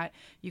considering that.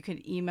 You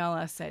can email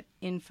us at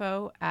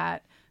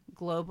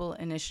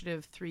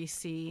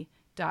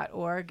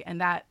info@globalinitiative3c.org,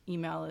 and that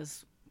email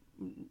is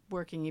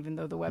working, even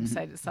though the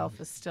website itself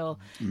is still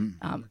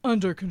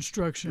under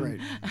construction.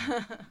 Right.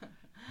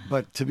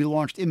 But to be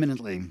launched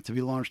imminently, to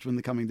be launched in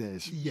the coming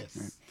days. Yes.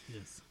 Right.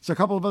 Yes. So a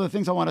couple of other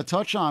things I want to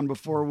touch on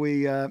before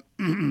we wrap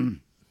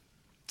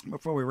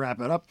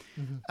it up.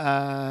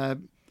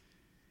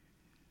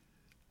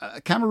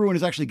 Cameroon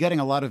is actually getting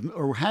a lot of,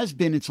 or has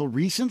been until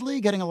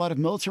recently, getting a lot of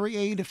military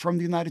aid from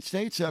the United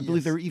States. I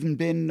believe there have even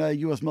been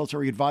U.S.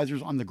 military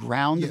advisors on the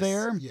ground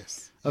there.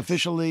 Yes.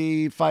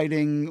 Officially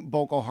fighting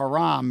Boko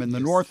Haram in the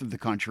north of the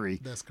country.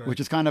 That's correct.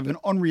 Which is kind of an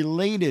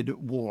unrelated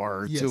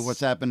war to what's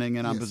happening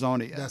in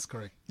Ambazonia. That's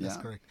correct. That's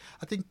correct.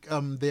 I think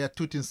there are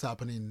two things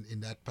happening in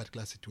that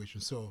particular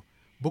situation. So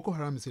Boko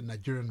Haram is a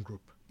Nigerian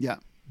group. Yeah.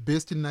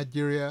 Based in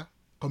Nigeria,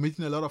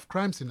 committing a lot of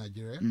crimes in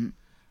Nigeria.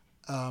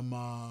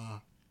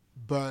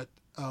 But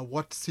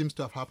what seems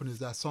to have happened is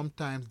that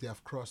sometimes they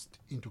have crossed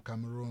into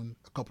Cameroon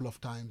a couple of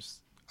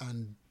times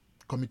and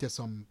committed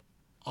some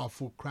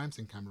awful crimes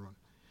in Cameroon.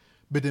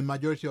 But the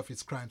majority of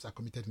its crimes are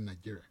committed in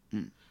Nigeria.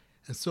 And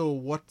so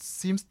what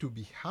seems to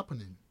be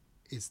happening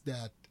is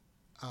that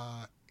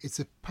it's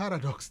a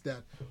paradox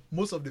that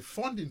most of the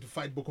funding to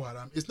fight Boko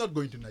Haram is not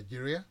going to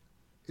Nigeria,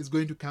 it's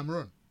going to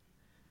Cameroon.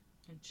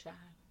 And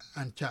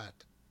Chad.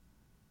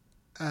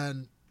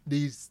 And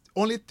the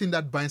only thing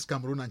that binds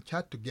Cameroon and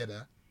Chad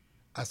together,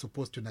 as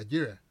opposed to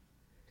Nigeria,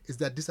 is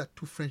that these are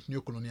two French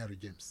neo-colonial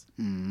regimes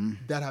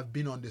that have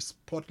been on the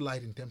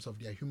spotlight in terms of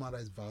their human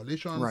rights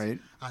violations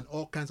and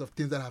all kinds of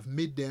things that have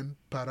made them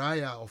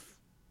pariah of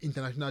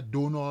international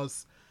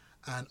donors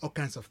and all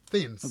kinds of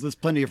things. Well, there's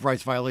plenty of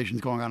rights violations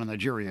going on in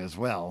Nigeria as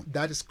well.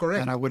 That is correct.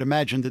 And I would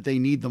imagine that they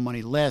need the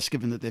money less,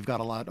 given that they've got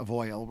a lot of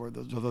oil, where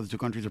those two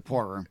countries are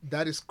poorer.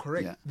 That is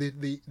correct. Yeah.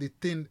 The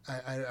thing,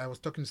 I was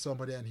talking to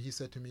somebody and he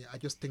said to me, I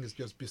just think it's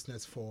just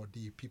business for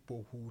the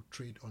people who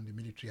trade on the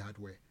military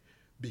hardware,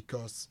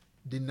 because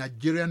the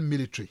Nigerian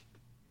military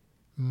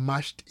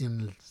marched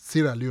in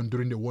Sierra Leone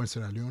during the war in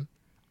Sierra Leone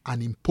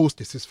and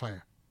imposed a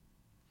ceasefire.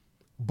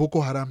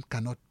 Boko Haram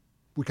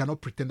we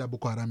cannot pretend that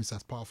Boko Haram is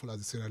as powerful as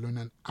the Sierra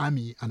Leonean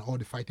army and all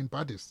the fighting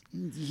parties.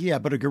 Yeah,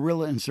 but a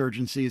guerrilla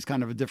insurgency is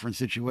kind of a different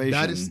situation.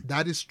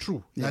 That is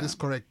true. Yeah. That is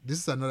correct. This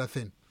is another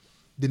thing.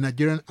 The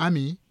Nigerian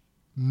army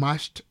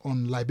marched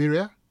on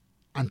Liberia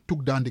and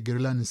took down the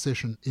guerrilla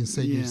insurgency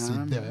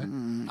there.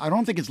 I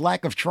don't think it's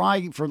lack of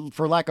trying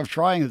for lack of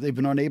trying that they've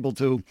been unable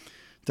to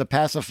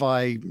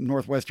pacify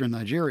northeastern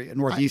Nigeria.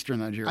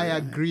 I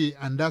agree,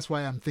 and that's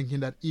why I'm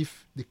thinking that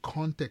if the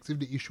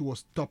issue was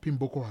stopping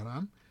Boko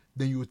Haram,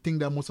 then you would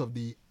think that most of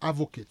the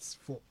advocates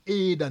for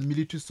aid and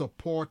military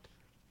support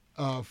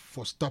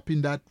for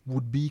stopping that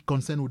would be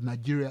concerned with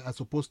Nigeria as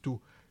opposed to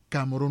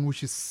Cameroon,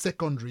 which is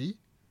secondary.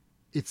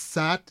 It's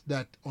sad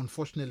that,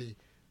 unfortunately,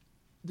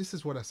 this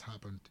is what has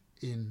happened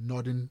in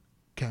northern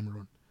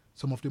Cameroon.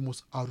 Some of the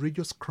most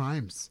outrageous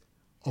crimes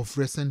of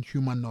recent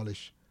human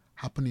knowledge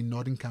happened in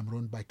northern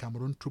Cameroon by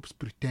Cameroon troops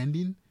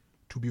pretending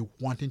to be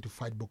wanting to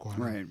fight Boko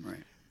Haram.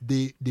 Right.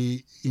 They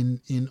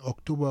in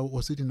October,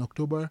 was it in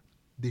October?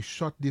 They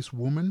shot this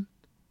woman,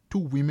 2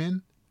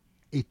 women,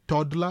 a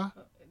toddler,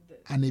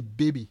 and a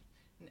baby.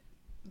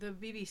 The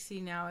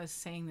BBC now is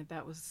saying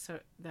that was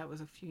a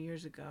few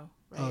years ago,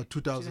 right?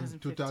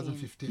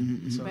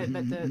 2015. But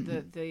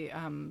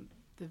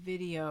the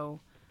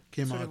video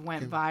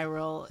went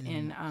viral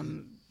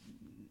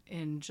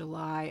in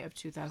July of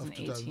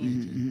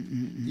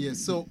 2018.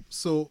 Yes.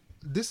 So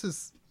this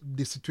is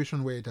the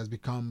situation where it has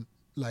become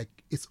like,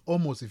 it's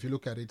almost, if you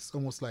look at it, it's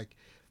almost like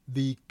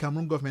the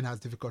Cameroon government has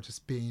difficulties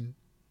paying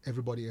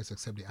everybody else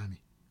except the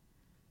army.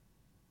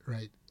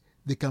 Right?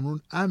 The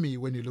Cameroon army,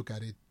 when you look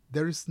at it,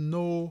 there is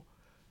no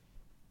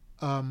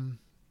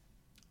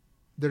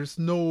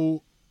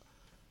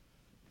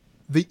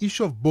the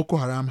issue of Boko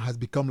Haram has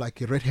become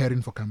like a red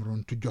herring for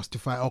Cameroon to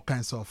justify all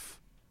kinds of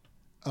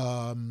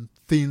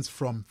things,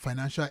 from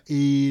financial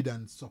aid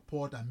and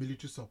support and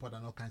military support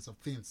and all kinds of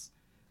things.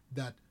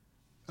 That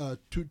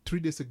 3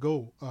 days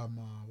ago,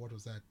 what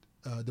was that?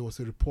 There was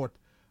a report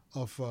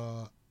of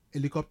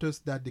helicopters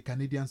that the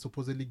Canadians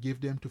supposedly gave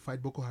them to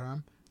fight Boko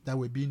Haram that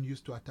were being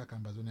used to attack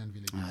Ambazonian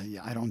villages.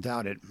 Yeah, I don't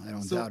doubt it.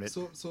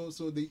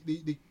 So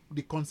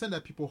the concern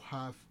that people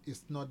have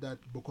is not that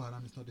Boko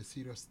Haram is not a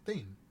serious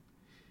thing,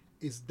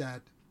 is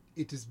that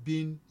it is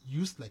being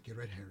used like a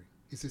red herring.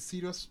 It's a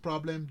serious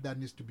problem that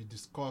needs to be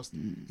discussed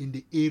in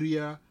the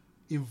area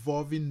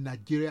involving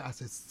Nigeria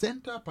as a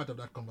central part of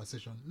that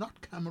conversation, not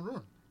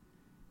Cameroon.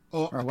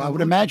 I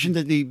would imagine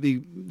that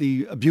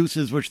the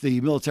abuses which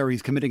the military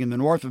is committing in the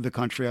north of the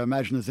country, I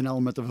imagine there's an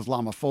element of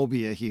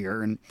Islamophobia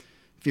here, and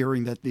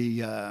fearing that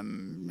the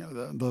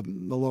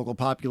local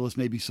populace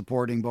may be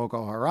supporting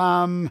Boko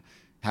Haram,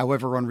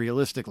 however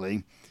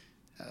unrealistically.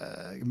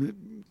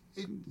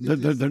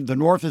 The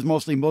North is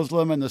mostly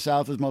Muslim and the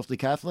South is mostly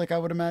Catholic, I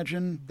would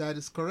imagine. That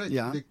is correct.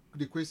 Yeah.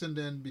 The question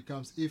then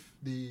becomes, if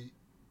the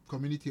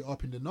community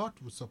up in the North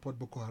would support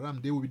Boko Haram,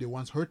 they will be the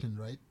ones hurting,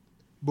 right?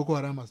 Boko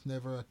Haram has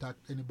never attacked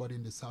anybody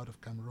in the south of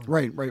Cameroon.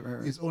 Right.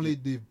 It's only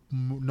the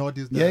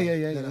Northeast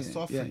that are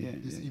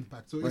suffering this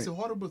impact. So it's a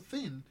horrible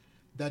thing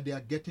that they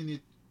are getting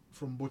it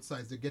from both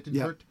sides. They're getting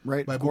hurt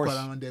by Boko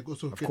Haram, and they're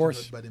also getting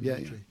hurt by the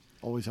military.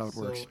 Always how it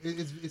works. So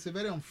it's a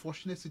very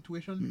unfortunate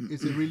situation.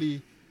 It's a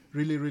really,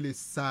 really, really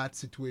sad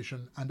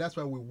situation. And that's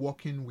why we're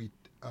working with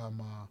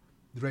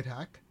Red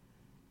Hack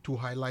to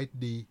highlight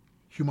the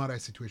human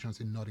rights situations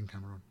in northern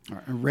Cameroon.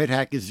 Right. Red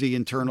Hack is the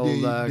internal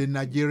the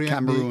Nigerian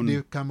Cameroon.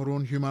 The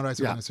Cameroon Human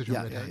Rights Organization.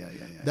 Red Hack.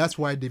 That's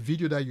why the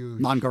video that you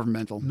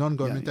non-governmental human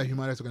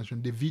rights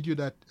organization, the video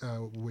that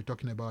we're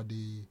talking about,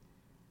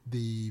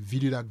 the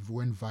video that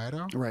went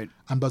viral, right?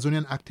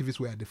 Ambazonian activists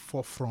were at the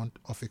forefront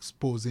of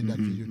exposing that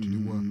video to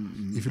the world.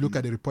 If you look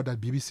at the report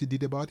that BBC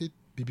did about it,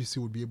 BBC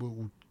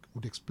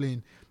would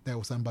explain there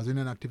was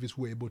Ambazonian activists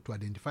who were able to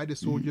identify the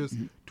soldiers,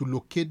 to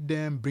locate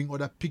them, bring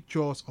other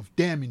pictures of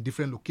them in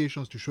different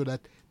locations to show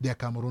that they are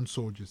Cameroon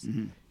soldiers.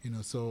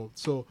 So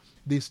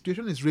the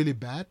situation is really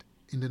bad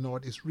in the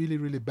north. It's really,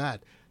 really bad.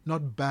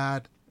 Not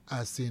bad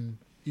as in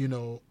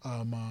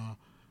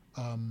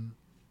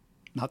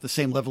not the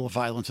same level of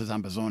violence as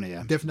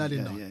Amazonia.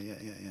 Definitely not.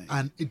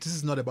 And this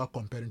is not about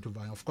comparing to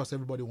violence. Of course,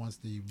 everybody wants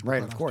the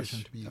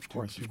situation to be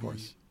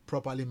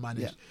properly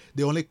managed. Yeah.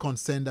 The only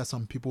concern that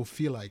some people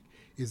feel like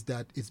is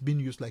that it's being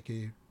used like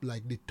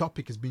the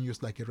topic is being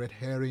used like a red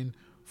herring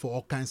for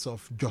all kinds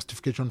of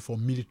justification for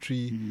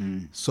military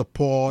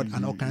support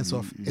and all kinds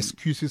of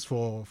excuses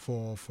for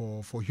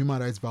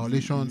human rights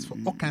violations, for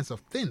all kinds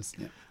of things.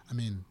 Yeah. I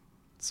mean,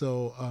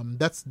 so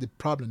that's the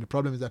problem. The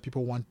problem is that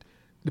people want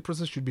the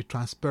process should be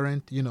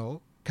transparent.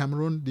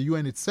 Cameroon, the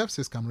UN itself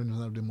says Cameroon is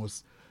one of the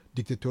most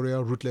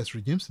dictatorial, ruthless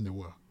regimes in the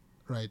world,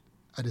 right?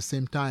 At the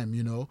same time,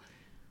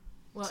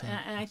 Well,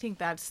 and I think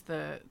that's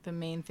the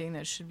main thing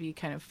that should be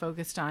kind of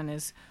focused on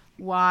is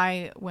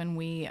why, when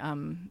we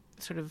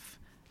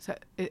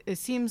it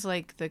seems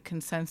like the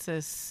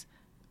consensus,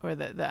 or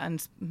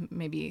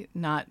maybe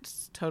not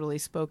totally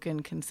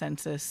spoken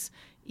consensus,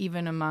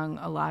 even among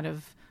a lot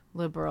of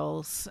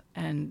liberals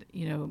and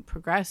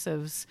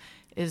progressives,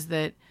 is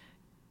that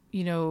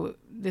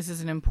this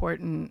is an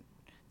important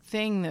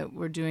thing that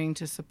we're doing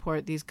to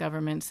support these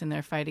governments in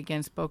their fight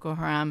against Boko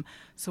Haram.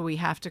 So we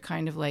have to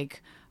kind of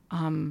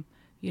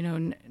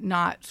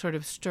not sort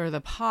of stir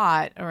the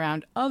pot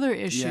around other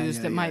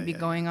issues that might be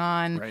going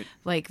on,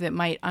 like that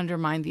might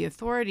undermine the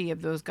authority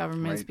of those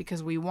governments,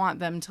 because we want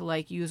them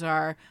to use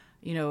our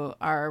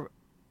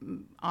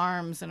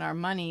arms and our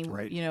money,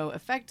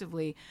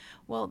 effectively.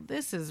 Well,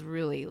 this is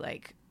really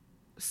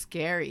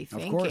scary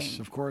thinking.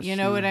 Of course. You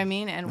know what I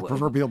mean? And the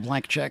proverbial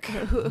blank check.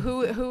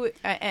 Who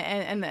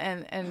and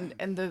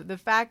the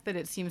fact that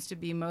it seems to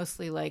be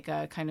mostly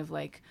a kind of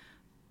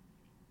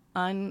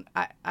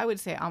I would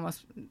say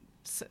almost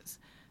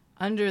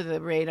under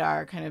the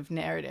radar kind of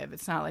narrative.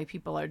 It's not like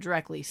people are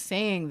directly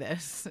saying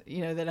this,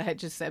 that I had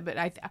just said, but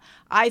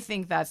I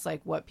think that's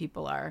what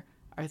people are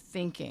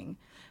thinking.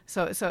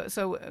 So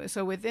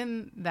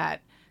within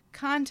that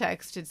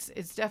context,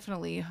 it's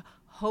definitely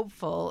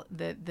hopeful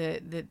that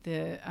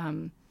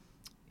the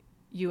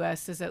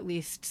U.S. is at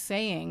least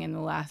saying in the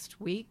last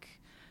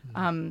week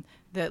that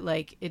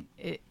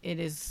it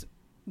is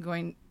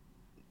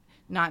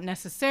not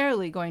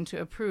necessarily going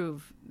to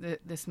approve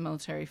this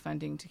military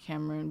funding to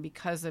Cameroon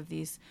because of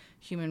these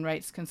human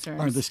rights concerns.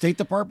 Are the State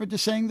Department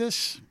is saying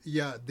this?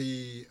 Yeah,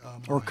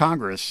 or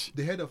Congress.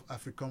 The head of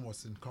AFRICOM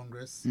was in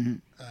Congress,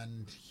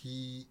 and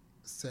he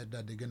said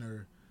that they're going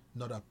to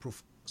not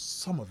approve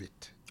some of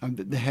it.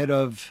 The head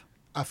of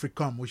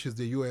AFRICOM, which is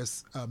the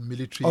U.S.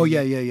 military. Oh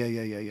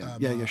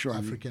yeah, sure.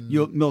 African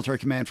Military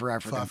Command for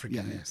Africa.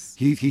 Yes.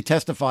 He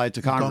testified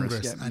to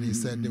Congress, and he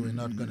said they were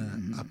not going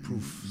to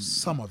approve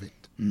some of it,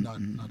 not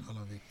all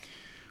of it.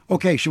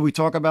 Okay, should we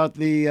talk about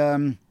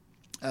the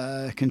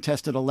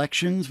contested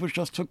elections which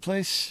just took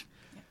place?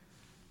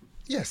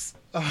 Yes.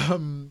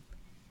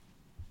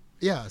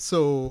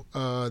 So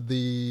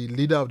the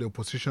leader of the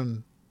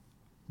opposition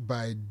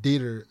by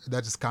data,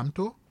 that is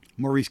Kamto.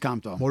 Maurice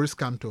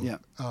Kamto. Yeah.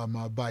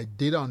 By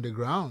data on the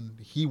ground,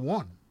 he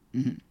won.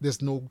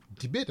 There's no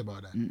debate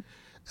about that.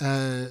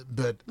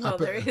 But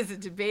there is a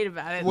debate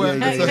about it. Well,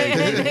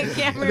 the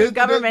Cameroon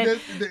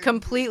government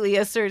completely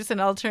asserts an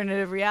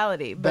alternative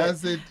reality. But,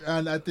 that's it,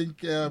 and I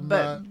think.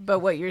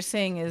 But what you're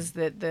saying is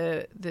that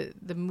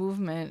the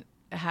movement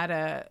had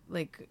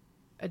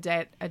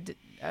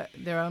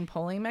their own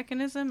polling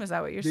mechanism. Is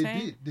that what you're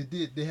saying? They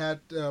did. They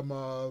had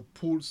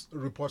polls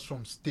reports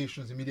from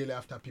stations immediately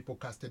after people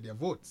casted their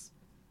votes.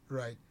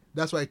 Right.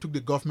 That's why it took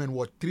the government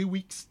 3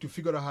 weeks to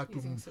figure out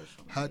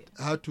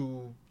how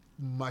to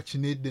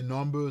machinate the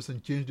numbers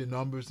and change the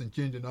numbers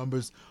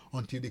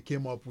until they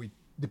came up with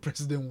the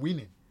president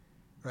winning.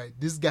 Right.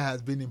 This guy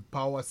has been in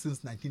power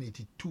since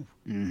 1982.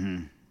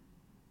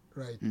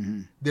 Right.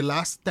 The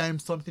last time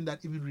something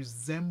that even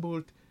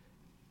resembled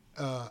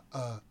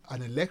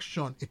an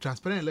election, a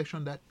transparent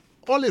election that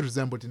only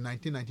resembled in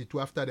 1992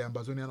 after the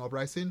Ambazonian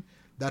uprising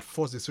that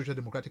forced the Social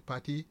Democratic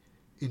Party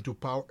into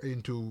power,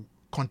 into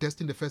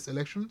contesting the first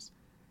elections.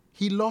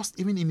 He lost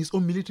even in his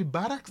own military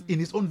barracks, in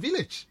his own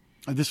village.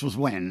 This was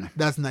when?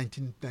 That's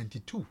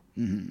 1992,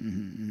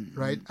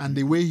 right? And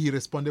the way he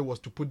responded was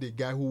to put the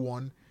guy who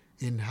won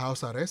in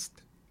house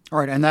arrest. All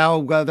right, and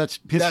now that's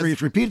history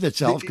has repeated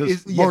itself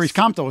because Maurice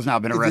Kamto has now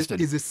been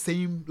arrested. It's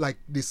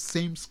the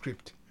same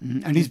script.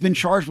 And he's been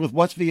charged with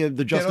what's the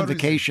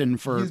justification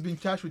for... He's been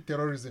charged with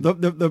terrorism.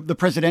 The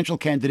presidential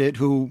candidate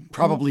who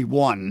probably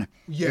won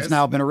has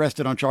now been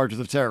arrested on charges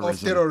of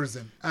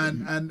terrorism.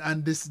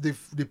 And this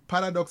the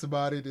paradox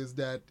about it is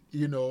that,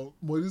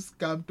 Maurice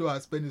Kamto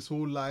has spent his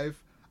whole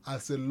life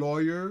as a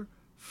lawyer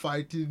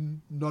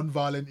fighting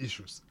non-violent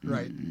issues,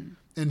 right?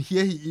 And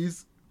here he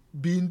is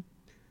being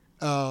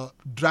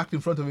dragged in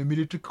front of a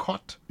military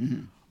court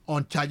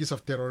on charges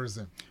of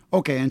terrorism.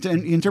 Okay, and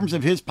in terms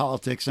of his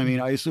politics, I mean,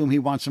 I assume he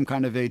wants some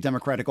kind of a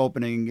democratic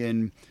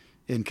opening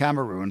in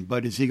Cameroon,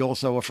 but is he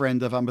also a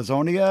friend of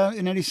Ambazonia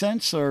in any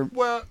sense, or?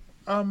 Well,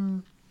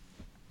 From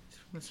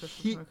the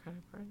Social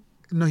Democratic Party?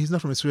 No, he's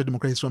not from the Social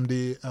Democrat. He's from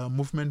the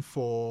Movement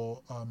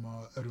for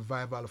a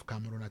Revival of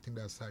Cameroon. I think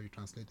that's how you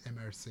translate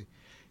MRC.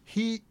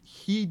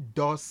 He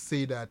does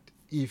say that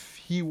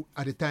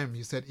at the time,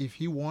 he said if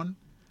he won,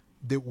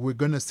 we're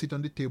going to sit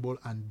on the table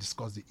and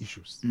discuss the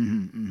issues,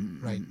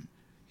 right?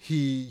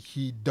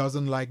 He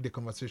doesn't like the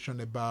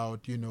conversation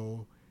about,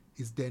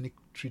 is there any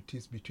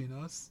treaties between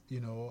us?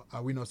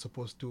 Are we not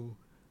supposed to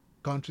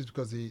countries?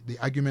 Because the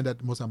argument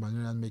that most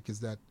Ambazonians make is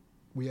that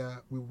we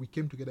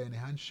came together in a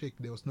handshake.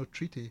 There was no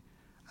treaty,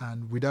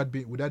 and without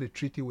a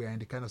treaty, we are in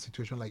the kind of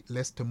situation like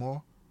Lest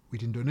Timor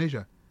with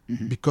Indonesia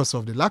because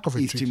of the lack of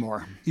a treaty.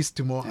 East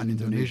Timor and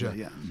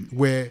Indonesia,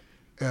 where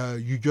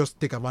you just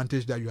take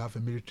advantage that you have a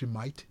military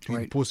might to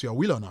impose your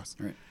will on us.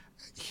 Right.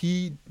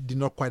 He did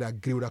not quite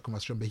agree with that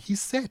conversation, but he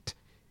said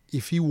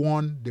if he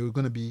won, there was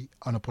going to be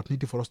an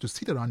opportunity for us to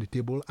sit around the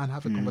table and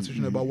have a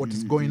conversation about what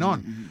is going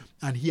on.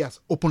 And he has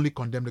openly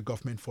condemned the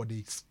government for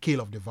the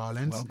scale of the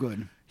violence. Well,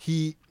 good.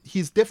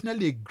 He's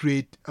definitely a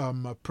great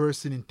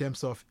person in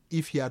terms of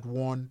if he had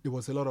won, there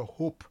was a lot of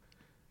hope.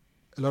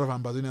 A lot of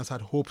Ambazonians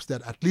had hopes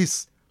that at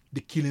least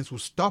the killings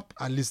would stop.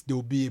 At least there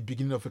will be a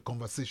beginning of a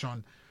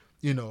conversation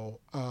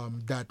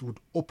that would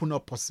open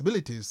up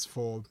possibilities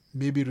for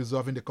maybe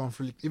resolving the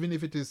conflict, even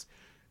if it is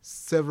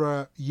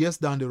several years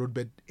down the road,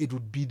 but it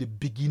would be the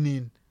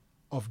beginning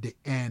of the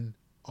end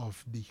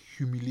of the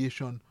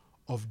humiliation,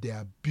 of the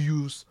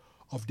abuse,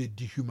 of the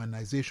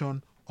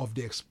dehumanization, of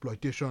the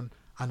exploitation,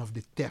 and of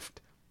the theft.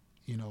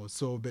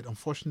 But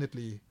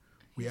unfortunately,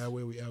 we are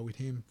where we are with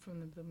him. From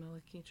the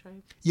Bamileke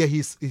tribe? Yeah,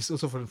 he's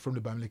also from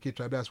the Bamileke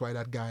tribe. That's why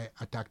that guy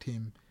attacked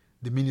him.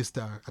 The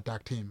minister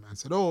attacked him and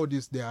said,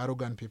 they're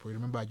arrogant people.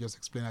 Remember, I just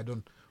explained, I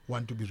don't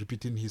want to be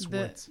repeating his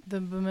words. The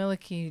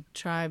Bamileke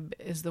tribe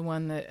is the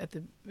one that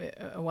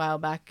a while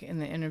back in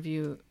the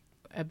interview,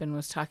 Eben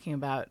was talking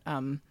about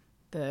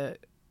the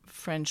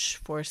French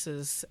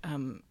forces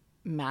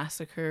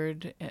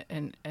massacred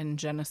in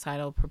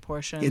genocidal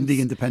proportions. In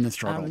the independence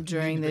struggle.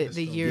 During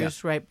the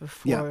years right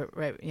before,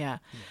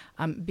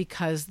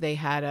 because they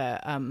had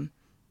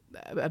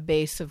a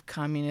base of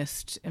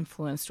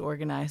communist-influenced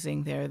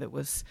organizing there that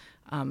was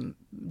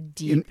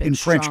deep in and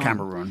French strong.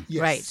 Cameroon,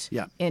 right?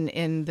 Yeah,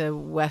 in the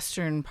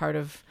western part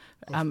of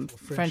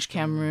French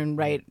Cameroon,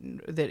 right?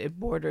 That it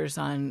borders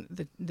on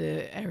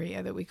the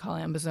area that we call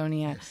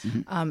Ambazonia,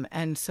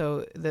 and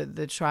so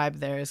the tribe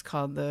there is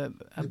called the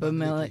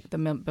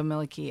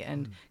Bamileke,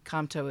 and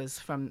Kamto is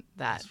from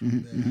that.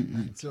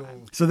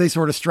 So they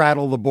sort of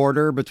straddle the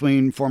border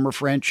between former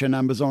French and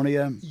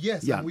Ambazonia.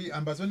 Yes, and we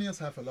Ambazonians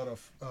have a lot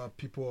of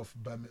people of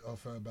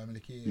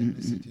Bamileke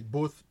ethnicity,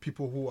 both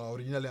people who are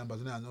originally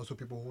Ambazonian and also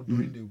people who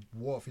during the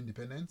War of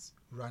Independence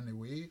ran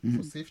away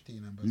for safety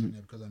in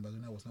Ambazonia because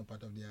Ambazonia was not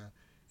part of their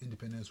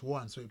independence war,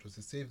 and so it was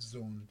a safe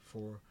zone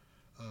for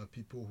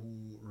people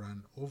who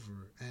ran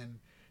over. And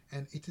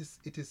it is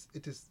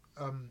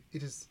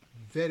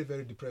very,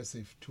 very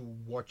depressive to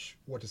watch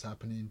what is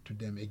happening to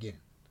them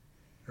again.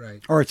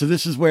 Right. All right. So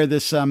this is where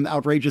this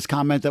outrageous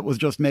comment that was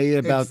just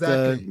made about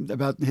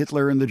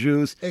Hitler and the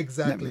Jews.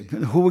 Exactly.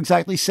 Who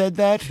exactly said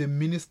that? The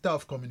Minister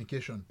of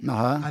Communication.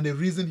 And the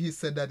reason he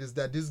said that is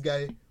that this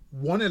guy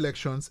won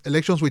elections.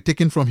 Elections were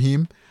taken from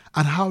him.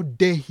 And how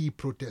dare he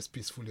protest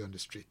peacefully on the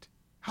street?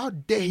 How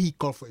dare he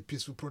call for a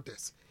peaceful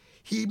protest?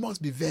 He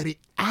must be very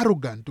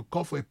arrogant to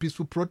call for a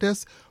peaceful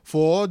protest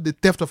for the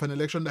theft of an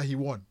election that he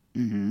won.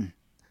 I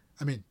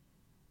mean,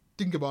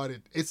 think about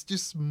it. It's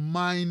just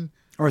mind.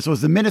 All right, so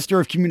it's the Minister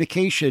of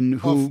Communication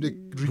who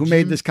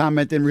made this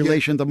comment in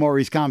relation to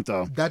Maurice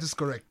Kamto. That is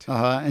correct.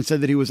 And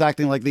said that he was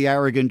acting like the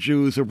arrogant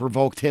Jews who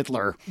provoked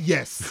Hitler.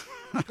 Yes.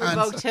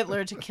 Provoked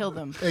Hitler to kill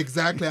them.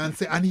 Exactly.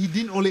 And he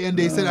didn't only end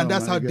there. He said, and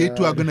that's how they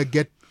too are going to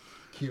get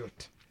killed.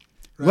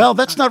 Well,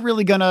 that's not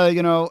really going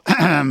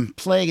to,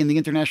 play in the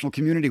international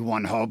community,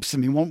 one hopes. I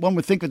mean, one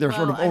would think that they're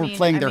sort of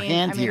overplaying their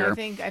hand here, I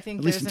think at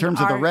least in terms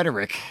of the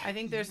rhetoric. I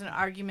think there's an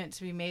argument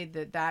to be made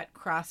that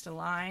crossed a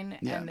line,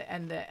 Yeah.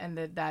 and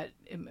that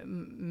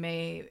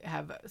may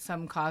have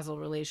some causal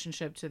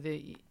relationship to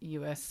the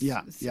U.S.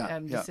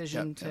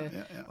 decision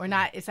or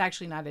not. It's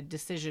actually not a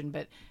decision,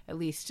 but at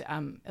least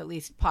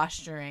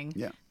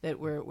posturing that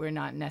we're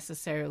not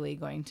necessarily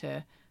going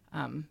to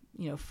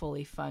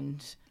fully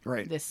fund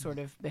this sort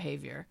of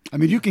behavior. I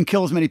mean, you can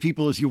kill as many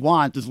people as you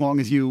want as long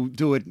as you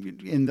do it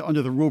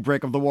under the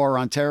rubric of the war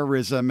on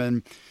terrorism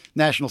and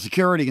national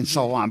security and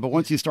so on. But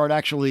once you start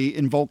actually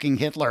invoking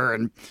Hitler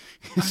and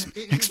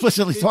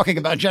explicitly talking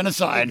about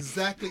genocide.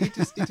 Exactly.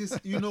 It is,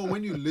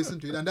 when you listen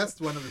to it, and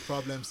that's one of the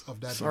problems of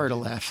that. Sorry to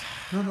laugh.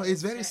 No,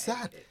 it's very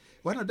sad.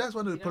 That's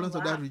one of the problems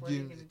of that regime. What are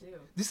you gonna do?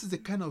 This is the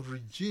kind of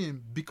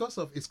regime, because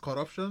of its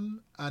corruption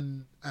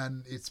and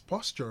its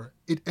posture,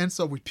 it ends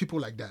up with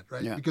people like that,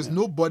 right? Because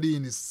nobody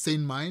in his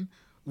sane mind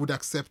would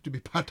accept to be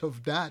part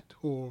of that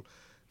whole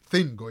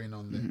thing going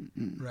on there,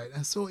 right?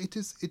 And so it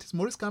is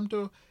Maurice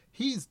Kamto.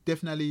 He is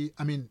definitely,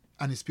 an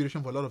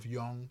inspiration for a lot of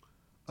young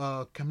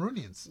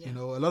Cameroonians.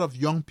 A lot of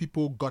young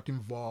people got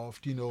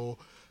involved,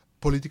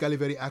 politically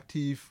very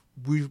active.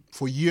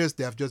 For years,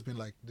 they have just been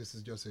like, this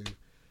is just a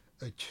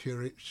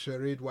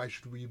charade. Why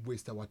should we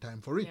waste our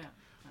time for it?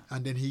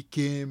 And then he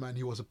came and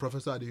he was a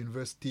professor at the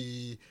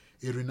university,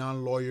 a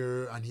renowned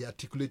lawyer, and he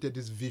articulated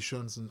his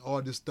visions and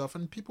all this stuff.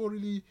 And people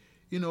really,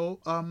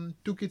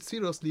 took it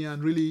seriously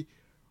and really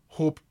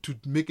hoped to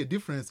make a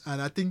difference.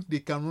 And I think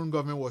the Cameroon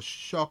government was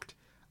shocked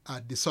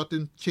at the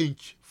sudden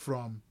change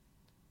from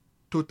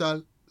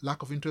total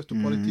lack of interest to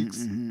politics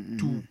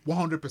to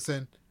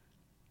 100%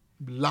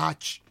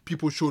 large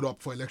people showed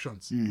up for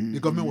elections. The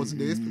government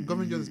wasn't there. The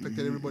government just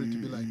expected everybody to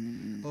be like,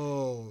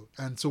 oh.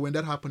 And so when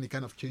that happened, it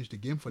kind of changed the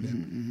game for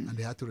them. And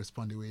they had to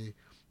respond the way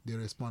they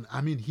respond.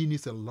 He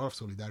needs a lot of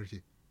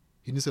solidarity.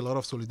 He needs a lot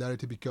of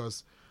solidarity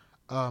because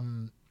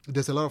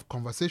there's a lot of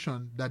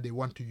conversation that they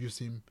want to use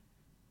him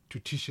to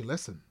teach a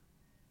lesson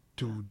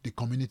to the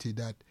community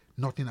that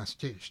nothing has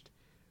changed.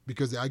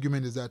 Because the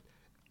argument is that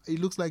it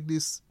looks like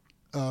this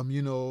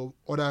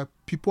other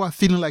people are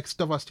feeling like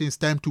stuff has changed. It's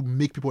time to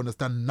make people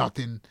understand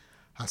nothing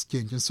has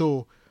changed. And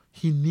so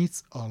he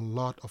needs a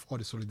lot of all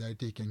the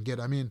solidarity he can get.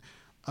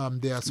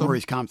 There are some...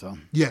 Maurice Kamto.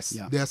 Yes.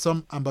 Yeah. There are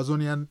some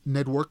Ambazonian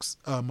networks,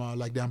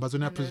 like the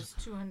Ambazonia... And there's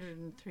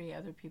 203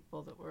 other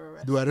people that were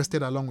arrested. They were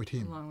arrested along with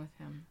him.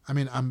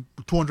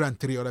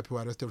 203 other people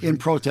arrested. In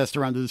protest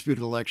around the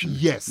disputed election.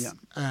 Yes. Yeah.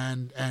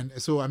 And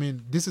so,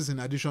 this is in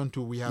addition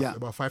to, we have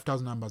about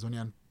 5,000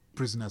 Ambazonian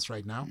prisoners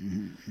right now.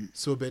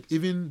 So, but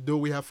even though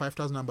we have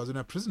 5,000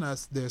 Ambazonia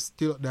prisoners, there's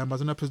still the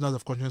Ambazonia Prisoners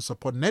of Conscience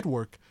Support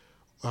Network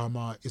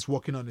is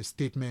working on a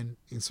statement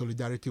in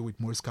solidarity with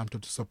Maurice Kamto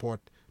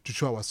to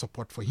show our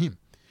support for him.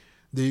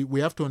 We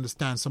have to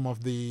understand some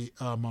of the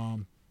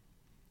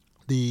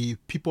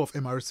people of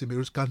MRC,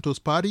 Maurice Kamto's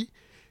party,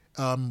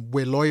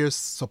 were lawyers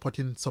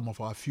supporting some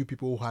of our few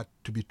people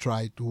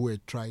who were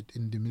tried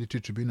in the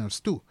military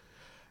tribunals too.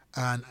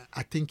 And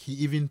I think he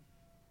even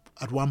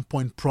at one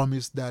point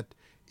promised that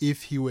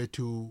if he were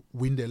to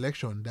win the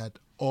election, that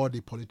all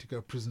the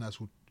political prisoners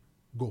would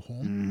go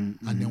home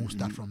and then we'll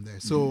start from there.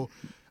 So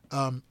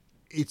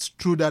it's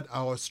true that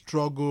our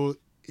struggle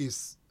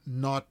is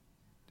not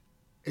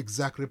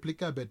exact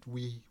replica, but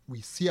we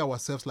see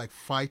ourselves like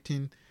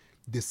fighting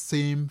the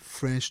same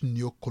French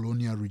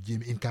neo-colonial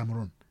regime in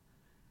Cameroon.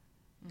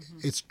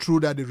 It's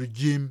true that the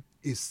regime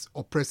is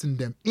oppressing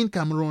them in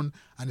Cameroon,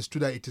 and it's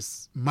true that it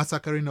is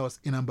massacring us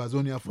in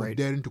Ambazonia for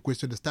daring to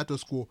question the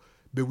status quo,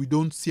 but we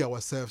don't see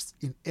ourselves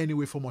in any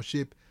way, form, or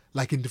shape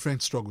like in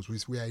different struggles.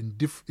 We are in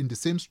the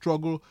same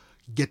struggle,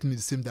 getting in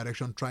the same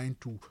direction, trying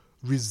to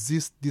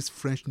resist this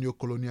French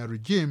neo-colonial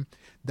regime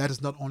that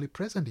is not only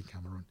present in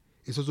Cameroon,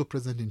 it's also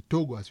present in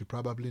Togo, as you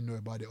probably know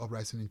about the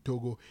uprising in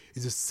Togo.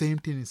 It's the same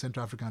thing in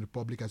Central African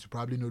Republic, as you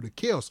probably know, the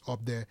chaos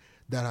up there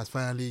that has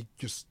finally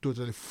just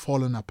totally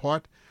fallen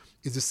apart.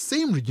 It's the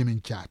same regime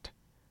in Chad,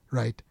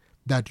 right,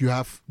 that you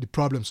have the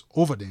problems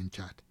over there in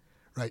Chad,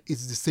 right?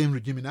 It's the same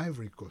regime in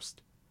Ivory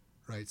Coast,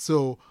 right?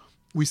 So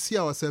we see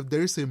ourselves,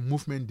 there is a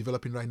movement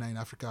developing right now in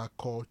Africa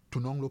called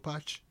Tunong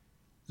Lopach.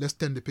 Let's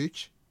turn the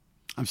page.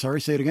 I'm sorry,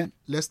 say it again.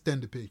 Let's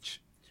turn the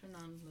page.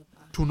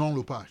 Tunong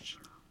Lopach.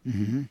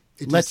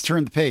 Let's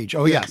turn the page.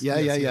 Oh, yes, yeah.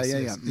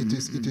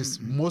 It is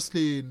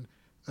mostly in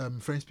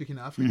French-speaking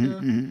Africa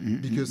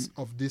because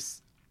of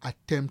this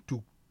attempt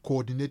to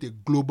coordinate a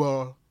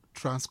global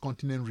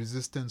transcontinental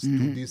resistance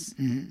to this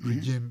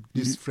regime,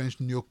 this French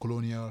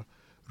neo-colonial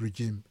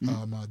regime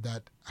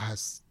that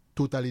has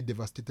totally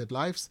devastated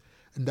lives,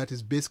 and that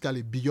is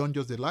basically beyond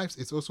just the lives.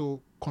 It's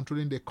also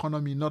controlling the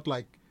economy, not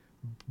like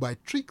by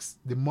tricks.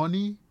 The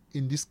money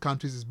in these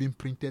countries is being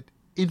printed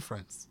in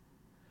France.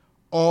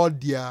 All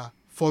their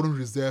foreign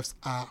reserves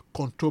are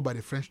controlled by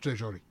the French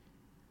treasury,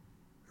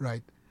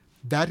 right?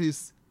 That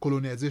is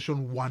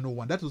colonization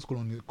 101. That is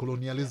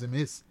colonialism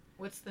is.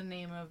 What's the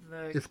name of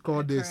the it's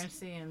called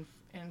currency in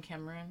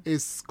Cameroon?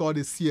 It's called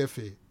the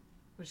CFA.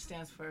 Which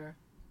stands for?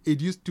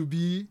 it used to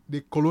be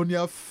the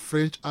colonial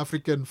French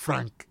African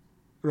franc.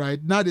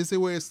 Right now they say,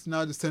 well, it's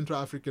now the Central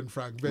African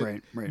franc, but,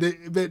 Right.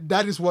 but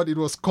that is what it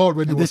was called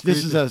when it was This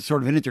created. is a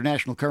sort of an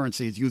international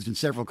currency. It's used in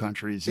several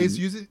countries. It's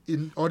and- used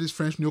in all these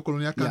French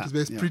neocolonial countries, but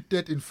it's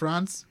printed in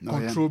France, Oh,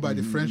 yeah. controlled by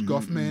the French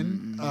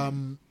government,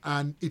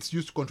 and it's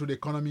used to control the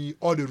economy.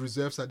 All the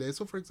reserves are there.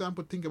 So, for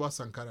example, think about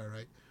Sankara,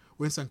 right?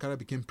 When Sankara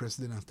became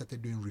president and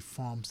started doing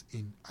reforms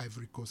in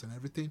Ivory Coast and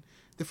everything,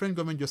 the French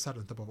government just sat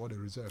on top of all the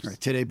reserves. Right.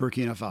 Today,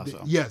 Burkina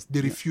Faso. Yes,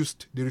 they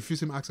refused. They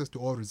refused him access to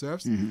all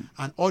reserves, and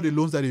all the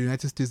loans that the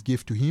United States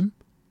gave to him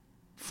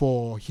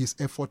for his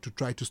effort to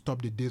try to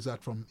stop the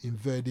desert from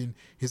invading.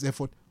 His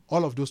effort,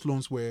 all of those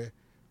loans were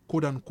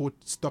 "quote unquote"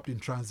 stopped in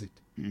transit.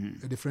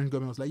 The French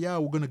government was like, "Yeah,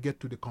 we're going to get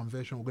to the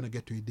convention. We're going to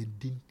get to it." They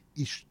didn't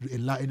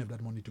allow any of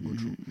that money to go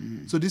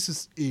through. So this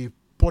is a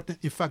important.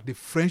 In fact, the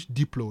French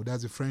Diplo,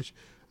 that's the French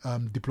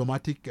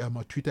diplomatic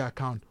Twitter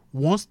account,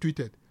 once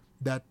tweeted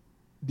that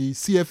the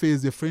CFA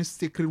is the French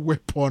secret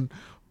weapon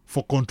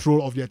for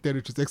control of their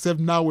territories. Except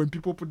now, when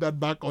people put that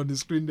back on the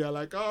screen, they're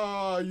like,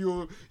 "Oh,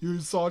 you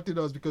insulted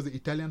us," because the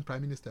Italian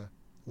Prime Minister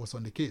was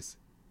on the case.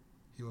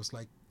 He was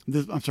like,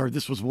 I'm sorry,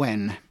 this was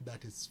when?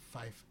 that is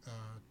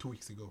 2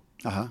 weeks ago.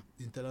 Uh-huh.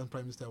 The Italian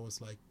Prime Minister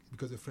was like,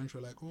 because the French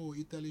were like, "Oh,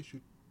 Italy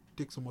should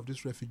take some of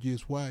these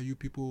refugees. Why are you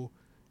people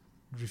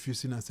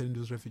refusing and sending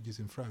those refugees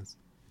in France?"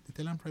 The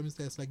Italian Prime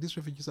Minister is like, "These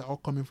refugees are all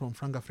coming from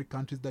Francophone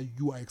countries that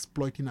you are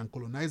exploiting and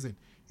colonizing.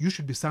 You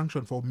should be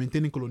sanctioned for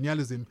maintaining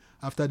colonialism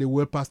after the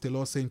world passed a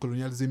law saying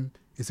colonialism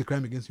is a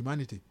crime against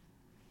humanity."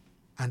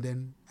 And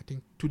then I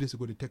think 2 days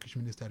ago, the Turkish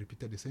minister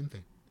repeated the same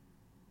thing,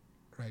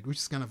 right? Which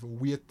is kind of a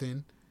weird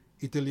thing.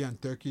 Italy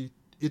and Turkey,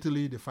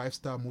 Italy, the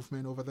five-star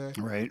movement over there,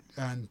 Right.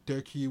 and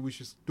Turkey, which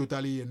is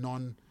totally a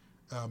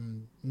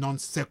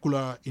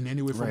non-secular in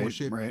any way, form, or Right,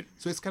 shape. right.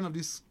 So it's kind of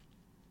this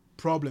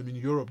problem in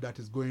Europe that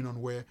is going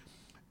on where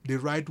the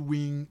right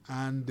wing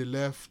and the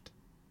left,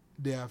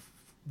 they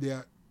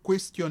are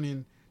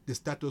questioning the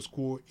status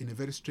quo in a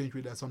very strange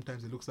way that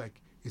sometimes it looks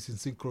like it's in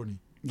synchrony.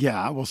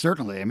 Yeah, well,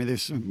 certainly. I mean,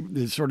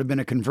 there's sort of been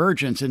a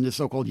convergence in the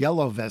so-called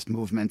yellow vest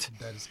movement,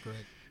 That is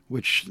correct.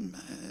 which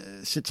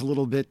sits a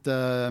little bit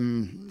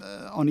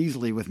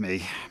uneasily with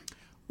me.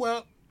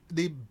 Well,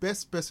 the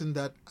best person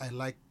that I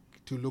like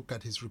to look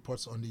at his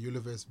reports on the yellow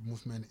vest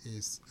movement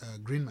is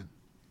Greenman.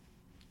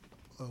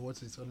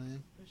 What's his other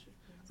name?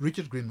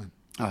 Richard Greenman.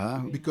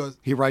 Because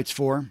He writes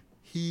for?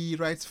 he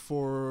writes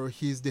for,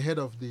 he's the head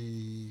of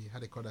the, how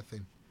do they call that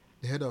thing?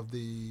 The head of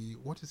the,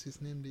 what is his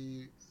name?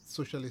 The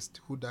socialist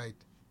who died.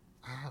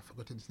 I've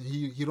forgotten his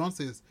name. He runs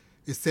a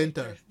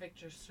center.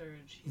 Victor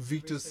Surge.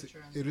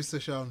 A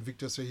researcher on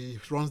Victor Surge. He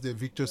runs the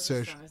Victor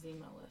Surge. On his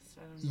email list.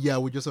 I don't know. Yeah,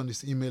 we're just on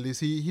this email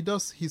list.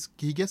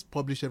 He gets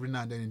published every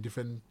now and then in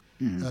different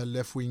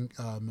left wing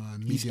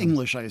He's media.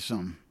 English, I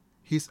assume.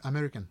 He's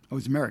American. Oh,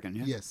 he's American,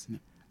 yeah? Yes,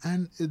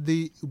 and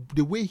the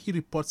way he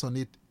reports on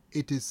it,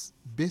 it is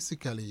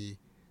basically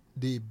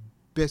the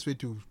best way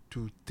to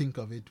think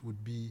of it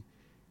would be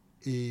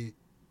a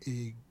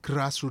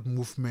grassroots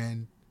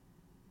movement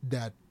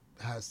that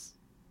has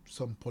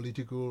some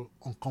political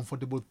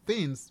uncomfortable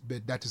things,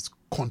 but that is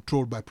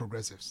controlled by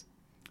progressives.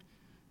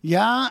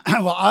 Yeah,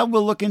 well, I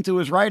will look into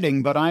his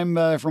writing, but I'm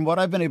from what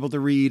I've been able to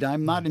read,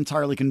 I'm not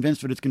entirely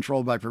convinced that it's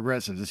controlled by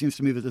progressives. It seems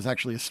to me that there's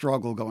actually a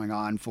struggle going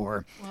on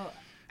for Well,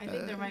 I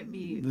think there might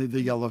be.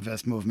 the yellow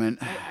vest movement.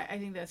 I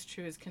think that's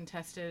true. It's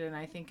contested, and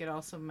I think it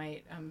also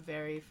might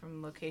vary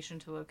from location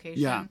to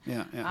location.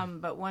 Yeah.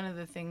 But one of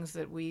the things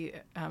that we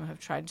have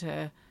tried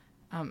to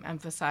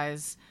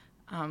emphasize,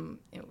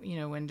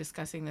 when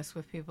discussing this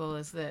with people,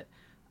 is that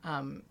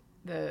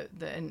the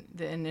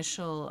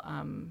initial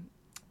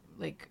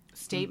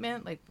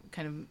statement,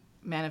 kind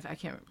of I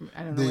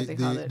don't know what they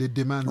called it. The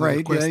demand, the Right,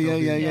 request of the-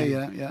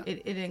 yeah.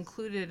 It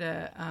included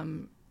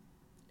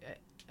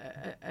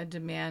a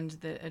demand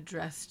that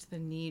addressed the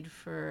need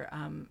for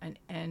an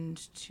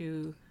end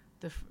to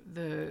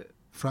the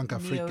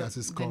Franc-Afrique, as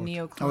it's the called.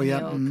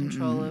 neo-colonial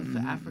control of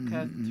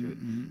Africa through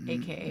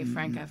AKA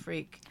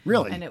Franc-Afrique.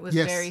 Really? And it was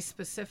Yes. very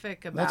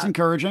specific about That's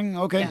encouraging.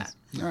 Okay. Yeah.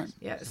 All right.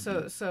 Yeah,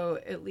 so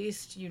at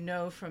least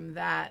from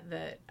that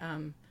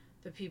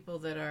the people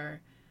that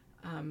are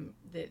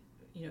that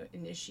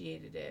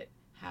initiated it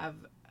have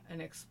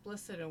an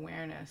explicit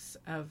awareness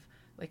of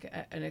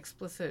an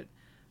explicit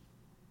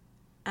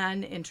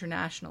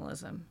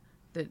internationalism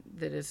that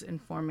is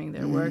informing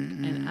their work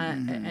and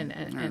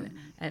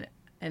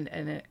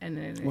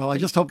Well, I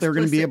just hope they're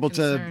going to be able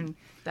to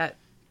that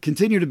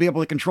continue to be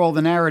able to control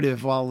the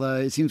narrative while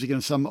it seems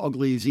like some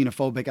ugly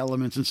xenophobic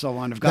elements and so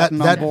on have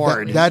gotten on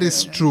board. That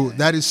is true.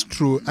 That is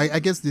true. I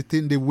guess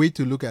the way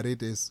to look at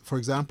it is, for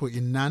example,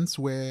 in Nantes,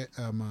 where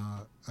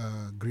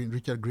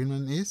Richard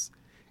Greenman is,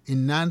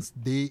 in Nantes,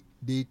 they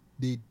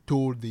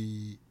told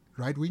the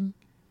right wing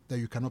that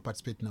you cannot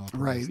participate in our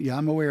protest. Right. Yeah,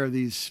 I'm aware of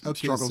these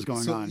struggles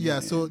going on. Yeah.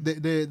 So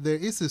there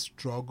is a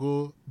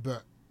struggle,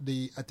 but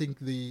I think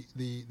the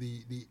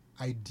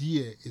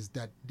idea is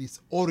that these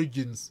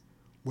origins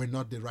were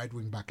not the right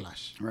wing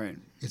backlash. Right.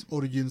 Its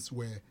origins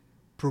were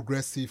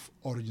progressive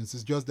origins.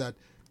 It's just that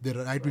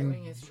the right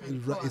wing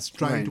is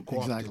trying to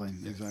co-opt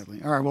it.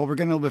 Exactly. All right. Well, we're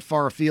getting a little bit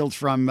far afield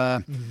from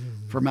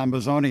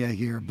Amazonia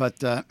here,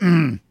 but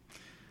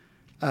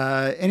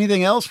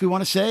anything else we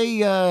want to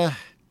say?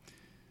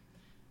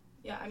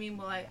 Yeah, I mean,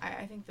 well,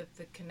 I think that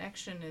the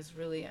connection is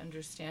really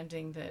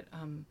understanding that,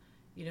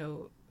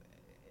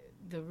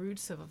 the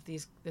roots of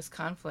this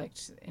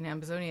conflict in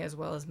Amazonia, as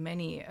well as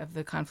many of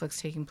the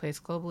conflicts taking place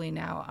globally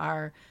now,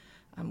 are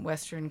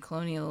Western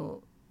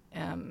colonialism,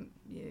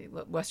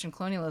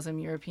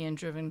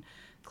 European-driven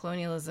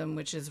colonialism,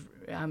 which has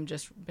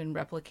just been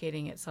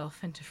replicating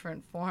itself in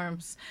different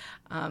forms,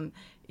 and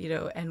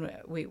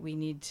we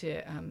need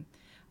to,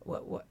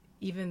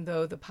 even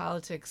though the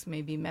politics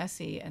may be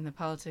messy, and the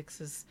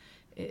politics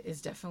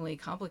is definitely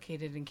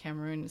complicated in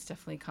Cameroon, it's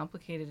definitely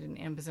complicated in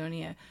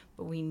Amazonia,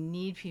 but we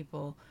need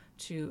people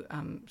to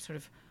sort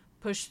of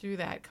push through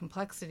that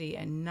complexity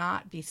and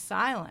not be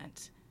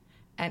silent,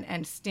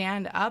 and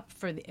stand up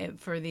for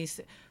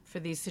these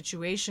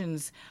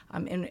situations.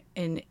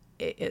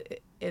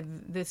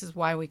 This is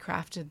why we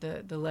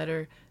crafted the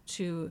letter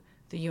to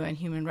the UN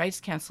Human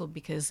Rights Council,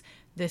 because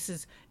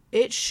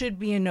it should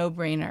be a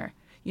no-brainer.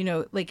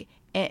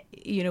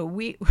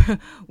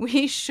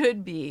 We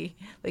should be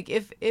like,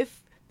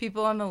 if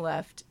people on the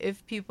left,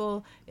 if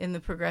people in the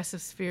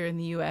progressive sphere in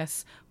the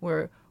U.S.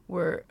 were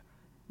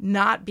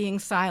not being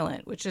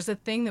silent, which is a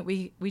thing that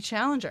we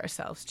challenge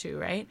ourselves to,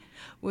 right?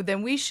 Well,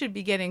 then we should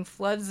be getting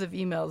floods of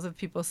emails of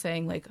people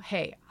saying like,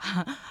 hey,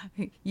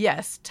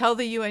 yes, tell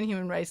the UN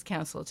Human Rights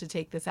Council to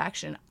take this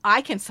action.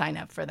 I can sign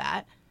up for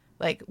that.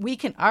 Like,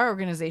 our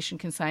organization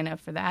can sign up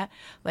for that.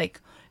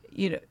 Like,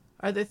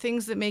 are there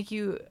things that make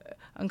you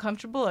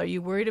uncomfortable? Are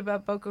you worried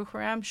about Boko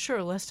Haram?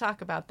 Sure, let's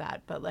talk about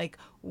that. But like,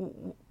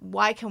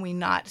 why can we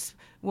not?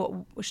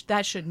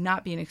 That should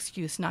not be an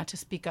excuse not to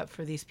speak up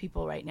for these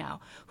people right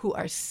now who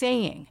are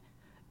saying,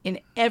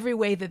 in every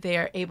way that they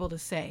are able to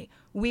say,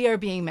 we are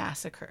being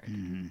massacred.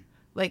 Mm-hmm.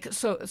 Like,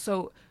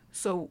 so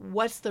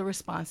what's the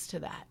response to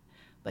that?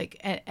 Like,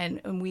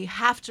 and we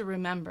have to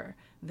remember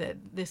that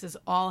this is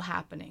all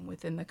happening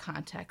within the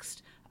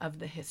context of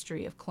the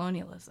history of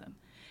colonialism.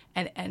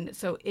 And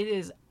so it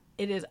is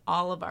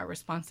all of our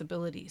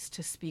responsibilities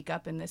to speak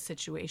up in this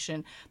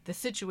situation. The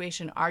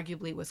situation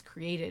arguably was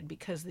created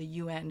because the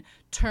UN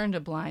turned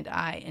a blind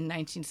eye in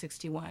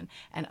 1961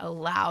 and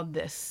allowed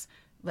this,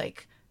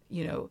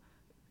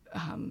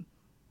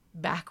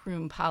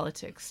 backroom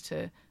politics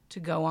to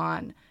go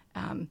on,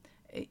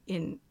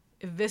 in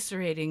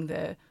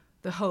eviscerating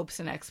the hopes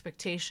and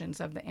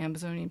expectations of the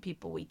Amazonian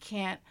people. We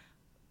can't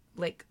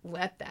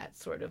let that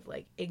sort of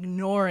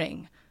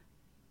ignoring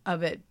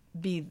of it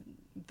be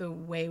the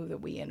way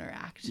that we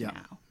interact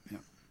now. Yeah.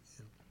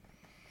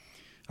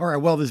 All right.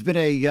 Well, there's been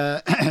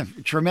a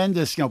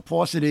tremendous,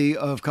 paucity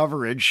of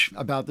coverage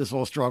about this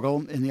whole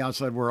struggle in the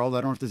outside world.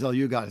 I don't have to tell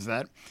you guys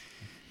that.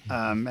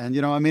 And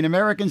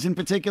Americans in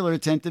particular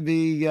tend to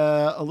be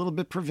a little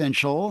bit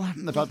provincial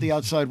about the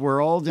outside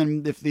world,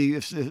 and if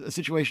a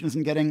situation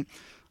isn't getting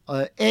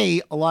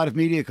a lot of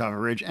media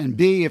coverage, and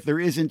B, if there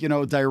isn't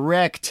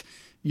direct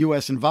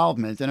U.S.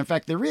 involvement, and in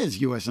fact there is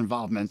U.S.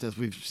 involvement, as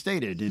we've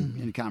stated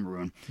in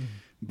Cameroon. Mm-hmm.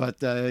 But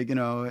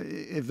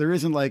if there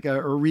isn't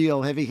a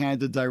real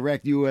heavy-handed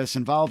direct U.S.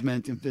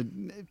 involvement,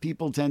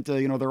 people tend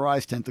to their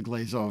eyes tend to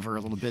glaze over a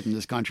little bit in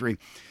this country.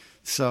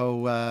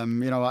 So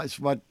it's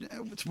one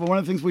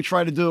of the things we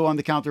try to do on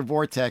the Counter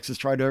Vortex is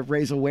try to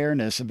raise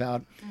awareness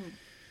about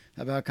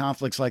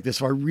conflicts like this.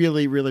 So I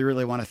really, really,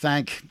 really want to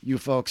thank you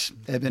folks,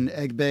 Eben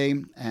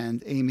Egbe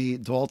and Amy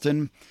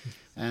Dalton.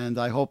 And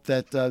I hope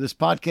that this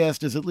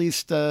podcast has at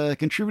least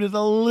contributed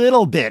a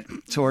little bit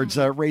towards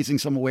raising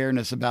some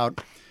awareness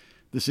about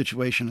the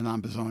situation in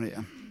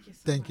Amazonia.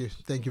 Thank you.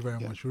 Thank you very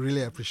much. We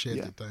really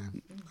appreciate the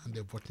time and the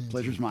opportunity.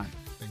 Pleasure's mine.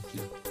 Thank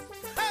you.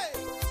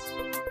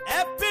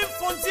 Epi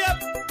Fontier,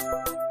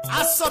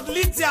 Asod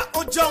Lydia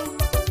Ojong,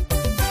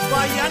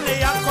 Wayane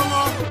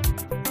Yakomo,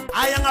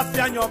 Ayanga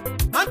Fianyo,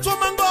 Manto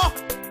Mango.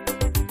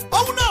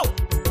 Oh no!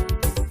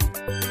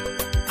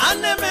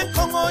 Aneme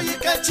Kongo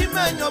Yika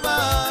Chimenyoba,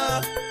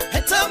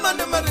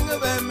 Hetamane Maringa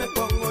me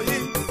Kongo Yi.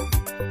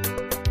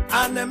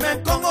 Aneme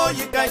Kongo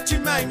Yika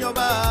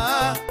Chimenyoba,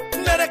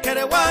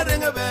 Nerekere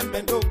Waringa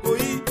Mendoko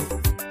Yi.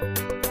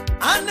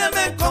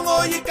 Aneme Kongo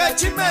Yika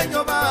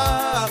Chimenyoba,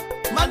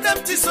 Madam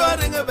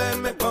Tisoringa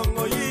me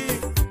Kongo Yi.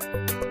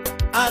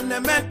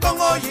 Aneme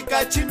Kongo Yika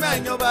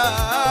Chimenyoba,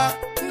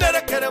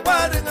 Nerekere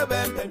Waringa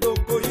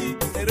Mendoko Yi.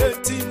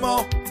 Eretimo.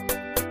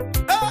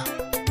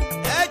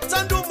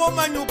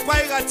 Manyu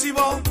Paiga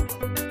Tibo.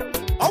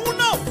 Oh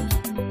no!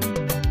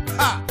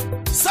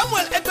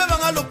 Samuel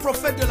Ebevanga, le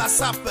prophète de la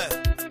sape.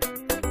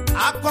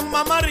 Akong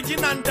Mama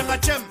Regina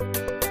Ndangachem.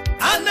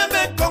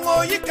 Aneme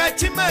Kongo Yika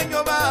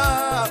Chimenyoba.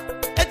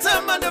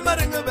 Etama de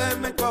Maringa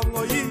me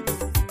Kongo Yi.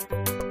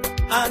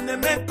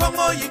 Aneme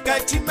Kongo Yika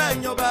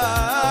Chimenyoba.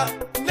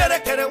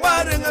 Nerekere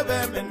Waringa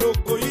me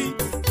Ndoko Yi.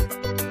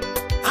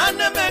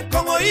 Aneme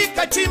Kongo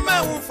Yika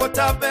Chimenyoba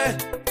Fotabe.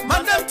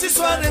 Madam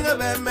Tiswaringa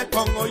me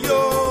Kongo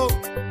Yo.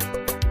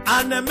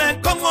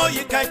 Aneme Kongo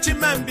Yika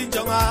Chimembi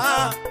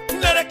Jonga,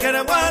 nere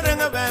kere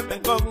warenga bembe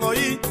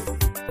ngongoi.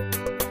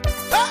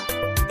 Ha!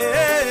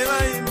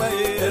 Mai.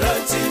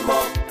 Erantimo.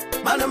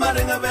 Mana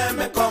marenga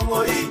bembe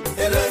ngongoi.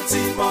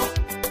 Erantimo.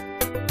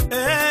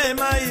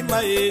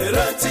 Mai.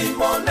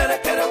 Erantimo. Nere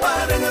kere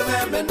warenga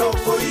bembe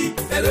ngongoi.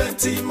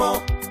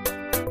 Erantimo.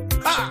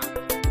 Ha!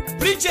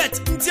 Bridget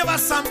Ntiaba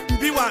Sam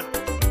Mbiwan.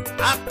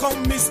 Akong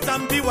Mr.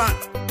 Mbiwan.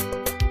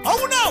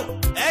 Oh no!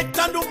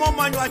 Etandu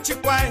momanyo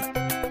achikwai.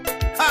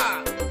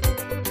 Ha!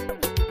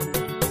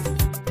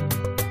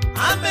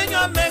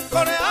 Amenyo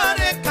menkore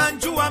are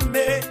kanju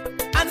ame.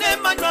 Ane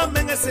manyo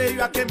mengese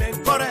yu ake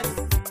menkore.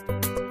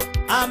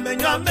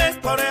 Amenyo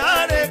menkore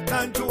are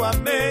kanju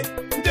ame.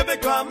 Ndebe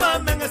kwa ma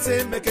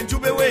mengese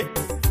mekenjubewe.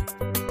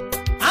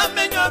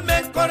 Amenyo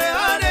menkore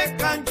are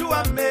kanju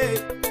ame.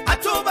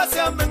 Atoba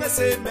se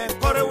mengese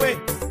menkore we.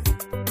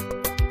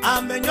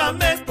 Amenyo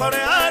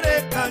menkore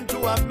are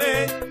kanju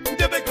ame.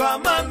 Ndebe kwa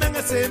ma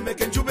mengese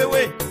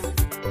mekenjubewe.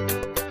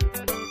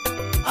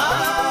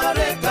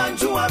 Are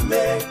kanju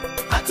ame.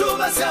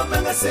 Atuba se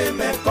mengese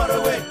menkore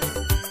we.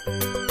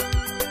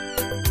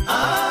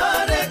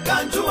 Are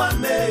kanju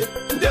ame.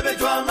 Ndebe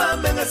kwa ma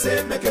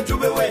mengese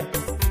mekenjubewe.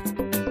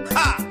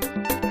 Ha!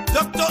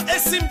 Dr.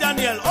 Esim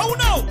Daniel. Oh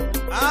no!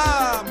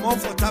 Ah, mon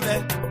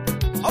fotabe.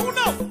 Oh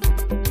no!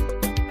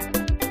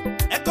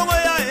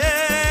 Ekongoya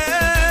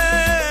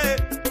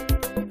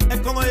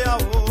Ekongoya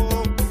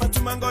oh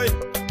Matumangoy.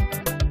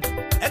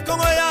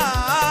 Ekongoya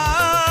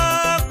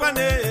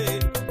kwane.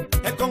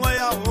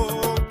 Ekongoya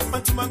oh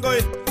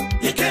Matumangoy.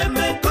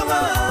 Ikeme konga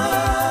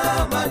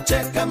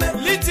machekame.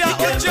 Lydia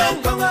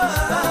Ojong konga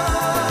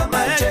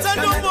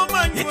machekame.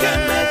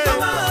 Ikeme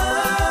konga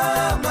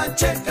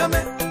machekame.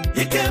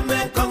 Ikeme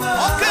konga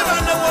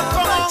okerane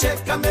wokonga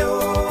machekame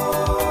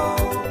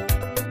oh.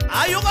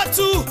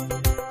 Ayogatu.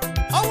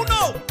 Oh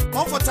no,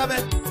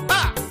 comfortable.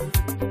 Ah,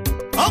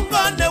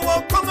 Onga ne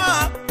wokonga,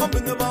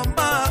 ombinga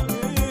bamba.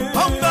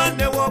 Onga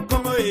ne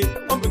wokonga,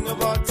 ombinga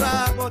bota.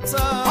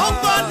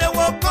 Onga ne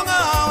wokonga,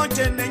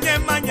 onjene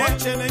nyemanye.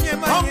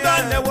 Onga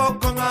ne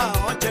wokonga,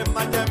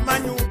 onjemanye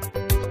manyu.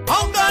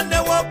 Onga ne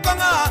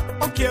wokonga,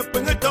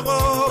 onkiepenga togo.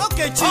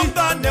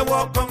 Onga ne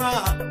wokonga,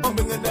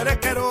 ombinga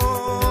nerekero.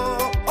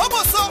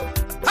 Oboso,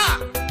 ha.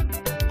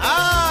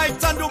 Ah,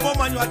 itandu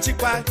momanyo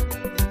achikwa.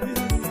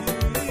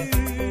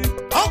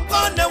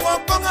 Onga ne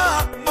wokonga,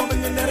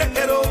 ombinga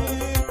nerekero.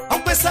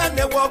 Ompesa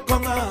ne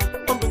wokonga,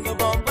 ombinga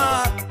bomba.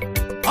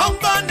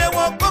 Onga ne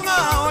wokonga,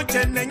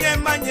 onjene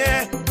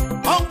nyemanye.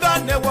 Onga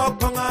ne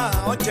wokonga,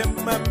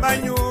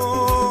 onjemmanyu.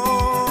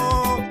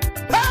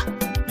 Ha!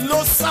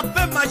 Lo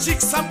sapin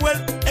magique Samuel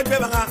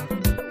Ebebanga.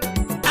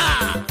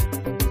 Ah!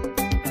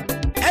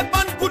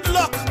 Eban good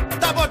luck,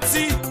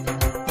 Taboti,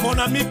 mon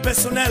ami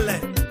personnel.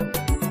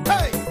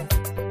 Hey!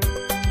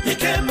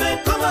 Ikeme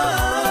konga,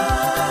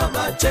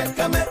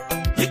 machekame.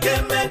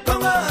 Ikeme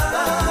konga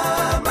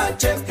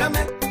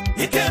machekame.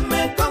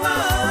 Ikeme konga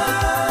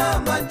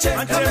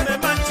machekame.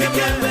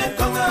 Ikeme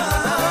konga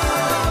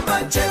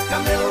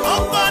machekame.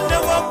 Onga ne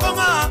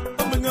wokonga,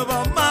 ombinga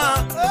bama.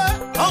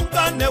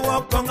 Onga ne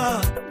wokonga,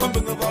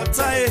 ombinga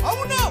botai.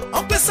 Oh no.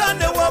 Ompesa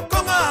ne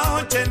wokonga,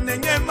 onjene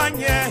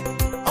nyemanye.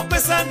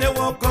 Ompesa ne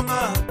wokonga,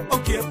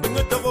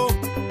 onkiepenga togo.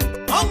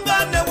 Onga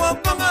ne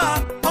wokonga,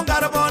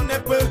 ongarabone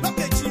kwe.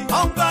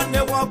 Onga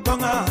ne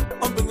wokonga,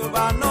 ombinga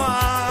banoa.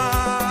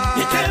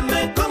 Ikeme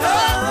konga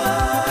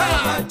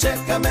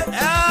machekame.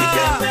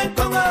 Ikeme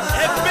konga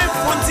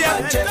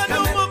machekame.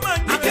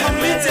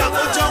 Ikeme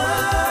konga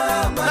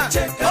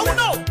machekame. Oh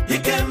no.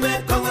 Ikeme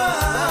konga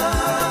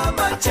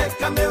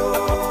machekame oh.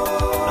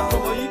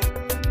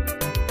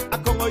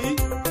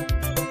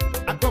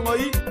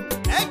 Akongoyi.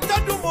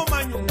 Ekadu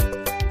momanyu.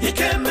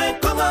 Ikeme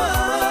konga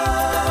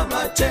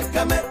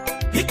machekame.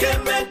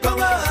 Ikeme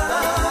konga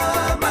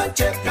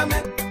machekame.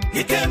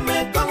 Ikeme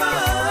konga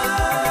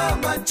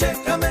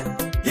machekame.